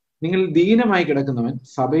 നിങ്ങൾ ദീനമായി കിടക്കുന്നവൻ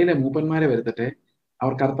സഭയിലെ മൂപ്പന്മാരെ വരുത്തട്ടെ,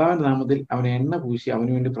 അവർ കർത്താവിന്റെ നാമത്തിൽ അവനെ എണ്ണ പൂശി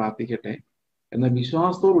അവന് വേണ്ടി പ്രാർത്ഥിക്കട്ടെ. എന്ന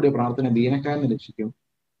വിശ്വാസത്തോടുകൂടിയ പ്രാർത്ഥന ദീനക്കാരനെ രക്ഷിക്കും.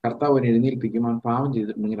 കർത്താവ് അവനെ എഴുന്നേൽപ്പിക്കും. അവൻ പാപം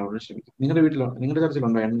ചെയ്തിട്ടുണ്ടെങ്കിൽ അവനെ ക്ഷമിക്കും. നിങ്ങളുടെ വീട്ടിലോ, നിങ്ങളുടെ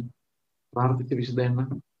ചർച്ചിലുണ്ടോ എണ്ണ? പ്രാർത്ഥിച്ച വിശുദ്ധ എണ്ണ,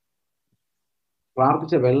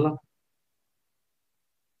 പ്രാർത്ഥിച്ച വെള്ളം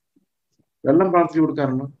പ്രാർത്ഥിച്ചു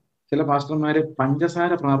കൊടുക്കാറുണ്ട്. ചില പാസ്റ്റർമാര്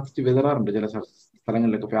പഞ്ചസാര പ്രാർത്ഥിച്ച് വിതറാറുണ്ട്. ചില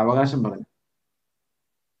സ്ഥലങ്ങളിലൊക്കെ അവകാശം പറഞ്ഞു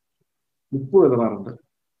ഉപ്പ് വിതറാറുണ്ട്.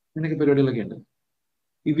 അങ്ങനെയൊക്കെ പരിപാടികളൊക്കെ ഉണ്ട്.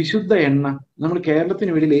 ഈ വിശുദ്ധ എണ്ണ നമ്മൾ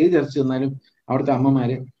കേരളത്തിന് വെളിയിൽ ഏത് ചർച്ച ചെന്നാലും അവിടുത്തെ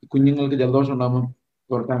അമ്മമാര് കുഞ്ഞുങ്ങൾക്ക് ജലദോഷം ഉണ്ടാകുമ്പോൾ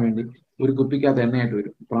പുരട്ടാൻ വേണ്ടി ഒരു കുപ്പിക്കകത്ത് എണ്ണയായിട്ട്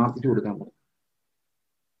വരും, പ്രാർത്ഥിച്ചു കൊടുക്കാൻ പറയും.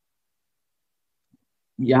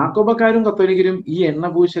 യാക്കോബക്കാരും കത്തോലിക്കരും ഈ എണ്ണ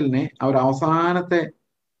പൂശലിനെ അവർ അവസാനത്തെ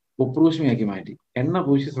ഉപ്രൂഷ്മയാക്കി മാറ്റി. എണ്ണ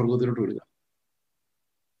പൂശി സ്വർഗത്തിലോട്ട് വിടുക.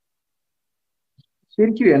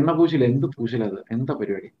 ശരിക്കും എണ്ണ പൂശൽ എന്ത് പൂശലത്? എന്താ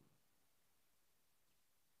പരിപാടി?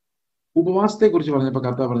 ഉപവാസത്തെ കുറിച്ച് പറഞ്ഞപ്പോൾ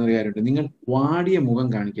കർത്താവ് പറഞ്ഞൊരു കാര്യമുണ്ട്. നിങ്ങൾ വാടിയ മുഖം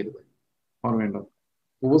കാണിക്കരുത്. ഓർമ്മയുണ്ടോ?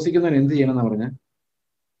 ഉപവസിക്കുന്നവൻ എന്ത് ചെയ്യണം എന്ന് പറഞ്ഞാൽ,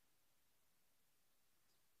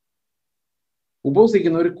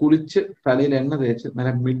 ഉപവസിക്കുന്നവർ കുളിച്ച് തലയിൽ എണ്ണ തേച്ച്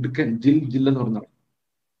നല്ല മിടുക്കൻ ജില്ലെന്ന് പറഞ്ഞു.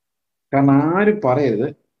 കാരണം ആരും പറയരുത്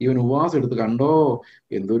ഇവൻ ഉപവാസം എടുത്ത് കണ്ടോ,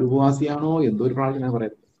 എന്തൊരു ഉപവാസിയാണോ, എന്തൊരു പ്രാർത്ഥന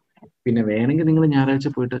പറയരുത്. പിന്നെ വേണമെങ്കിൽ നിങ്ങൾ ഞായറാഴ്ച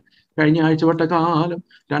പോയിട്ട് കഴിഞ്ഞ ആഴ്ച വട്ട കാലം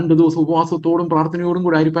 2 ദിവസം ഉപവാസത്തോടും പ്രാർത്ഥനയോടും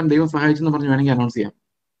കൂടെ ആയിരിക്കാൻ ദൈവം സഹായിച്ചെന്ന് പറഞ്ഞ് വേണമെങ്കിൽ അനൗൺസ് ചെയ്യാം.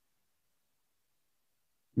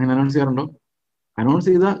 ഞാൻ അനൗൺസ് ചെയ്യാറുണ്ടോ? അനൗൺസ്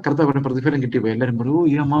ചെയ്ത കർത്താവ് പറഞ്ഞ പ്രതിഫലം കിട്ടിയപ്പോൾ എല്ലാവരും പറയും, ഓ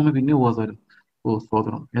ഈ അമ്മാമ പിന്നെ ഉപവാസമായിരുന്നു, ഓ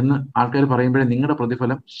സ്തോത്രം എന്ന് ആൾക്കാർ പറയുമ്പോഴേ നിങ്ങളുടെ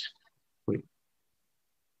പ്രതിഫലം പോയി.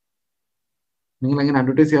 നിങ്ങൾ എങ്ങനെ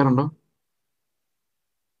അഡ്വർടൈസ് ചെയ്യാറുണ്ടോ?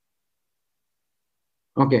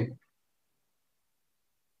 ഓക്കെ.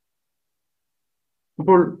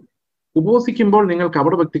 അപ്പോൾ ഉപവസിക്കുമ്പോൾ നിങ്ങൾ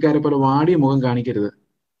കപടഭക്തിക്കാരെ പോലെ വാടിയ മുഖം കാണിക്കരുത്.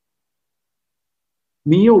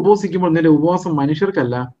 നീ ഉപവസിക്കുമ്പോൾ നിന്റെ ഉപവാസം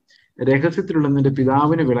മനുഷ്യർക്കല്ല, രഹസ്യത്തിലുള്ള നിന്റെ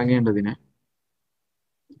പിതാവിന് വിളങ്ങേണ്ടതിന്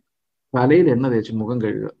തലയിൽ എണ്ണ തേച്ച് മുഖം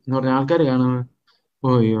കഴുകുക എന്ന് പറഞ്ഞ ആൾക്കാർ കാണുന്നത്, ഓ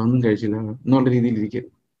ഒന്നും കഴിച്ചില്ല എന്നുള്ള രീതിയിൽ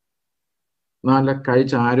ഇരിക്കരുത്. നല്ല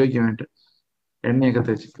കഴിച്ച് ആരോഗ്യമായിട്ട് എണ്ണയൊക്കെ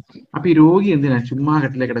തേച്ച്. അപ്പൊ ഈ രോഗി എന്തിനാ ചുമ്മാ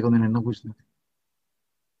കട്ടിലെ കിടക്കുന്നതിന് എണ്ണ പൂശുന്നത്?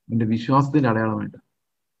 എന്റെ വിശ്വാസത്തിന്റെ അടയാളമായിട്ട്.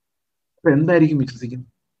 അപ്പൊ എന്തായിരിക്കും വിശ്വസിക്കുന്നത്?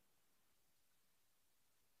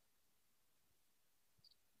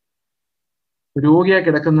 രോഗിയായി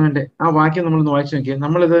കിടക്കുന്നവന്റെ ആ വാക്യം നമ്മളൊന്ന് വായിച്ചു നോക്കിയാൽ,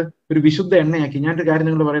 നമ്മളിത് ഒരു വിശുദ്ധ എണ്ണയാക്കി. ഞാനൊരു കാര്യം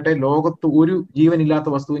നിങ്ങൾ പറയട്ടെ, ലോകത്ത് ഒരു ജീവനില്ലാത്ത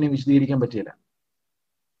വസ്തുവിനെ വിശദീകരിക്കാൻ പറ്റില്ല.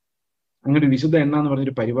 അങ്ങനെ ഒരു വിശുദ്ധ എണ്ണ എന്ന്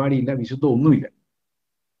പറഞ്ഞൊരു പരിപാടിയില്ല, വിശുദ്ധ ഒന്നുമില്ല,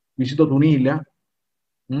 വിശുദ്ധ തുണിയില്ല.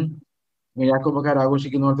 യാക്കോബക്കാർ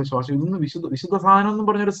ആഘോഷിക്കുന്ന പോലത്തെ ശ്വാസം, ഇതൊന്നും വിശുദ്ധ സാധനം എന്നും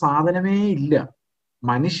പറഞ്ഞൊരു സാധനമേ ഇല്ല.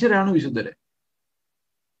 മനുഷ്യരാണ് വിശുദ്ധര്.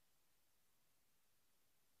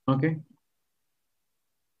 ഓക്കെ.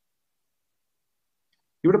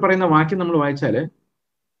 ഇവിടെ പറയുന്ന വാക്യം നമ്മൾ വായിച്ചാല്,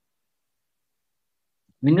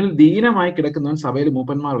 നിങ്ങൾ ദീനമായി കിടക്കുന്നവൻ സഭയിൽ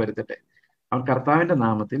മൂപ്പന്മാർ വരുത്തട്ടെ, അവൻ കർത്താവിന്റെ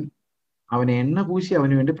നാമത്തിൽ അവനെ എണ്ണ പൂശി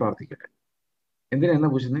അവന് വേണ്ടി പ്രാർത്ഥിക്കട്ടെ. എന്തിനാ എണ്ണ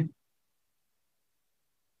പൂശുന്നേ?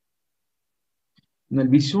 എന്നാൽ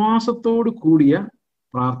വിശ്വാസത്തോട് കൂടിയ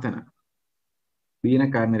പ്രാർത്ഥന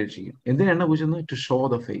ദീനക്കാരനെ രക്ഷിക്കും. എന്തിനാ എണ്ണ പൂശുന്നത്? To show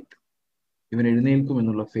the faith. ഇവൻ എഴുന്നേൽക്കും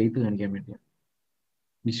എന്നുള്ള ഫെയ്ത്ത് കാണിക്കാൻ വേണ്ടിയാണ്.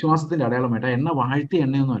 വിശ്വാസത്തിന്റെ അടയാളമായിട്ട്. എണ്ണ വാഴ്ത്തിയ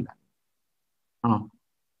എണ്ണയൊന്നുമല്ല. ആണോ?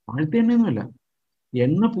 വാഴ്ത്തിയ എണ്ണയൊന്നുമില്ല.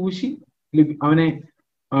 എണ്ണ പൂശി അവനെ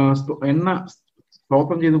എണ്ണ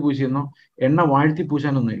സ്തോത്രം ചെയ്ത് പൂശിയെന്നോ എണ്ണ വാഴ്ത്തി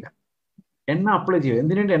പൂശാനൊന്നുമില്ല. എണ്ണ അപ്ലൈ ചെയ്യുക.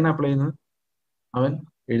 എന്തിനു വേണ്ടി എണ്ണ അപ്ലൈ ചെയ്യുന്നത്? അവൻ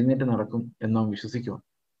എഴുന്നേറ്റ് നടക്കും എന്നവൻ വിശ്വസിക്കുക.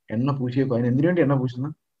 എണ്ണ പൂശിയേക്കും. അതിന് എന്തിനു വേണ്ടി എണ്ണ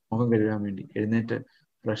പൂശുന്നത്? മുഖം കഴുകാൻ വേണ്ടി, എഴുന്നേറ്റ്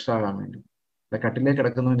ഫ്രഷ് ആകാൻ വേണ്ടി. കട്ടിലേക്ക്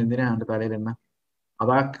കിടക്കുന്നവൻ എന്തിനാ അവന്റെ തലയിൽ എണ്ണ?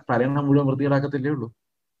 അതാ തലയെണ്ണ മുഴുവൻ വൃത്തികേടാക്കത്തില്ലേ ഉള്ളൂ.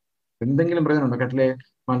 എന്തെങ്കിലും പ്രയോജനമുണ്ടോ കട്ടിലെ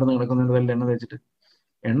മണ്ടെന്ന് കിടക്കുന്നതിന്റെ തലയിൽ എണ്ണ തേച്ചിട്ട്?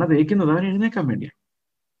 എണ്ണ തേക്കുന്നത് അവൻ എഴുന്നേക്കാൻ വേണ്ടിയാണ്.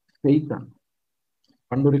 ഫെയ്ത്താണ്.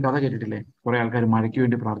 പണ്ടൊരു കഥ കേട്ടിട്ടില്ലേ? കുറെ ആൾക്കാർ മഴയ്ക്ക്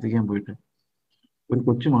വേണ്ടി പ്രാർത്ഥിക്കാൻ പോയിട്ട് ഒരു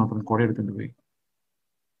കൊച്ചു മാത്രം കുട എടുത്തുകൊണ്ട് പോയി.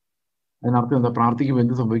 അതിനർത്ഥം എന്താ? പ്രാർത്ഥിക്കുമ്പോൾ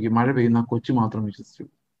എന്ത് സംഭവിക്കും? മഴ പെയ്യുന്ന ആ കൊച്ചു മാത്രം വിശ്വസിച്ചു.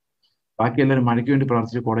 ബാക്കി എല്ലാവരും മഴയ്ക്ക് വേണ്ടി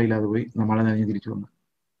പ്രാർത്ഥിച്ച് കുടയില്ലാതെ പോയി. മഴ നനഞ്ഞ് തിരിച്ചു വന്നു.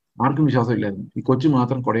 ആർക്കും വിശ്വാസമില്ലായിരുന്നു. ഈ കൊച്ചു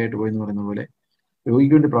മാത്രം കുടയായിട്ട് പോയി എന്ന് പറയുന്ന പോലെ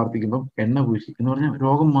രോഗിക്ക് വേണ്ടി പ്രാർത്ഥിക്കുമ്പോൾ എണ്ണ പൂശി എന്ന് പറഞ്ഞാൽ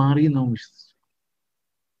രോഗം മാറി എന്ന് അവൻ വിശ്വസിച്ചു.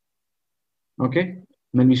 ഓക്കെ.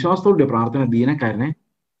 എന്നാൽ വിശ്വാസത്തോടെ പ്രാർത്ഥന ദീനക്കാരനെ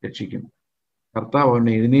രക്ഷിക്കും. കർത്താവ്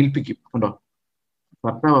അവനെ എഴുന്നേൽപ്പിക്കും. കണ്ടോ?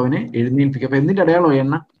 കർത്താവ് അവനെ എഴുന്നേൽപ്പിക്കും. അപ്പൊ എന്തിന്റെ അടയാളോ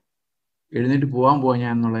എണ്ണ? എഴുന്നേറ്റ് പോവാൻ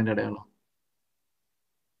ഞാൻ എന്നുള്ളതിന്റെ അടയാളം.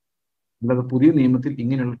 അല്ലാതെ പുതിയ നിയമത്തിൽ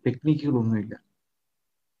ഇങ്ങനെയുള്ള ടെക്നിക്കുകളൊന്നുമില്ല.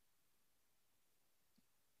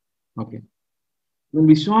 ഓക്കെ.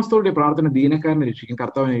 വിശ്വാസത്തോടെ പ്രാർത്ഥന ദീനക്കാരനെ രക്ഷിക്കും.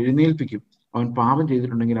 കർത്താവിനെ എഴുന്നേൽപ്പിക്കും. അവൻ പാപം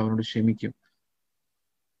ചെയ്തിട്ടുണ്ടെങ്കിൽ അവനോട് ക്ഷമിക്കും.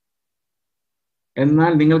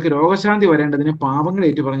 എന്നാൽ നിങ്ങൾക്ക് രോഗശാന്തി വരേണ്ടതിന് പാപങ്ങൾ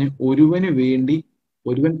ഏറ്റുപറഞ്ഞ്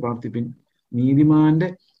ഒരുവൻ പ്രാർത്ഥിപ്പിൻ. നീതിമാന്റെ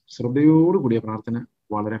ശ്രദ്ധയോടുകൂടിയ പ്രാർത്ഥന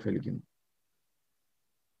വളരെ ഫലിക്കുന്നു.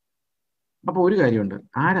 അപ്പൊ ഒരു കാര്യമുണ്ട്.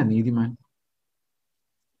 ആരാ നീതിമാൻ?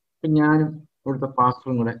 ഇപ്പൊ ഞാനും ഇവിടുത്തെ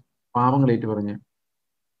പാസ്റ്ററും കൂടെ പാപങ്ങൾ ഏറ്റുപറഞ്ഞ്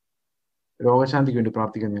രോഗശാന്തിക്ക് വേണ്ടി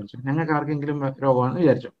പ്രാർത്ഥിക്കാന്ന് വിചാരിച്ചു. ഞങ്ങൾക്ക് ആർക്കെങ്കിലും രോഗമാണെന്ന്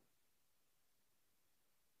വിചാരിച്ചു.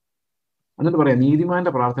 എന്നിട്ട് പറയാം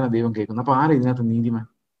നീതിമാന്റെ പ്രാർത്ഥന ദൈവം കേൾക്കുന്നു. അപ്പൊ ആരാ ഇതിനകത്ത് നീതിമാൻ?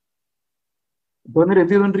 ഇപ്പൊ എന്നിട്ട്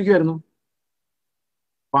എന്ത് ചെയ്തുകൊണ്ടിരിക്കുവായിരുന്നു?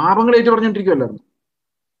 പാപങ്ങൾ ഏറ്റു പറഞ്ഞുകൊണ്ടിരിക്കുവല്ലായിരുന്നു.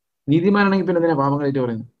 നീതിമാനാണെങ്കിൽ പിന്നെ എന്തിനാ പാപങ്ങൾ ഏറ്റു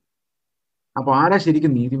പറയുന്നത്? അപ്പൊ ആരാ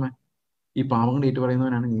ശരിക്കും നീതിമാൻ? ഈ പാപങ്ങൾ ഏറ്റു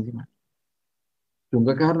പറയുന്നവനാണ് നീതിമാൻ.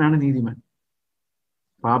 ചുങ്കക്കാരനാണ് നീതിമാൻ.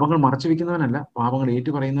 പാപങ്ങൾ മറച്ചു വെക്കുന്നവനല്ല, പാപങ്ങൾ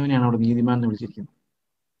ഏറ്റു പറയുന്നവനെയാണ് അവിടെ നീതിമാൻ എന്ന് വിളിച്ചിരിക്കുന്നത്.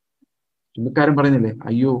 ചുങ്കക്കാരൻ പറയുന്നില്ലേ,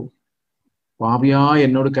 അയ്യോ പാപിയായ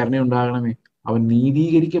എന്നോട് കരുണയുണ്ടാകണമേ, അവൻ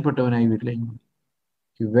നീതീകരിക്കപ്പെട്ടവനായി വീട്ടിലേക്ക് വന്നു.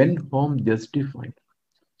 He went home justified.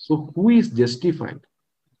 So who is justified?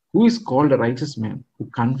 Who is called a righteous man? Who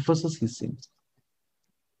confesses his sins.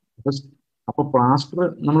 അപ്പൊ പാസ്റ്റർ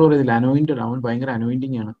നമ്മൾ പറയുന്നില്ല അനോയിന്റഡ്, അവൻ ഭയങ്കര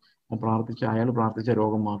അനോയിന്റിങ് ആണ്, അയാൾ പ്രാർത്ഥിച്ച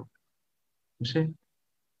രോഗം മാറും. പക്ഷെ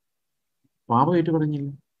പാപം ഏറ്റു പറഞ്ഞില്ല,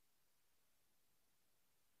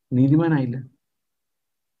 നീതിമാനായില്ല.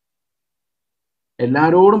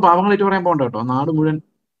 എല്ലാരോടും പാപങ്ങൾ ഏറ്റു പറയാൻ പോകണ്ട കേട്ടോ, നാട് മുഴുവൻ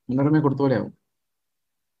മുന്നറിമ കൊടുത്ത പോലെ ആവും.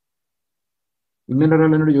 ഇന്നലെ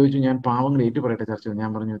ഒരാൾ എന്നോട് ചോദിച്ചു, ഞാൻ പാവങ്ങൾ ഏറ്റു പറയട്ടെ ചർച്ച? ഞാൻ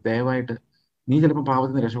പറഞ്ഞു, ദയവായിട്ട് നീ ചിലപ്പോൾ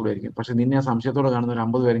പാവത്തിൽ നിന്ന് രക്ഷപ്പെടുമായിരിക്കും, പക്ഷെ നിന്നെ ആ സംശയത്തോടെ കാണുന്ന ഒരു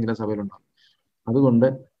 50 പേരെങ്കിലും സഭയിലുണ്ടാവും. അതുകൊണ്ട്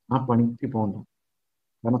ആ പണിക്ക് പോകണ്ട.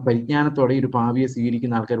 കാരണം പരിജ്ഞാനത്തോടെ ഒരു പാവിയെ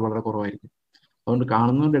സ്വീകരിക്കുന്ന ആൾക്കാർ വളരെ കുറവായിരിക്കും. അതുകൊണ്ട്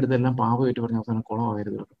കാണുന്നവരുടെ അടുത്തെല്ലാം പാവം ഏറ്റു പറഞ്ഞ അവസാനം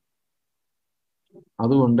കുളമാകരുത് കേട്ടോ.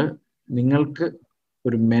 അതുകൊണ്ട് നിങ്ങൾക്ക്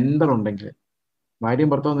ഒരു മെന്റർ ഉണ്ടെങ്കിൽ,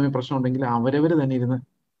 ഭാര്യയും ഭർത്താവും തമ്മിൽ പ്രശ്നം ഉണ്ടെങ്കിൽ അവരവർ തന്നെ ഇരുന്ന്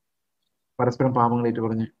പരസ്പരം പാപങ്ങൾ ഏറ്റു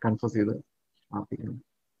പറഞ്ഞ് കൺഫസ് ചെയ്ത് പ്രാർത്ഥിക്കണം.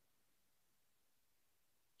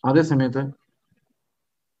 അതേ സമയത്ത്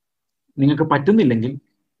നിങ്ങൾക്ക് പറ്റുന്നില്ലെങ്കിൽ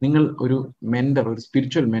നിങ്ങൾ ഒരു മെന്റർ, ഒരു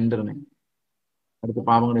സ്പിരിച്വൽ മെന്ററിനെ അടുത്ത്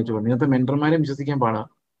പാപങ്ങൾ ഏറ്റു പറഞ്ഞു. ഇന്നത്തെ മെന്റർമാരെ വിശ്വസിക്കാൻ പാടാ,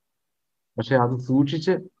 പക്ഷെ അത്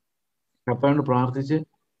സൂക്ഷിച്ച് കർത്താവിനോട് പ്രാർത്ഥിച്ച്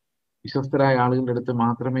വിശ്വസ്തരായ ആളുകളുടെ അടുത്ത്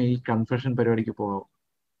മാത്രമേ ഈ കൺഫെഷൻ പരിപാടിക്ക് പോകാവൂ.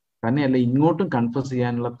 തന്നെയല്ല, ഇങ്ങോട്ടും കൺഫസ്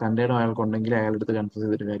ചെയ്യാനുള്ള തൻ്റെ ഇടം അയാൾക്കുണ്ടെങ്കിൽ അയാളുടെ അടുത്ത് കൺഫസ്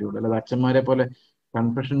ചെയ്തിട്ട് കാര്യമുള്ളൂ. അല്ലാതെ അച്ഛന്മാരെ പോലെ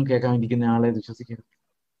കൺഫെഷൻ കേൾക്കാൻ ഇരിക്കുന്ന ആളെ വിശ്വസിക്കരുത്.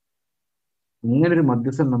 ഇങ്ങനൊരു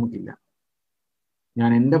മധ്യസ്ഥൻ നമുക്കില്ല. ഞാൻ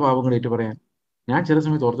എൻ്റെ പാപങ്ങൾ ഏറ്റു പറയാൻ ഞാൻ ചില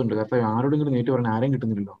സമയത്ത് ഓർത്തുണ്ട്, കർത്താവ് ആരോടെങ്കിലും ഏറ്റു പറയാൻ ആരെയും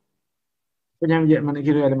കിട്ടുന്നില്ലല്ലോ. അപ്പൊ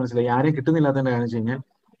എനിക്കൊരു കാര്യം മനസ്സിലായി, ആരെയും കിട്ടുന്നില്ലാത്തതിന്റെ കാര്യം വെച്ച് കഴിഞ്ഞാൽ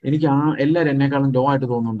എനിക്ക് എല്ലാവരും എന്നെക്കാളും ലോ ആയിട്ട്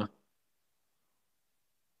തോന്നുന്നുണ്ട്.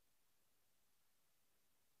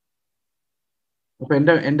 അപ്പൊ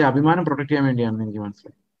എന്റെ അഭിമാനം പ്രൊട്ടക്ട് ചെയ്യാൻ വേണ്ടിയാണെന്ന് എനിക്ക്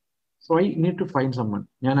മനസ്സിലായി. So I need to find someone.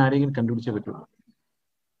 ഞാൻ ആരെങ്കിലും കണ്ടുപിടിച്ചേ പറ്റുള്ളൂ.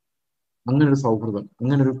 അങ്ങനൊരു സൗഹൃദം,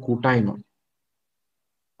 അങ്ങനൊരു കൂട്ടായ്മ,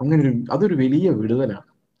 അതൊരു വലിയ വിടുതലാണ്.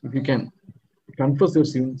 If you can confess your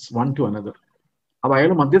since one two another. അത്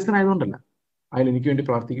അയാൾ മധ്യസ്ഥനായതുകൊണ്ടല്ല, അയാൾ എനിക്ക് വേണ്ടി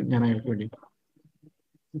പ്രാർത്ഥിക്കും, ഞാൻ അയാൾക്ക് വേണ്ടി.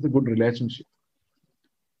 It's A good relationship,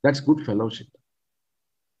 that's good fellowship.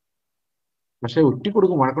 പക്ഷെ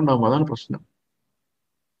ഒറ്റിക്കൊടുക്കും, വഴക്കുണ്ടാകുമ്പോൾ അതാണ് പ്രശ്നം.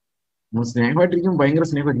 നമ്മൾ സ്നേഹമായിട്ടിരിക്കും, ഭയങ്കര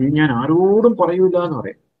സ്നേഹം, ഞാൻ ആരോടും പറയൂല എന്ന്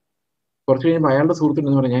പറയാം. കുറച്ച് കഴിയുമ്പോൾ അയാളുടെ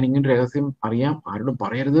സുഹൃത്തുണ്ടെന്ന് പറയാം, ഞാൻ ഇങ്ങനെ രഹസ്യം അറിയാം, ആരോടും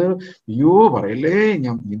പറയരുത്. അയ്യോ പറയല്ലേ,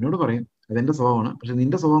 ഞാൻ നിന്നോട് പറയും, അതെന്റെ സ്വഭാവമാണ്, പക്ഷെ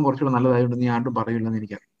നിന്റെ സ്വഭാവം കുറച്ചുകൂടെ നല്ലതായതുകൊണ്ട് നീ ആരോടും പറയില്ലെന്ന്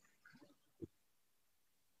എനിക്കറിയാം.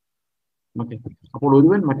 ഓക്കെ. അപ്പോൾ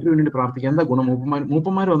ഒരുവൻ മറ്റൊരു വേണ്ടി പ്രാർത്ഥിക്കുക. എന്താ ഗുണം?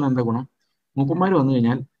 മൂപ്പന്മാർ വന്ന എന്താ ഗുണം? മൂപ്പന്മാർ വന്നു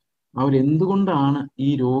കഴിഞ്ഞാൽ അവരെന്തുകൊണ്ടാണ് ഈ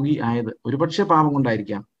രോഗി ആയത്? ഒരുപക്ഷെ പാപം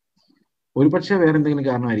കൊണ്ടായിരിക്കാം, ഒരുപക്ഷെ വേറെ എന്തെങ്കിലും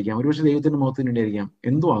കാരണമായിരിക്കാം, ഒരുപക്ഷെ ദൈവത്തിന്റെ മുഖത്തിന് വേണ്ടിയായിരിക്കാം,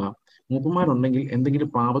 എന്തും ആകാം. മൂപ്പന്മാരുണ്ടെങ്കിൽ എന്തെങ്കിലും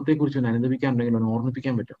പാപത്തെക്കുറിച്ച് ഒന്ന് അനുദപിക്കാനുണ്ടെങ്കിൽ ഒന്ന്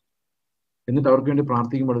ഓർമ്മിപ്പിക്കാൻ പറ്റും. എന്നിട്ട് അവർക്ക് വേണ്ടി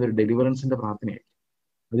പ്രാർത്ഥിക്കുമ്പോൾ അതൊരു ഡെലിവറൻസിന്റെ പ്രാർത്ഥനയായിരിക്കും.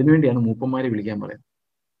 അതിനുവേണ്ടിയാണ് മൂപ്പന്മാരെ വിളിക്കാൻ പറയുന്നത്.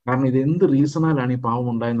 കാരണം ഇത് എന്ത് റീസണാലാണ് ഈ പാവം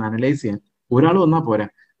ഉണ്ടായെന്ന് അനലൈസ് ചെയ്യാൻ ഒരാൾ വന്നാൽ പോരാ.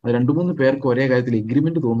 അത് 2-3 പേർക്ക് ഒരേ കാര്യത്തിൽ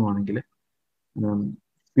agreement തോന്നുവാണെങ്കിൽ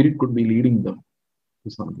spirit could be leading them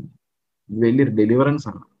to something. ഇത് വലിയൊരു ഡെലിവറൻസ്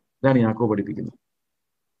ആണ്. ഇതാണ് യാക്കോബ് പഠിപ്പിക്കുന്നത്.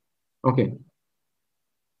 ഓക്കെ,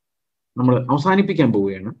 നമ്മൾ അവസാനിപ്പിക്കാൻ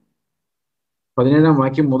പോവുകയാണ്. 17-ാം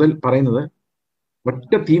വാക്യം മുതൽ പറയുന്നത്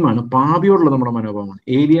ഒറ്റ തീമാണ്, പാപിയോടുള്ള നമ്മുടെ മനോഭാവമാണ്.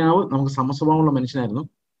 ഏലിയാവ് നമുക്ക് സമസ്വഭാവമുള്ള മനുഷ്യനായിരുന്നു,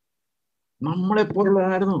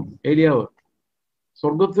 നമ്മളെപ്പോലുള്ളതായിരുന്നു ഏലിയാവ്.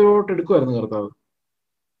 സ്വർഗത്തിലോട്ട് എടുക്കുമായിരുന്നു കർത്താവ്.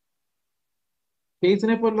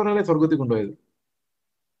 കേസിനെ പോലുള്ള ഒരാളെ സ്വർഗത്തിൽ കൊണ്ടുപോയത്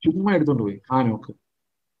ചുമ്മാ എടുത്തോണ്ട് പോയി. ഹാനോക്ക്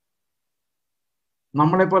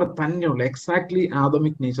നമ്മളെ പോലെ തന്നെയുള്ള എക്സാക്ട്ലി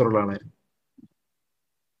ആദമിക് നേച്ചറുള്ള ആളായിരുന്നു.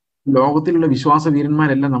 ലോകത്തിലുള്ള വിശ്വാസ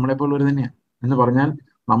വീരന്മാരെല്ലാം നമ്മളെപ്പോലുള്ളവർ തന്നെയാണ് എന്ന് പറഞ്ഞാൽ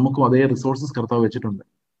നമുക്കും അതേ റിസോഴ്സസ് കർത്താവ് വെച്ചിട്ടുണ്ട്.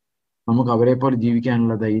 നമുക്ക് അവരെ പോലെ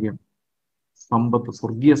ജീവിക്കാനുള്ള ധൈര്യം, സമ്പത്ത്,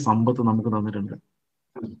 സ്വർഗീയ സമ്പത്ത് നമുക്ക് തന്നിട്ടുണ്ട്.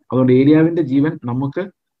 അതുകൊണ്ട് ഏലിയാവിന്റെ ജീവൻ നമുക്ക്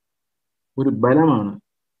ഒരു ബലമാണ്.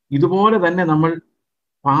 ഇതുപോലെ തന്നെ നമ്മൾ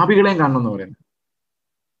പാപികളെയും കാണണം എന്ന് പറയുന്നത്.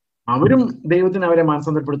 അവരും ദൈവത്തിന് അവരെ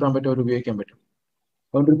മാനസാന്തരപ്പെടുത്താൻ പറ്റും, അവർ ഉപയോഗിക്കാൻ പറ്റും.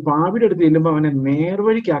 അതുകൊണ്ട് ഒരു പാപിയുടെ അടുത്ത് ചെല്ലുമ്പോൾ അവനെ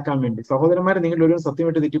നേർവഴിക്കാക്കാൻ വേണ്ടി, സഹോദരന്മാരെ നിങ്ങൾ ഒരുവൻ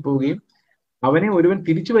സത്യമായിട്ട് തെറ്റിപ്പോവുകയും അവനെ ഒരുവൻ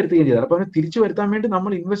തിരിച്ചു വരുത്തുകയും ചെയ്താൽ, അപ്പൊ അവനെ തിരിച്ചു വരുത്താൻ വേണ്ടി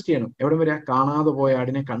നമ്മൾ ഇൻവെസ്റ്റ് ചെയ്യണം. എവിടെ വരെ? കാണാതെ പോയ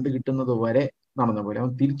ആടിനെ കണ്ടു കിട്ടുന്നത് വരെ നടന്ന പോലെ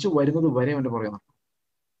അവൻ തിരിച്ചു വരുന്നത് വരെ അവന്റെ പുറകെ നടക്കണം.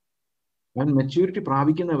 അവൻ മെച്യൂരിറ്റി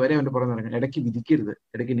പ്രാപിക്കുന്ന വരെ അവന്റെ പുറകെ നടക്കണം. ഇടയ്ക്ക് വിധിക്കരുത്,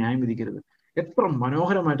 ഇടയ്ക്ക് ന്യായം വിധിക്കരുത്. എത്ര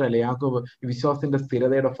മനോഹരമായിട്ടല്ലേ യാക്കോബ് വിശ്വാസത്തിന്റെ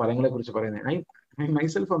സ്ഥിരതയുടെ ഫലങ്ങളെ കുറിച്ച് പറയുന്നത്. I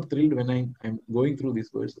myself am thrilled when I am going through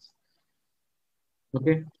these versus.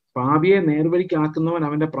 Okay, പാപിയെ നേർവഴിക്കാക്കുന്നവൻ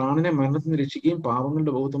അവന്റെ പ്രാണനെ മരണത്തിൽ നിന്ന് രക്ഷിക്കുകയും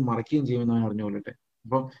പാപങ്ങളുടെ ബഹുത്വം മറയ്ക്കുകയും ചെയ്യുമെന്ന് അവൻ അറിഞ്ഞുകൊള്ളട്ടെ.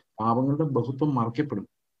 അപ്പം പാപങ്ങളുടെ ബഹുത്വം മറയ്ക്കപ്പെടും.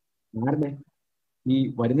 ആരുടെ? ഈ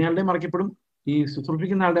വരുന്നയാളുടെ മറയ്ക്കപ്പെടും, ഈ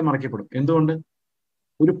ശുശ്രൂഷിക്കുന്ന ആളുടെ മറയ്ക്കപ്പെടും. എന്തുകൊണ്ട്?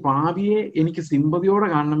 ഒരു പാപിയെ എനിക്ക് സിമ്പതിയോടെ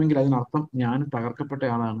കാണണമെങ്കിൽ അതിനർത്ഥം ഞാൻ തകർക്കപ്പെട്ട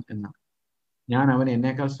ആളാണ് എന്നാണ്. ഞാൻ അവനെ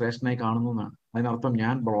എന്നേക്കാൾ ശ്രേഷ്ഠനായി കാണുന്നു എന്നാണ്. അതിനർത്ഥം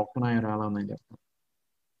ഞാൻ ബ്രോക്കണായ ഒരാളാണ് അതിന്റെ അർത്ഥം.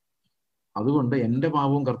 അതുകൊണ്ട് എന്റെ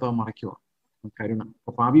പാപവും കർത്താവ് മറയ്ക്കുക, കരുണ.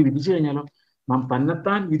 അപ്പൊ പാപി വിധിച്ചു കഴിഞ്ഞാലോ, നാം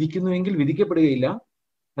തന്നെത്താൻ വിധിക്കുന്നുവെങ്കിൽ വിധിക്കപ്പെടുകയില്ല,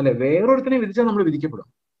 അല്ലെ? വേറൊരുത്തനെ വിധിച്ചാൽ നമ്മൾ വിധിക്കപ്പെടും.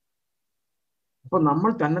 അപ്പൊ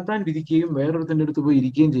നമ്മൾ തന്നെത്താൻ വിധിക്കുകയും വേറൊരുത്തന്റെ അടുത്ത് പോയി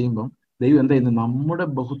ഇരിക്കുകയും ചെയ്യുമ്പോൾ ദൈവം എന്താ ചെയ്യുന്നത്? നമ്മുടെ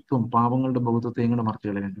ബഹുത്വം, പാപങ്ങളുടെ ബഹുത്വത്തെ ഇങ്ങനെ മറച്ചു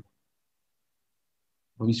കളയുന്നുണ്ട്.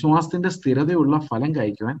 വിശ്വാസത്തിന്റെ സ്ഥിരതയുള്ള ഫലം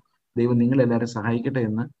കായ്ക്കുവാൻ ദൈവം നിങ്ങളെല്ലാവരും സഹായിക്കട്ടെ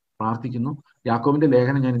എന്ന് പ്രാർത്ഥിക്കുന്നു. യാക്കോബിന്റെ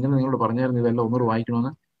ലേഖനം ഞാൻ ഇന്നലെ നിങ്ങളോട് പറഞ്ഞായിരുന്നു, ഇതെല്ലാം ഒന്നുകൂടെ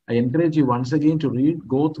വായിക്കണമെന്ന്. I encourage you once again to read,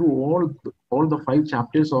 go through all the 5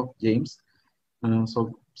 chapters of James. So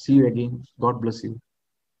see you again. God bless you.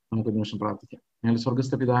 നമുക്ക് നിമിഷം പ്രാർത്ഥിക്കാം. ഞങ്ങൾ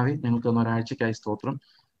സ്വർഗസ്ഥ പിതാവേ, ഞങ്ങൾക്ക് തന്ന ഒരാഴ്ചയ്ക്കായി സ്തോത്രം.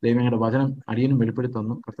 ദൈവം ഞങ്ങളുടെ വചനം അടിയനും വെളിപ്പെടുത്തി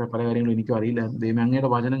തന്നു. കർത്താവ് പല കാര്യങ്ങളും എനിക്കും അറിയില്ലായിരുന്നു. ദൈവം അങ്ങയുടെ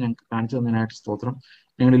വചനം ഞങ്ങൾക്ക് കാണിച്ചു തന്നതിനായിട്ട് സ്തോത്രം.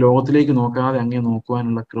 ഞങ്ങൾ ലോകത്തിലേക്ക് നോക്കാതെ അങ്ങയെ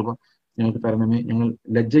നോക്കുവാനുള്ള കൃപ ഞങ്ങൾക്ക് തരണമേ. ഞങ്ങൾ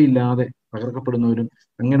ലജ്ജയില്ലാതെ തകർക്കപ്പെടുന്നവരും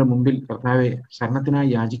അങ്ങയുടെ മുമ്പിൽ കർത്താവെ ശരണത്തിനായി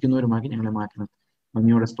യാചിക്കുന്നവരുമാക്കി ഞങ്ങളെ മാറ്റണം.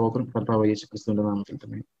 നന്ദിയോടെ സ്തോത്രം. കർത്താവ് യേശു ക്രിസ്തുവിന്റെ നാമത്തിൽ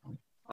തന്നെ.